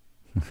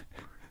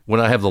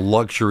have the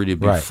luxury to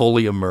be Right.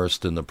 fully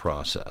immersed in the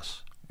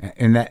process.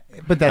 And that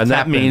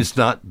And means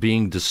not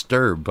being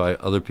disturbed by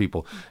other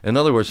people. In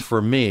other words,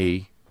 for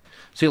me,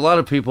 see, a lot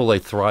of people, they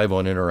thrive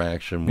on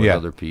interaction with Yeah.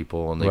 other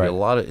people, and they Right. get a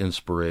lot of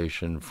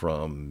inspiration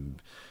from,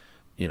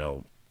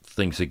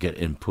 things that get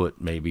input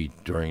maybe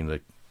during the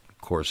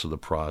course of the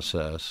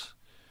process.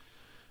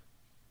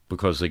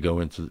 Because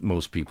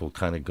most people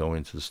kind of go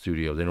into the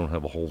studio. They don't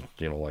have a whole,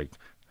 like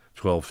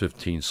 12,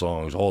 15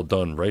 songs all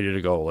done, ready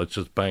to go. Let's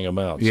just bang them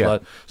out.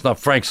 It's not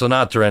Frank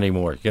Sinatra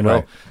anymore,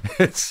 Right.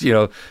 It's,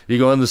 you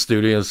go in the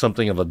studio, it's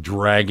something of a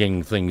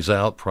dragging things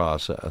out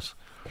process.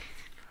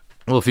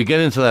 Well, if you get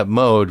into that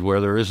mode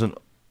where there isn't,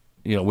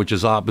 which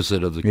is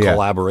opposite of the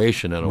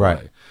collaboration in a Right.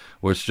 way,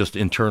 where it's just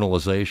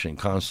internalization,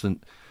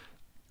 constant,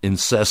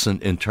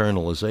 incessant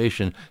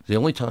internalization, the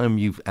only time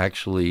you've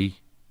actually,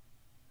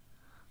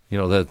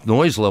 that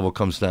noise level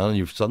comes down and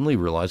you suddenly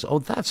realize, oh,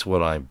 that's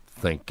what I'm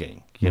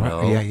thinking,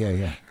 Right.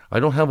 Yeah. I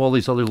don't have all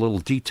these other little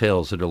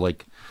details that are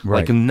like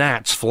Right.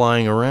 gnats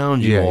flying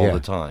around you all Yeah. the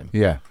time.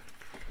 Yeah.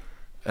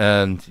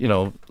 And,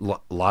 a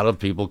lot of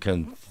people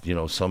can,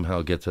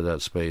 somehow get to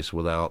that space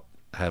without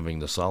having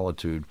the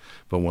solitude.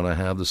 But when I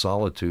have the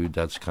solitude,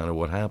 that's kind of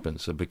what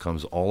happens. It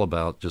becomes all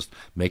about just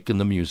making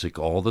the music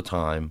all the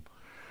time.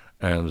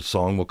 And the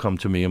song will come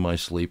to me in my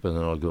sleep, and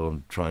then I'll go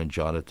and try and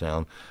jot it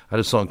down. I had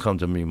a song come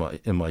to me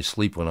in my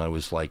sleep when I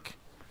was like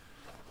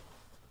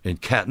in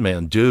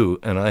Kathmandu,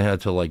 and I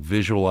had to like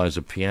visualize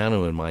a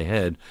piano in my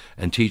head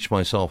and teach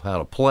myself how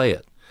to play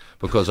it.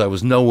 because I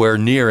was nowhere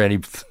near any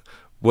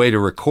way to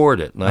record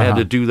it. And I had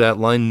to do that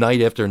line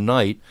night after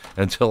night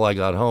until I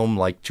got home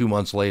like 2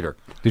 months later.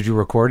 Did you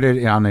record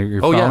it on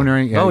your phone or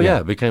anything? Yeah,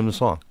 it became the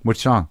song. Which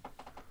song?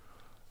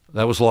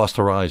 That was Lost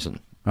Horizon.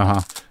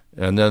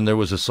 And then there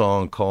was a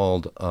song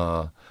called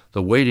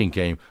The Waiting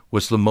Game,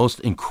 was the most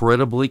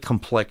incredibly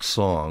complex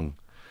song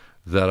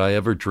that I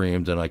ever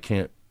dreamed, and I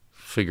can't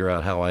figure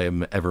out how I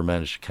ever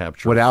managed to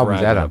capture What a album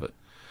is that fragment on? of it.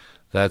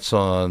 That's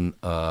on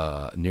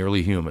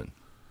Nearly Human.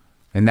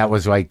 And that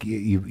was like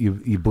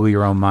you blew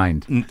your own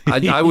mind.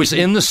 I was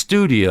in the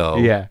studio.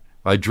 Yeah.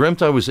 I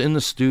dreamt I was in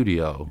the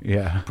studio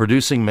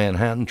producing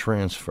Manhattan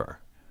Transfer.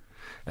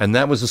 And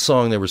that was the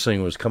song they were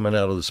singing was coming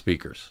out of the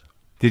speakers.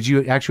 Did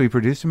you actually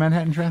produce the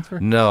Manhattan Transfer?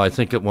 No, I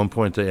think at one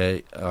point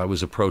I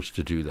was approached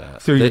to do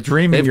that. So you're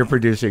dreaming you're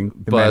producing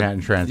the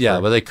Manhattan Transfer. Yeah,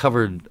 but they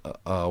covered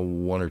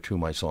one or two of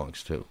my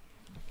songs too.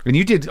 And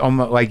you did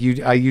almost like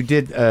you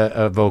did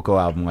a vocal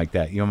album like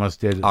that. You almost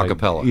did A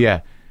cappella.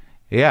 Yeah,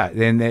 yeah.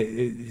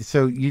 And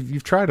so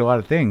you've tried a lot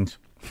of things.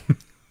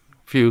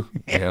 Few,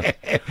 yeah.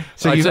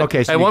 So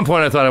at one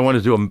point I thought I wanted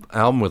to do an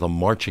album with a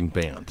marching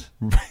band.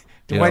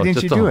 Why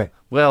didn't you do it?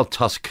 Well,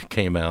 Tusk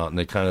came out and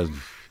they kind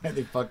of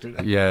they fucked it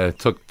up. Yeah, it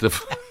took the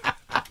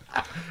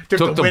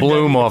took the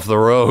bloom off the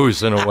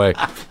rose in a way.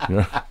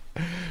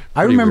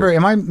 I remember,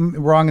 weird. Am I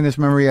wrong in this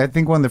memory? I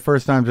think one of the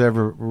first times I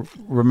ever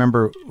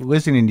remember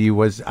listening to you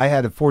was I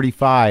had a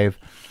 45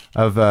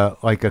 of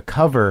like a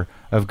cover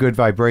of Good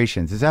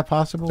Vibrations. Is that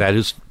possible? That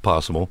is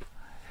possible.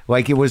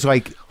 Like it was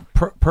like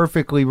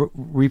perfectly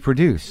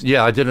reproduced.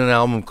 Yeah, I did an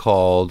album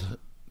called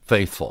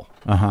Faithful.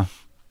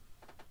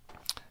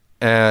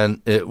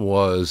 And it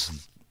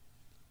was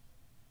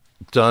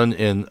done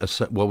in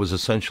what was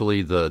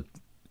essentially the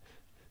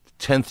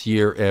 10th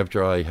year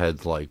after I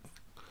had like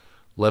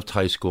left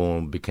high school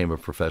and became a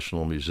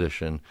professional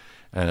musician.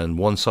 And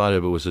one side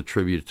of it was a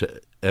tribute to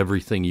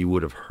everything you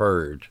would have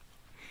heard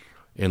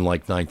in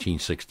like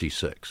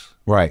 1966.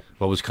 Right.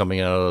 What was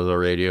coming out of the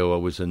radio,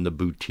 what was in the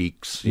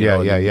boutiques,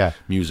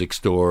 music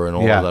store and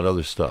all of that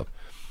other stuff.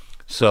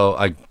 So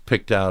I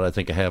picked out, I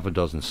think, a half a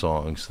dozen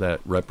songs that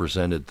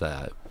represented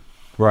that.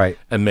 Right.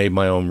 And made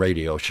my own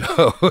radio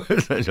show.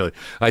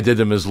 I did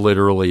them as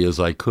literally as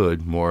I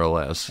could, more or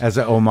less. As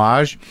an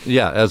homage?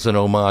 Yeah, as an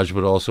homage,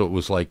 but also it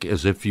was like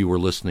as if you were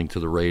listening to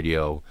the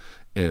radio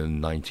in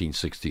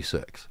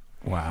 1966.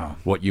 Wow.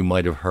 What you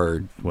might have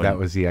heard. That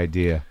was the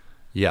idea.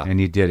 Yeah.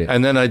 And you did it.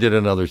 And then I did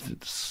another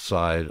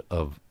side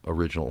of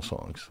original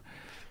songs.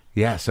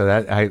 Yeah, so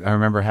that I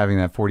remember having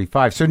that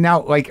 45. So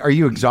now, like, are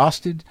you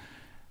exhausted?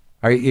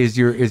 Is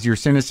your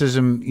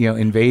cynicism,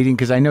 invading?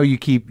 Because I know you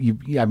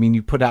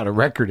you put out a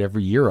record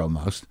every year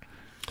almost.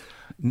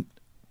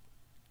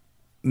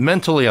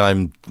 Mentally,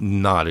 I'm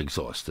not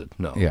exhausted.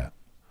 No. Yeah.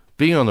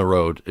 Being on the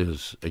road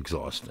is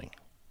exhausting.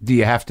 Do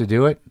you have to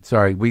do it?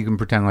 Sorry, we can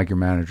pretend like your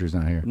manager's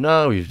not here.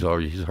 No, he's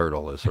heard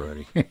all this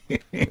already.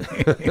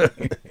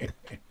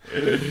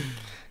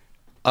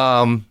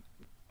 I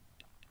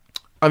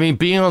mean,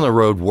 being on the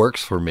road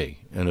works for me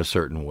in a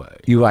certain way.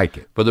 You like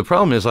it. But the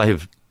problem is I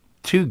have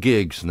 2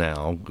 gigs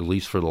now, at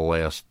least for the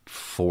last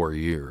 4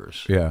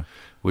 years. Yeah.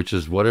 Which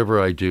is whatever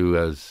I do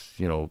as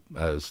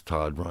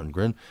Todd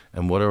Rundgren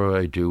and whatever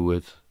I do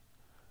with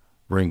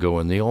Ringo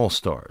and the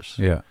All-Stars.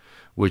 Yeah.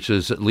 Which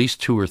is at least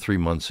 2 or 3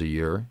 months a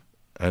year,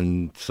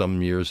 and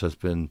some years has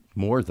been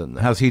more than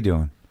that. How's he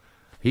doing?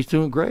 He's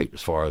doing great,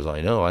 as far as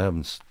I know. I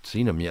haven't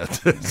seen him yet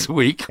this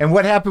week. And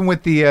what happened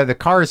with the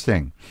Cars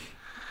thing?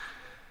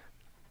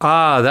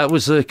 That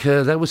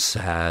was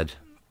sad.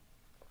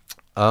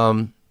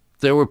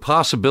 There were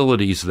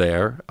possibilities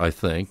there, I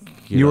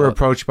think. You were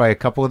approached by a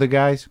couple of the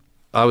guys?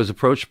 I was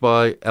approached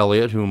by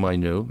Elliot, whom I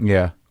knew.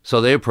 Yeah.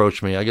 So they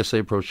approached me. I guess they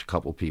approached a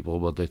couple people,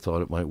 but they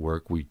thought it might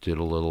work. We did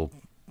a little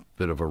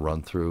bit of a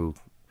run-through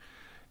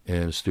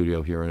in a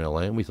studio here in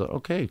L.A., and we thought,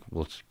 okay,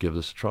 let's give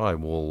this a try.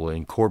 We'll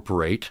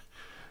incorporate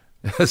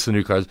as the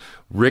new Cars.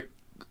 Rick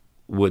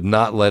would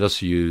not let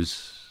us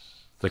use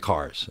the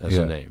Cars as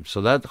a name.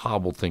 So that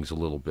hobbled things a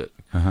little bit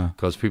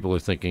because people are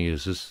thinking,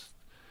 is this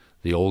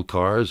the old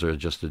Cars or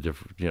just a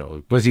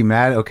different, Was he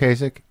mad,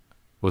 Ocasek?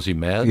 Was he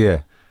mad?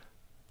 Yeah.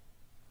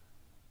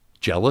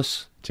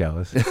 Jealous?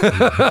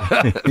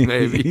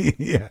 Maybe.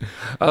 Yeah.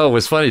 Oh, it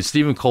was funny.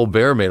 Stephen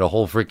Colbert made a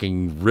whole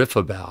freaking riff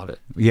about it.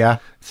 Yeah.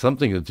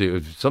 Something to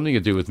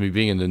do with me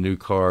being in the new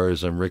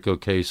Cars and Rick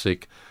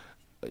Ocasek,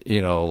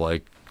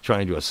 like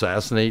trying to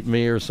assassinate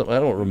me or something. I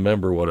don't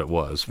remember what it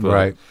was,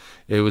 but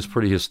it was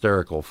pretty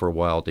hysterical for a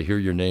while to hear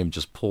your name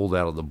just pulled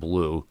out of the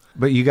blue.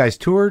 But you guys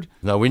toured?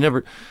 No, we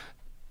never.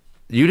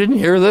 You didn't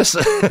hear this?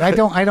 I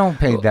don't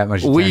pay that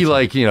much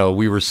attention.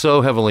 We were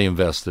so heavily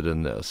invested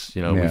in this.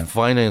 We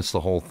financed the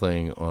whole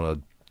thing on a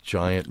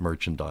giant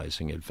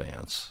merchandising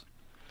advance.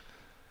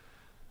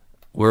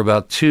 We're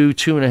about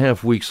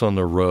 2.5 weeks on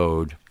the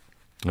road,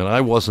 and I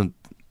wasn't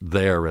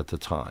there at the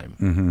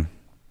time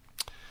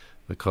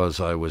because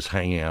I was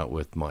hanging out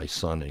with my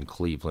son in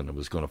Cleveland and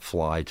was going to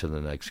fly to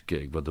the next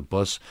gig. But the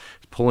bus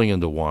pulling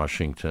into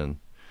Washington,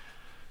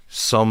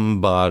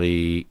 some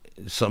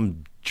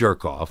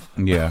jerk off.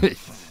 Yeah.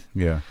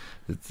 Yeah.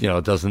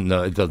 It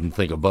doesn't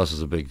think a bus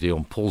is a big deal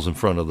and pulls in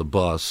front of the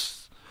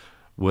bus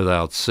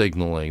without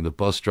signaling. The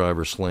bus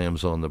driver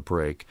slams on the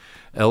brake.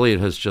 Elliot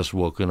has just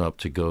woken up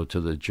to go to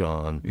the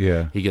John.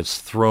 Yeah. He gets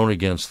thrown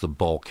against the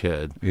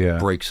bulkhead, Yeah.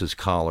 breaks his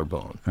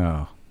collarbone.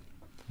 Oh.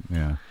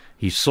 Yeah.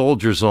 He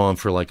soldiers on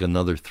for like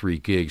another 3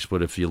 gigs,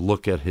 but if you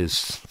look at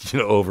his,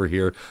 over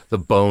here, the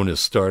bone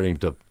is starting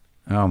to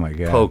Oh my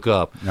God. poke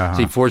up. Uh-huh.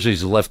 See, fortunately,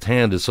 he's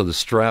left-handed, so the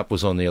strap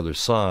was on the other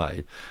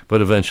side. But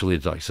eventually,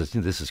 the doctor says,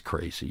 "This is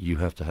crazy. You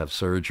have to have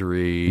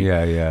surgery."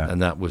 Yeah, yeah.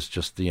 And that was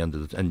just the end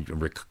of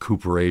and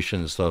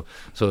recuperation and stuff.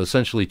 So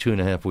essentially,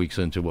 2.5 weeks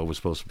into what was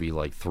supposed to be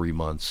like 3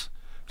 months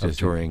of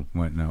touring.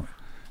 What? No.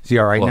 Is he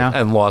all right now?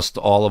 And lost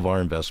all of our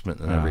investment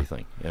and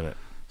everything in it.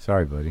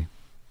 Sorry, buddy.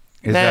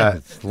 Is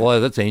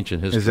That's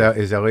ancient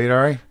history. is Elliot all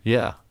right?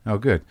 Yeah. Oh,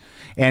 good.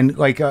 And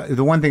like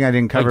the one thing I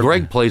didn't cover.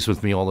 Greg plays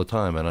with me all the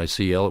time, and I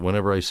see Elliot.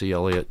 Whenever I see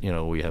Elliot,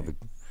 we have a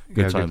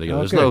good time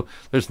together. Oh,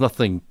 There's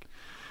nothing.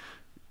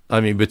 I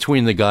mean,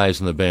 between the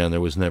guys in the band,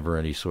 there was never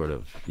any sort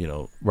of,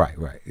 Right.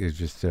 It's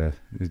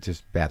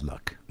just bad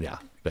luck. yeah,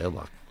 bad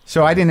luck.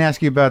 So I didn't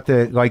ask you about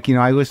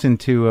I listened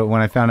to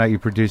when I found out you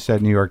produced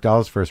that New York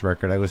Dolls first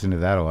record. I listened to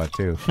that a lot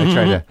too.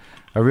 I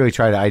really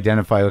try to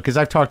identify because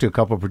I've talked to a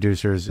couple of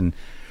producers, and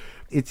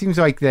it seems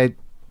like that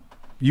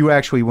you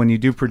actually, when you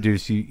do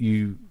produce,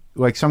 you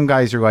like some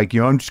guys are like,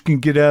 I'm just gonna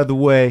get out of the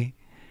way,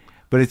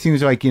 but it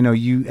seems like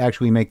you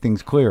actually make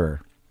things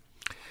clearer.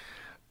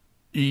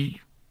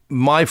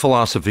 My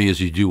philosophy is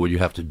you do what you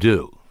have to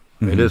do.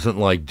 Mm-hmm. It isn't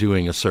like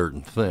doing a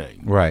certain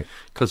thing, right?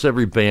 Because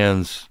every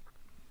band's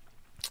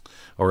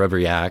or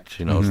every act,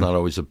 it's not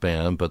always a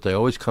band, but they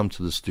always come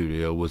to the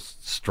studio with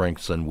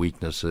strengths and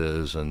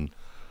weaknesses and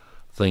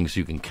things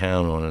you can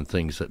count on and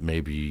things that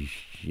maybe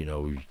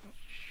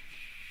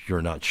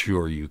you're not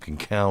sure you can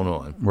count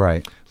on.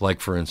 Right. Like,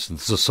 for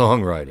instance, the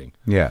songwriting.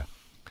 Yeah.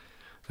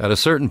 At a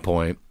certain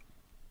point,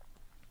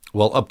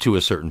 up to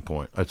a certain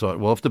point, I thought,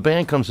 well, if the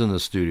band comes in the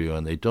studio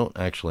and they don't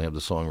actually have the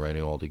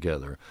songwriting all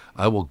together,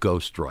 I will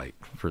ghostwrite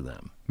for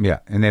them. Yeah,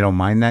 and they don't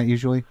mind that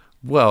usually?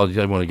 Well,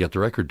 I want to get the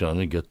record done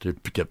and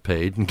get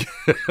paid, and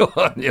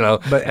But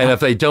and if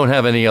they don't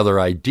have any other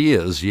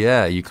ideas,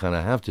 you kind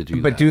of have to do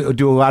that. But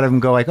do a lot of them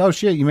go like, "Oh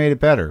shit, you made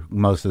it better"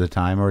 most of the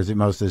time, or is it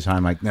most of the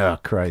time like, "Oh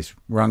Christ,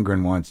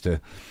 Rundgren wants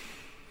to"?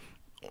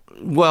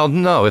 Well,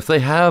 no. If they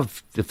have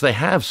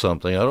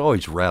something, I'd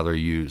always rather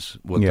use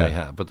what they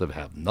have. But they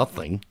have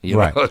nothing.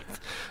 Right.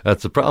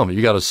 That's the problem.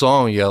 You got a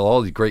song, you got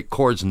all these great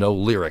chords, no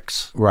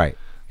lyrics. Right.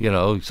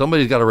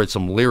 Somebody's got to write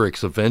some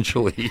lyrics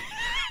eventually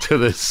to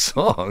this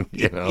song,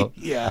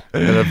 Yeah.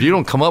 And if you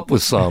don't come up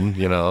with some,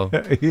 yeah,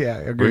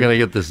 we're going to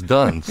get this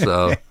done.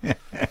 So,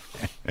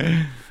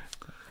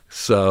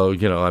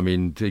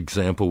 the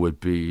example would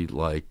be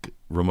like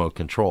Remote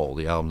Control,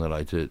 the album that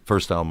I did,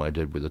 first album I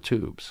did with the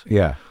Tubes.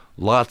 Yeah.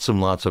 Lots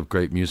and lots of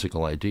great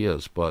musical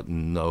ideas, but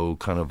no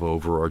kind of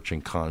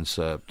overarching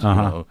concept,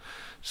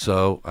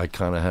 So I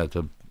kind of had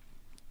to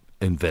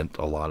invent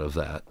a lot of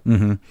that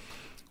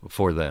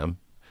for them.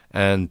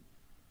 And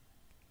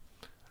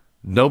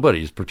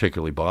nobody's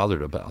particularly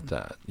bothered about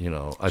that.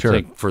 I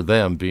think for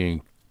them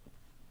being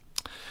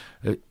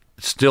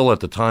still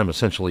at the time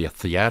essentially a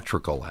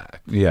theatrical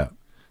act. Yeah.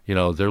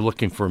 They're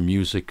looking for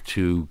music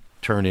to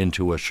turn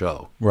into a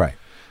show. Right.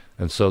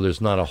 And so there's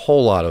not a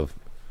whole lot of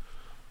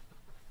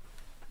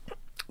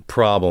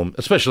problem,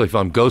 especially if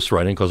I'm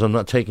ghostwriting, because I'm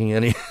not taking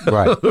any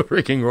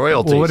freaking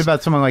royalties. Well, what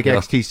about someone like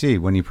XTC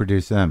when you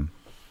produce them?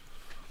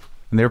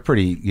 And they're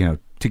pretty,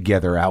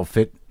 together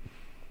outfit.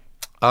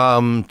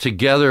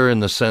 Together in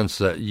the sense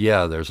that,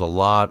 there's a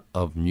lot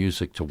of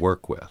music to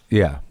work with.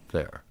 Yeah.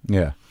 There.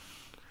 Yeah.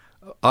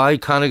 I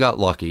kind of got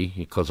lucky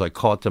because I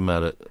caught them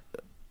at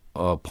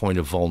a point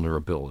of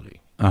vulnerability.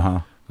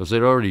 Uh-huh. Because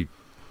they'd already,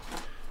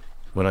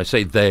 when I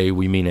say they,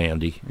 we mean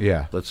Andy.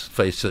 Yeah. Let's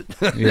face it.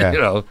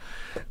 Yeah.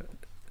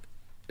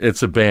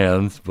 It's a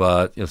band,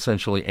 but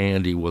essentially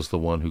Andy was the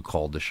one who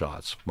called the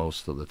shots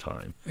most of the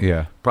time.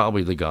 Yeah.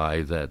 Probably the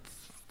guy that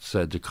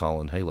said to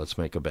Colin, hey, let's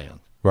make a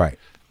band. Right.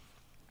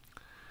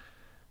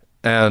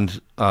 And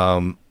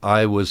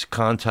I was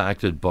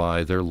contacted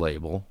by their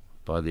label,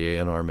 by the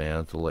A&R man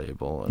at the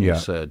label, and he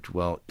said,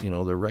 well,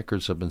 their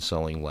records have been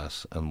selling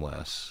less and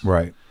less.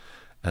 Right.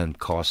 And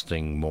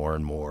costing more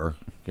and more,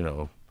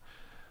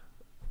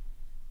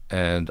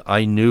 And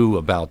I knew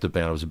about the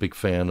band. I was a big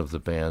fan of the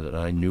band, and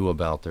I knew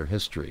about their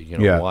history.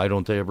 Why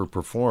don't they ever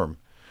perform?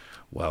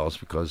 Well, it's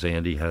because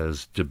Andy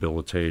has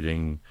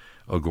debilitating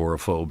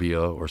agoraphobia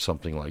or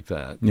something like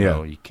that.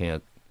 You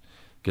can't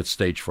get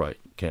stage fright,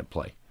 can't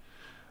play.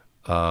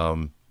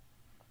 And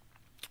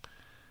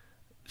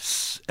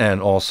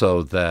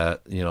also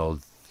that,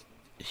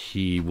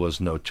 he was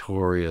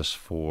notorious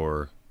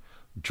for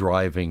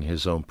driving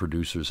his own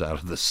producers out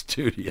of the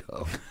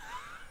studio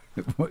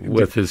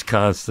with his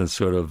constant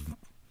sort of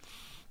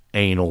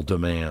anal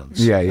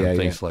demands and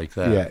things like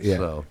that. Yeah.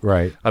 So,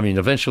 right. I mean,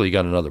 eventually you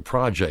got another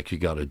project you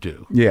got to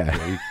do.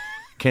 Yeah. You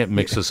can't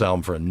mix this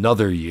album for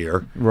another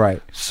year.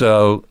 Right.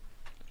 So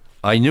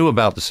I knew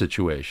about the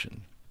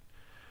situation.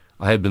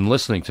 I had been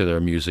listening to their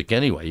music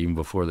anyway, even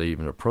before they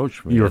even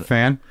approached me. You were a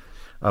fan?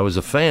 I was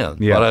a fan,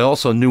 Yeah. but I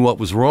also knew what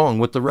was wrong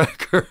with the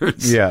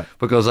records. Yeah.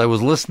 Because I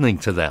was listening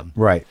to them.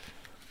 Right.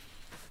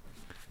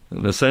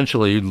 And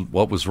essentially,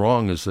 what was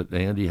wrong is that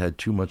Andy had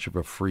too much of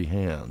a free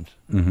hand.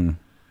 Mm-hmm.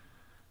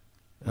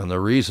 And the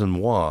reason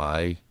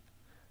why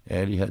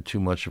Andy had too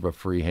much of a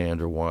free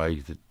hand, or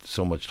why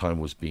so much time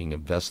was being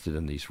invested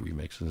in these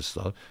remixes and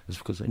stuff, is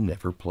because they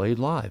never played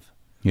live.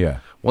 Yeah.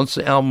 Once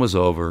the album was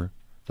over,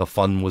 the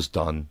fun was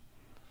done.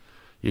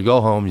 You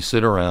go home, you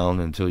sit around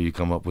until you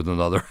come up with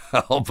another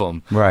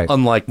album. Right.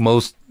 Unlike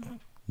most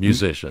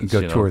musicians.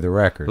 You go tour the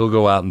record. Who'll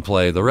go out and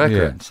play the record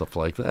Yeah. and stuff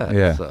like that.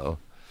 Yeah.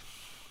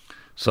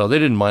 So they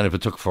didn't mind if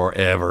it took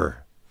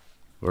forever,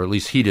 or at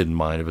least he didn't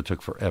mind if it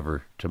took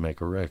forever to make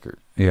a record.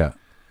 Yeah.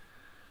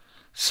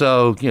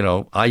 So,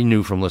 I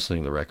knew from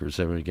listening to the records,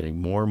 they were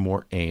getting more and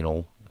more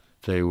anal.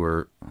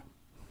 The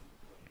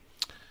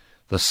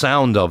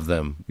sound of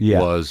them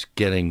was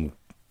getting,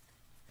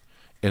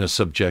 in a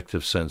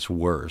subjective sense,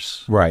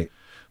 worse. Right.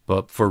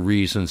 But for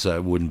reasons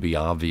that wouldn't be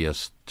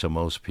obvious to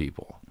most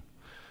people.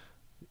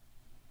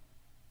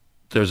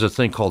 There's a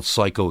thing called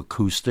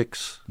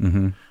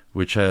psychoacoustics,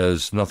 which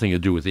has nothing to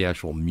do with the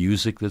actual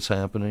music that's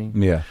happening,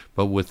 Yeah.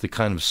 but with the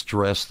kind of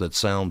stress that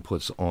sound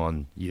puts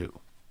on you.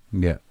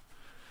 Yeah.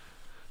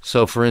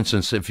 So, for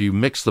instance, if you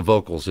mix the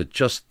vocals at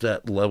just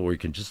that level where you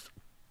can just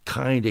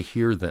kind of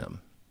hear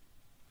them,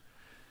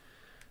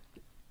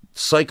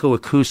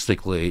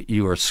 psychoacoustically,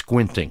 you are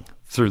squinting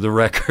through the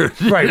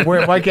record. Right.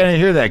 Why can't I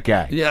hear that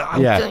guy? Yeah.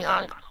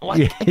 Yeah.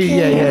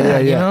 Yeah.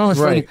 Yeah. It's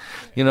Right.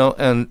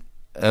 like,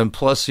 and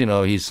plus,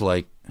 he's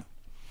like,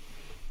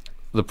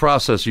 the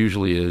process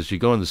usually is you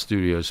go in the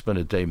studio, spend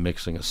a day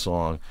mixing a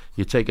song,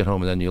 you take it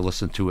home, and then you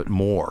listen to it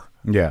more.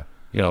 Yeah.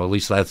 At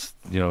least that's,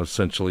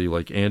 essentially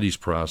like Andy's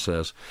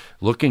process,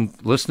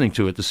 listening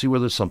to it to see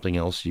whether there's something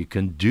else you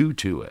can do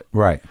to it.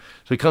 Right.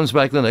 So he comes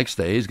back the next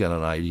day, he's got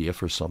an idea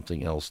for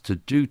something else to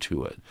do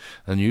to it.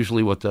 And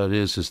usually what that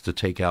is to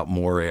take out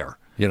more air,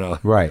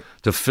 Right.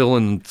 to fill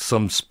in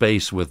some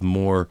space with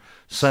more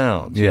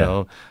sounds,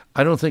 Yeah.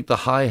 I don't think the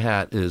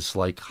hi-hat is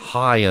like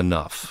high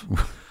enough.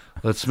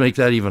 Let's make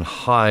that even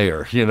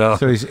higher,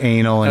 So he's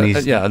anal and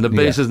he's... and the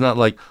bass is not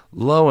like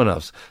low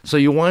enough. So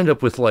you wind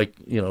up with like,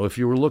 if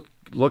you were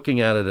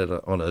looking at it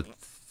on a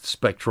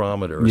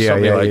spectrometer or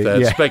something like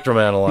that, spectrum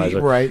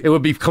analyzer, Right. it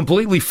would be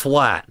completely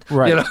flat,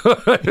 Right.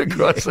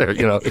 across there,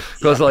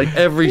 because like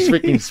every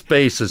freaking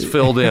space is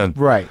filled in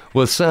Right.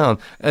 with sound,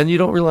 and you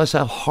don't realize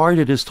how hard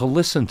it is to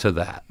listen to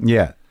that,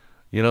 Yeah.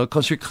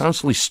 because you're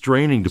constantly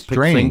straining to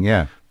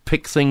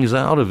pick things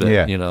out of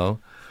it, Yeah.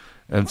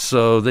 And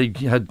so they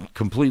had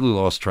completely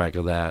lost track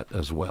of that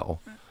as well.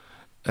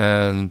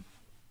 And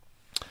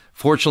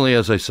fortunately,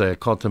 as I say, I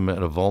caught them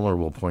at a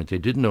vulnerable point. They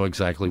didn't know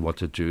exactly what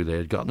to do. They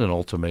had gotten an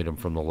ultimatum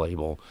from the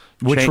label.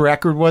 Which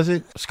record was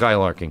it?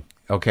 Skylarking.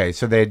 Okay,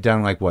 so they had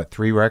done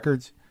 3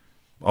 records?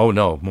 Oh,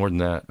 no, more than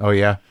that. Oh,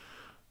 yeah?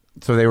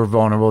 So they were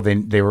vulnerable.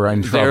 They were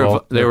in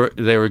trouble. They were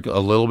a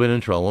little bit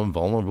in trouble and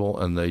vulnerable,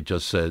 and they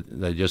just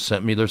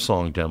sent me their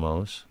song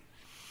demos.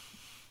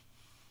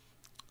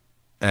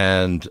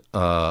 And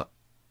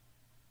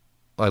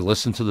I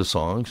listened to the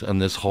songs,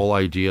 and this whole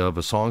idea of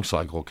a song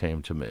cycle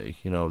came to me,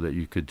 that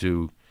you could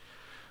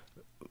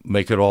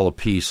make it all a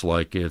piece,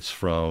 like it's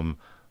from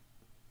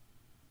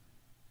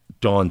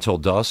dawn till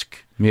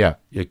dusk. Yeah.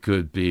 It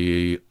could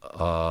be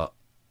a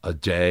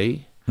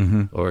day,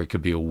 or it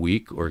could be a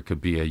week, or it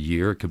could be a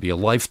year, it could be a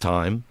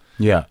lifetime.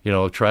 Yeah.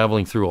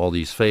 Traveling through all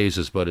these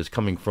phases, but it's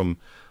coming from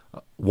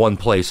one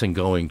place and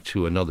going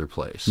to another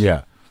place.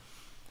 Yeah.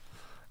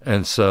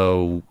 And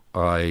so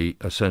I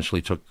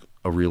essentially took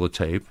a reel of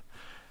tape,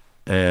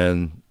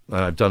 and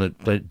I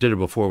did it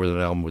before with an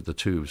album with the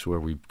Tubes, where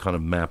we kind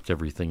of mapped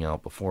everything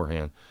out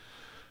beforehand,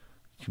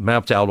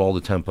 mapped out all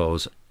the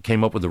tempos,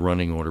 came up with the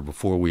running order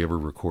before we ever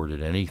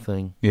recorded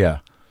anything. Yeah.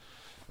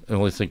 The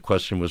only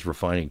question was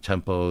refining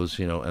tempos,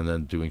 and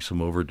then doing some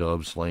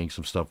overdubs, laying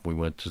some stuff. We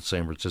went to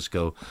San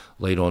Francisco,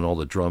 laid on all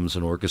the drums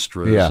and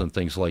orchestras and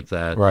things like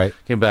that. Right.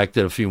 Came back,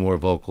 did a few more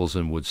vocals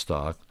in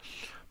Woodstock.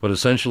 But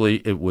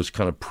essentially, it was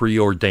kind of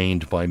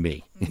preordained by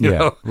me. You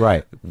know?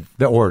 Right.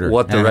 The order.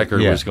 What the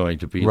record was going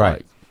to be Right.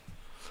 like,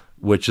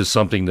 which is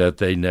something that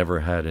they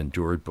never had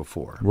endured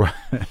before. Right.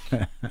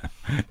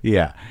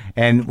 Yeah.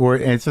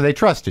 And so they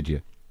trusted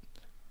you.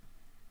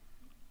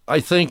 I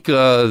think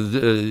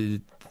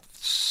 60%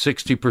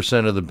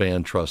 of the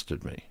band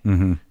trusted me.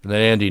 Mm-hmm. And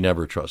then Andy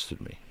never trusted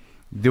me.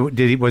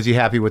 Was he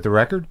happy with the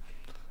record?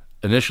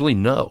 Initially,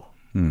 no.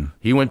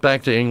 He went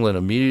back to England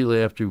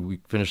immediately after we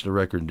finished the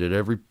record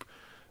and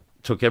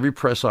took every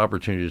press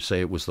opportunity to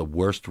say it was the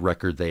worst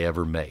record they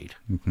ever made.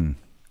 Mm-hmm.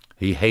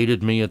 He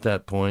hated me at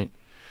that point,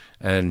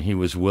 and he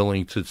was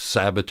willing to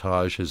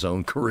sabotage his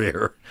own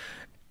career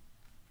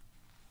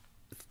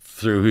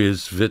through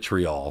his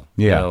vitriol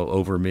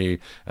over me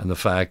and the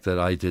fact that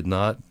I did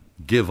not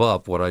give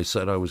up what I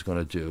said I was going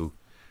to do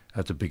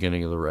at the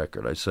beginning of the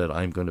record. I said,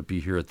 I'm going to be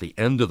here at the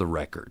end of the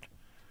record.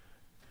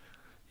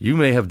 You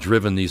may have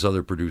driven these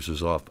other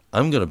producers off.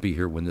 I'm going to be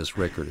here when this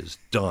record is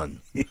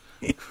done.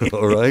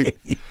 All right?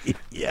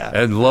 Yeah.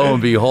 And lo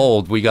and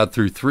behold, we got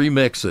through 3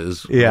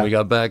 mixes. Yeah. When we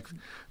got back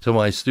to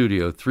my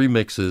studio, 3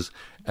 mixes,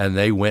 and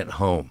they went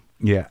home.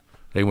 Yeah.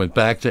 They went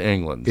back to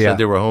England. Yeah. Said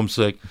they were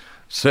homesick.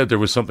 Said there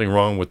was something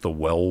wrong with the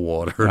well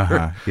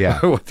water. Yeah.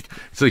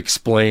 To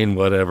explain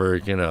whatever,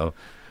 you know.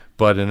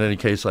 But in any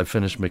case, I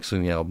finished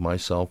mixing the album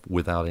myself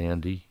without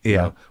Andy. Yeah. You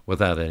know,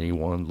 without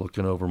anyone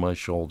looking over my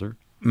shoulder.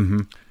 Mm-hmm.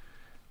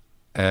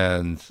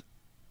 And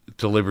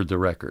delivered the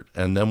record.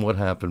 And then what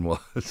happened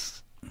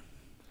was,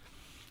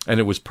 and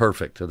it was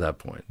perfect at that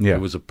point. Yeah. It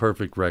was a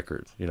perfect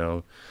record, you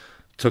know.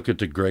 Took it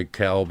to Greg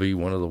Calby,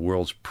 one of the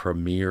world's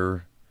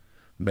premier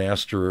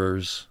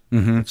masterers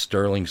at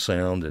Sterling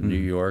Sound in New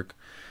York,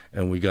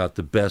 and we got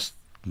the best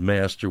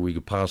master we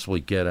could possibly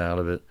get out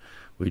of it.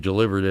 We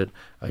delivered it.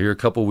 I hear a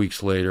couple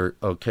weeks later,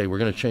 okay, we're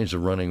going to change the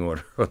running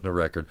order on the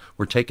record.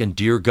 We're taking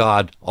Dear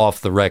God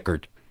off the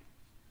record.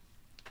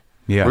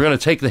 Yeah. We're going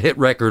to take the hit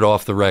record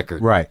off the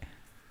record. Right.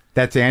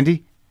 That's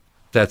Andy?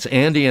 That's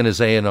Andy and his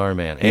A&R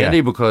man. Andy,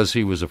 Yeah. because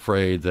he was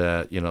afraid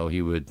that, you know,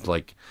 he would,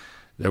 like,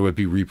 there would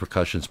be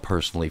repercussions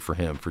personally for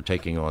him for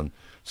taking on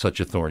such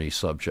a thorny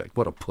subject.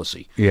 What a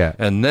pussy. Yeah.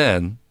 And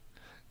then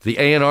the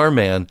A&R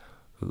man,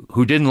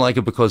 who didn't like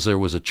it because there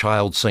was a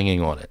child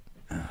singing on it.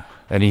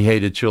 And he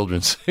hated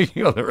children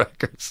singing on the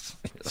records.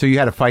 So you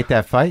had to fight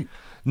that fight?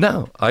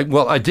 No.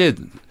 I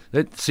did.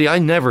 See, I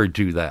never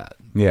do that.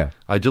 Yeah.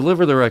 I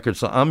deliver the record,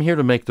 so I'm here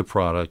to make the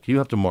product. You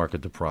have to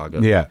market the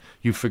product. Yeah.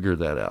 You figure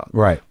that out.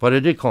 Right. But I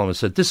did call him and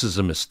said, this is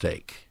a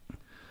mistake.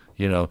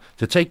 You know,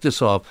 to take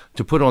this off,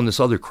 to put on this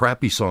other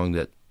crappy song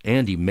that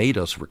Andy made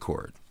us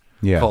record,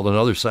 Yeah. called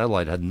Another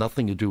Satellite, had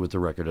nothing to do with the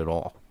record at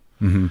all.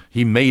 Mm-hmm.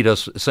 He made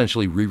us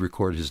essentially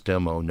re-record his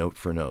demo note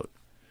for note.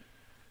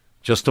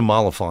 Just to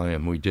mollify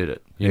him, we did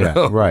it. You Yeah,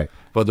 know? right.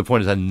 But the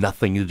point is, it had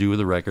nothing to do with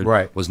the record.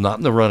 Right. Was not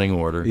in the running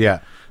order. Yeah.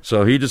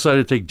 So he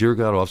decided to take Dear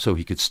God off so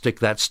he could stick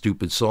that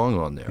stupid song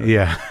on there.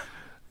 Yeah.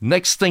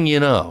 Next thing you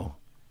know,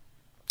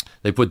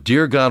 they put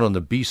Dear God on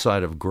the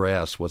B-side of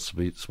Grass, what's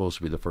supposed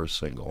to be the first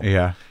single.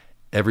 Yeah.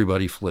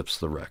 Everybody flips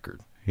the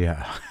record.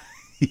 Yeah.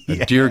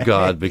 And Dear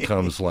God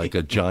becomes like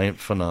a giant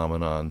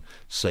phenomenon,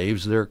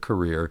 saves their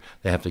career.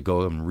 They have to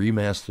go and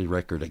remaster the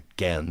record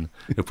again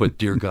to put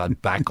Dear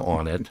God back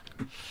on it.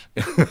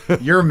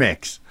 Your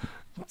mix.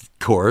 Of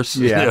course.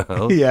 Yeah. You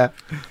know. Yeah.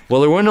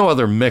 Well, there were no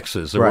other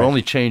mixes. There Right. were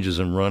only changes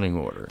in running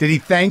order. Did he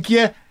thank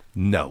you?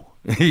 No,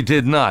 he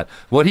did not.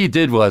 What he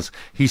did was,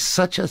 he's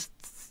such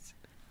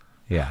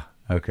Yeah.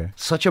 Okay.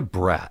 a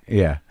brat.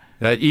 Yeah.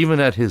 That even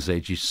at his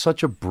age, he's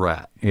such a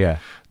brat Yeah.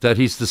 that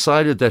he's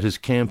decided that his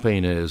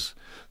campaign is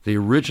the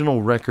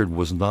original record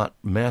was not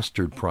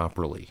mastered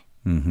properly.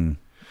 Mm-hmm.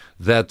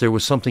 That there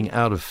was something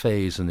out of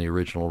phase in the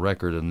original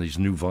record, and these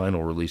new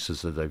vinyl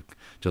releases that they've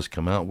just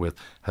come out with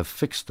have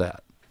fixed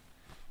that.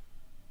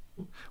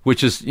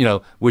 Which is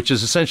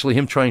essentially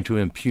him trying to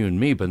impugn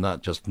me, but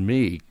not just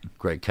me,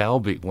 Greg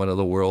Calby, one of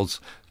the world's,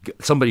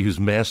 somebody who's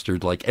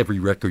mastered like every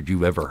record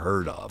you ever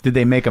heard of. Did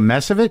they make a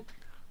mess of it?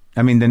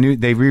 I mean,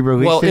 they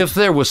re-released Well, it? if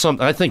there was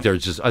something, I think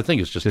it's just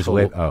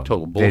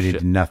total bullshit. They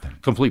did nothing.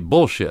 Complete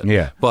bullshit.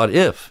 Yeah. But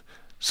if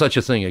such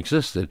a thing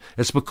existed,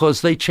 it's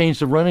because they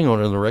changed the running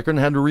order of the record and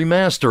had to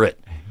remaster it,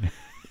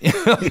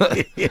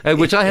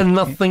 which I had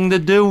nothing to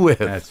do with.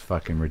 That's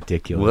fucking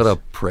ridiculous. What a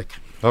prick.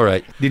 All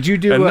right. Did you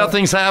do... And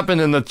nothing's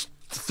happened in the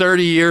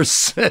 30 years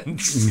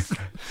since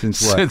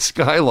Since what? since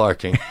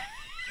Skylarking.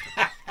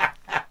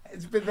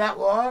 It's been that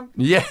long?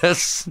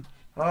 Yes.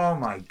 Oh,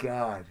 my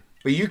God.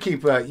 But you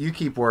keep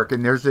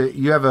working. When was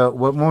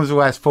the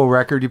last full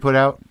record you put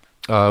out?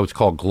 It's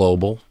called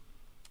Global.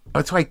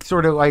 It's like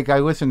sort of like I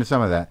listened to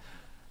some of that.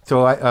 So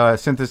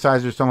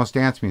synthesizers, almost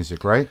dance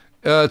music, right?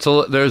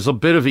 There's a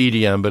bit of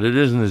EDM, but it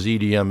isn't as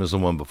EDM as the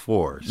one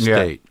before.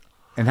 State. Yeah.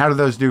 And how do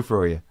those do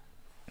for you?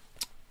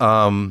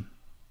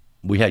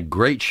 We had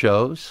great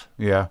shows,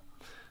 Yeah.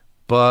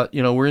 but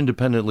we're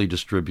independently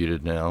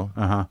distributed now,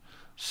 Uh-huh.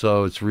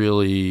 so it's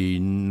really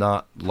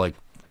not like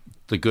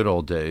the good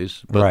old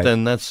days. But Right.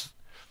 then that's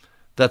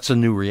a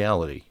new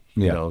reality.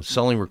 Yeah.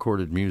 Selling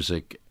recorded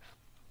music.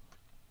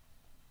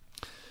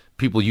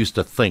 People used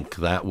to think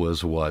that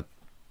was what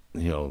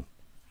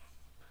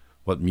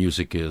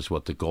music is,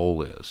 what the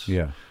goal is.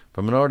 Yeah.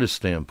 From an artist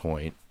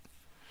standpoint,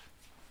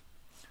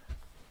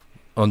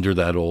 under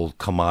that old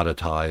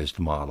commoditized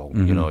model,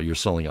 you're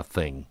selling a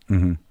thing,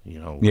 an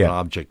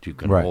object you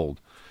can Right.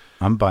 hold.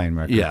 I'm buying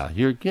records.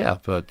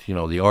 But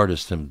the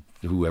artist and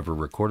whoever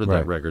recorded Right.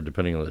 that record,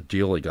 depending on the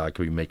deal he got,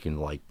 could be making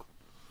like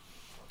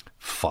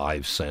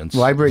 5 cents.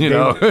 Library-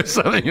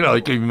 something, he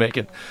could be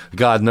making,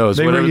 God knows.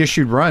 They whatever.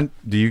 reissued Runt.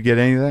 Do you get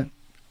any of that?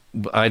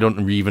 I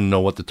don't even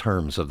know what the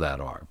terms of that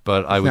are,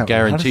 but I would How does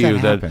guarantee that you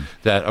happen?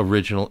 that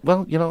original.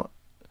 Well,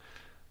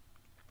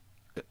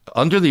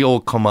 under the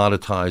old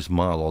commoditized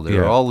model, there Yeah.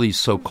 are all these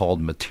so-called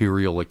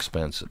material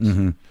expenses.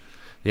 Mm-hmm.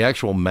 The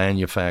actual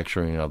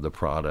manufacturing of the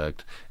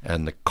product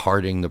and the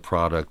carting the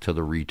product to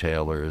the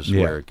retailers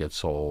Yeah. where it gets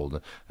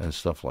sold and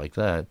stuff like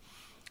that.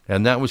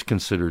 And that was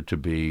considered to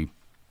be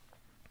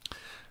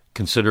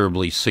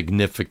considerably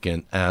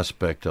significant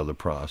aspect of the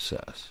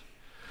process.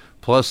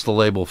 Plus the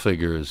label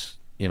figures,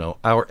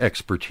 our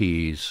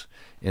expertise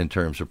in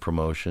terms of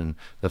promotion,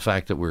 the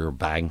fact that we're a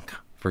bank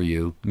for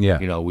you.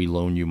 Yeah. We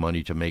loan you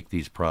money to make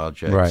these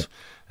projects Right.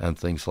 and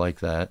things like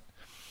that.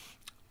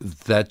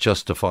 That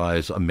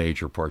justifies a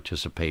major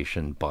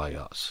participation by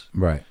us.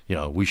 Right.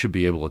 We should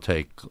be able to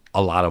take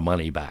a lot of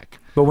money back.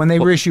 But when they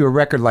reissue a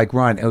record like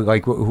Run,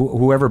 like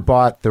whoever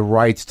bought the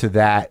rights to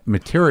that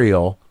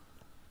material,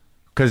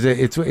 because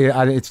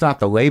it's not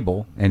the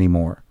label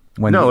anymore.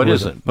 No, it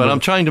isn't. But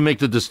I'm trying to make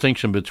the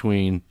distinction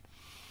between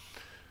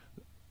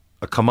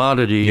a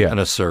commodity and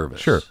a service.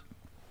 Sure.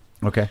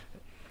 Okay.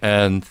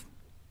 And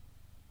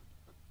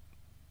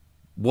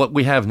what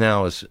we have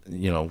now is,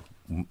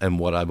 and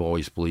what I've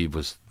always believed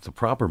was the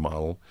proper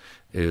model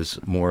is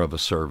more of a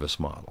service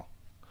model.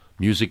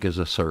 Music is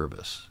a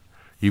service.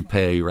 You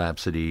pay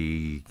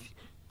Rhapsody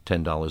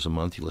 $10 a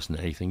month, you listen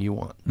to anything you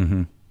want.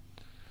 Mm-hmm.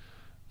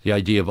 The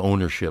idea of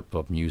ownership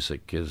of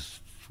music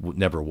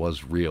never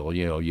was real.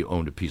 You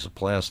owned a piece of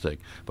plastic,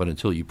 but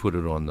until you put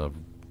it on the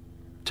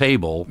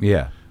table,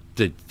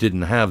 that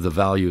didn't have the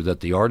value that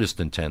the artist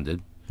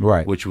intended,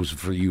 right? Which was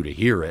for you to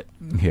hear it.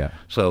 Yeah.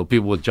 So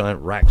people with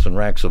giant racks and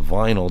racks of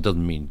vinyl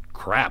doesn't mean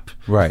crap,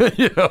 right?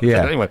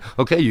 Yeah. Anyway,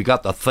 okay, you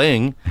got the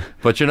thing,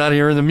 but you're not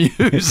hearing the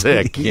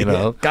music.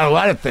 Got a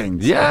lot of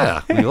things.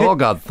 Yeah, we all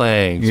got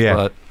things. Yeah.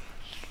 But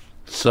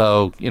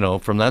so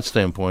from that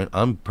standpoint,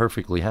 I'm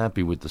perfectly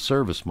happy with the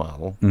service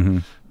model. Mm-hmm.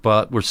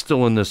 But we're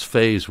still in this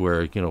phase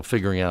where,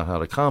 figuring out how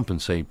to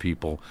compensate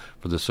people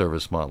for the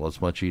service model.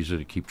 It's much easier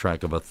to keep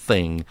track of a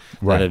thing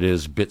than it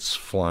is bits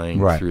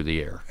flying through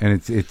the air.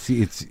 And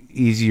it's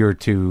easier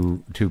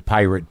to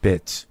pirate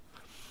bits.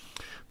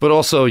 But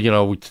also,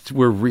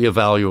 we're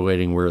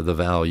reevaluating where the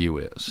value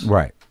is.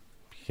 Right.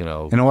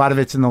 And a lot of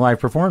it's in the live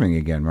performing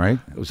again, right?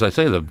 As I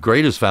say, the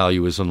greatest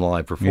value is in the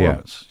live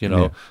performance.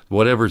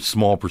 Whatever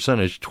small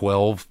percentage,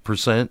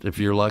 12% if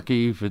you're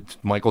lucky. If it's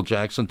Michael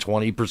Jackson,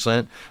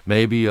 20%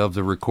 maybe of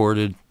the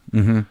recorded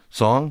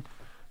song.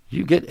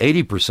 You get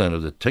 80%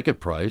 of the ticket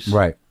price.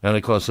 Right. And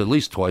it costs at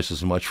least twice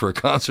as much for a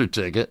concert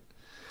ticket.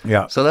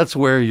 Yeah. So that's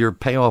where your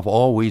payoff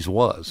always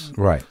was.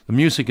 Right. The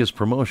music is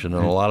promotion,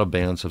 and a lot of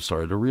bands have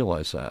started to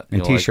realize that.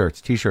 And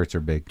T-shirts. T-shirts are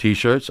big.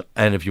 T-shirts,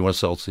 and if you want to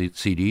sell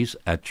CDs,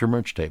 at your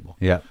merch table.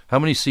 Yeah. How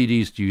many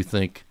CDs do you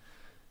think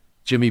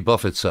Jimmy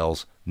Buffett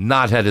sells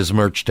not at his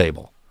merch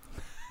table?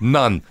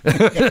 None.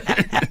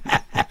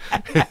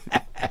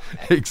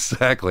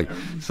 Exactly.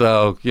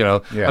 So,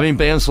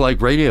 bands like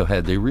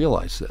Radiohead, they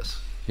realize this,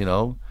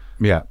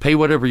 Yeah. Pay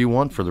whatever you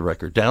want for the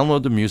record.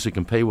 Download the music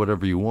and pay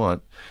whatever you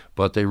want,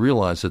 but they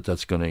realize that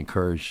that's going to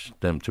encourage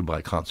them to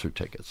buy concert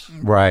tickets.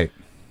 Right.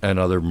 And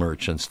other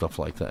merch and stuff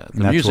like that.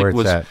 And that's where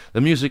it's at.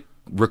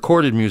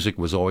 Recorded music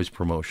was always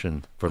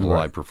promotion for the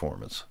live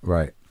performance.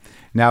 Right.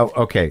 Now,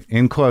 okay,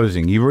 in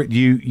closing,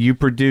 you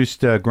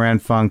produced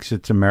Grand Funk's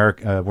It's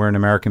America. We're an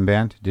American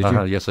band, did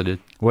you? Yes, I did.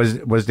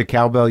 Was the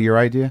cowbell your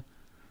idea?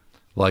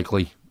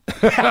 Likely.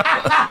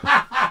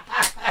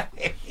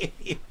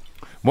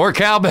 More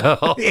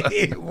cowbell.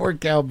 More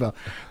cowbell.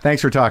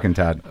 Thanks for talking,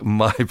 Todd.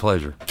 My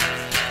pleasure.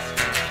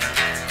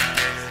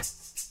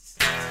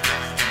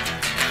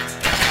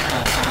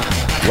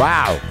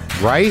 Wow.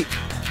 Right?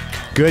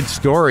 Good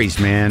stories,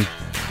 man.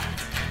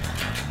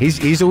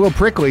 He's a little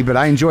prickly, but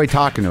I enjoy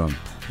talking to him,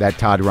 that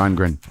Todd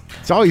Rundgren.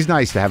 It's always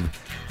nice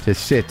to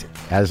sit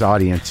as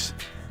audience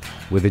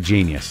with a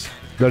genius.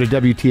 Go to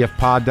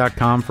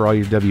WTFpod.com for all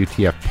your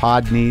WTF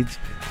pod needs.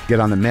 Get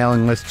on the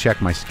mailing list.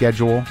 Check my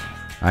schedule.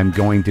 I'm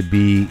going to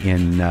be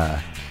in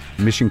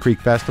Mission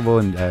Creek Festival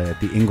at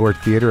the Ingort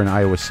Theater in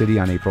Iowa City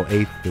on April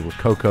 8th. The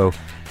Rococo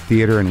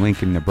Theater in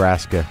Lincoln,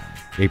 Nebraska,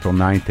 April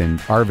 9th. And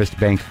Arvest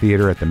Bank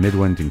Theater at the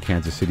Midland in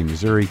Kansas City,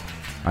 Missouri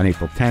on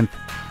April 10th.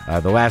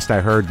 The last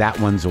I heard, that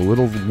one's a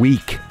little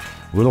weak,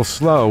 a little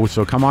slow,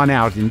 so come on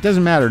out. And it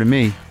doesn't matter to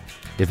me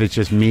if it's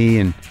just me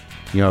and,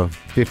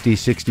 50,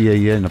 60 of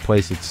you in a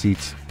place that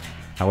seats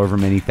however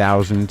many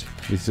thousand.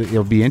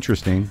 It'll be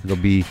interesting. It'll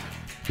be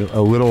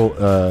a little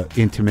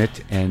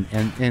intimate, and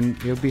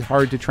it'll be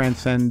hard to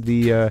transcend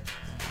the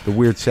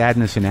weird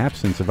sadness and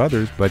absence of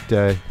others. But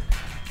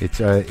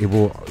it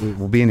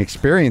will be an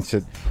experience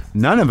that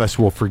none of us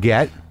will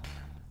forget.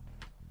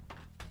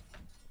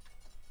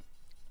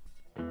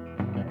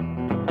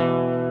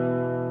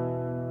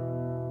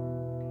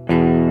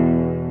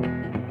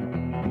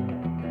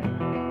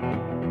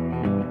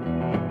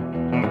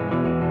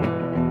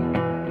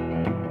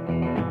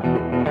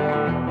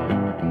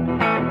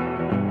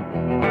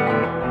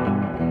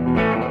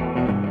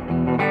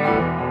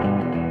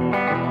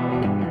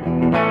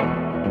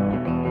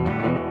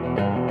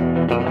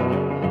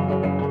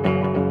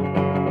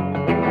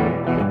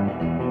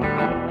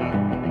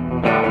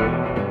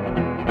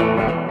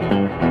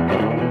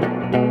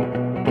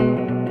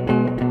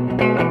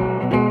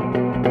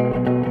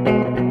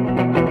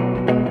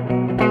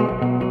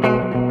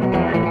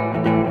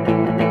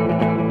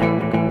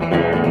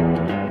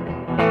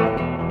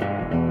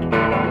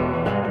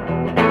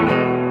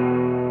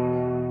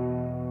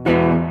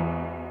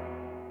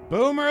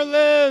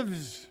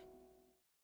 lives.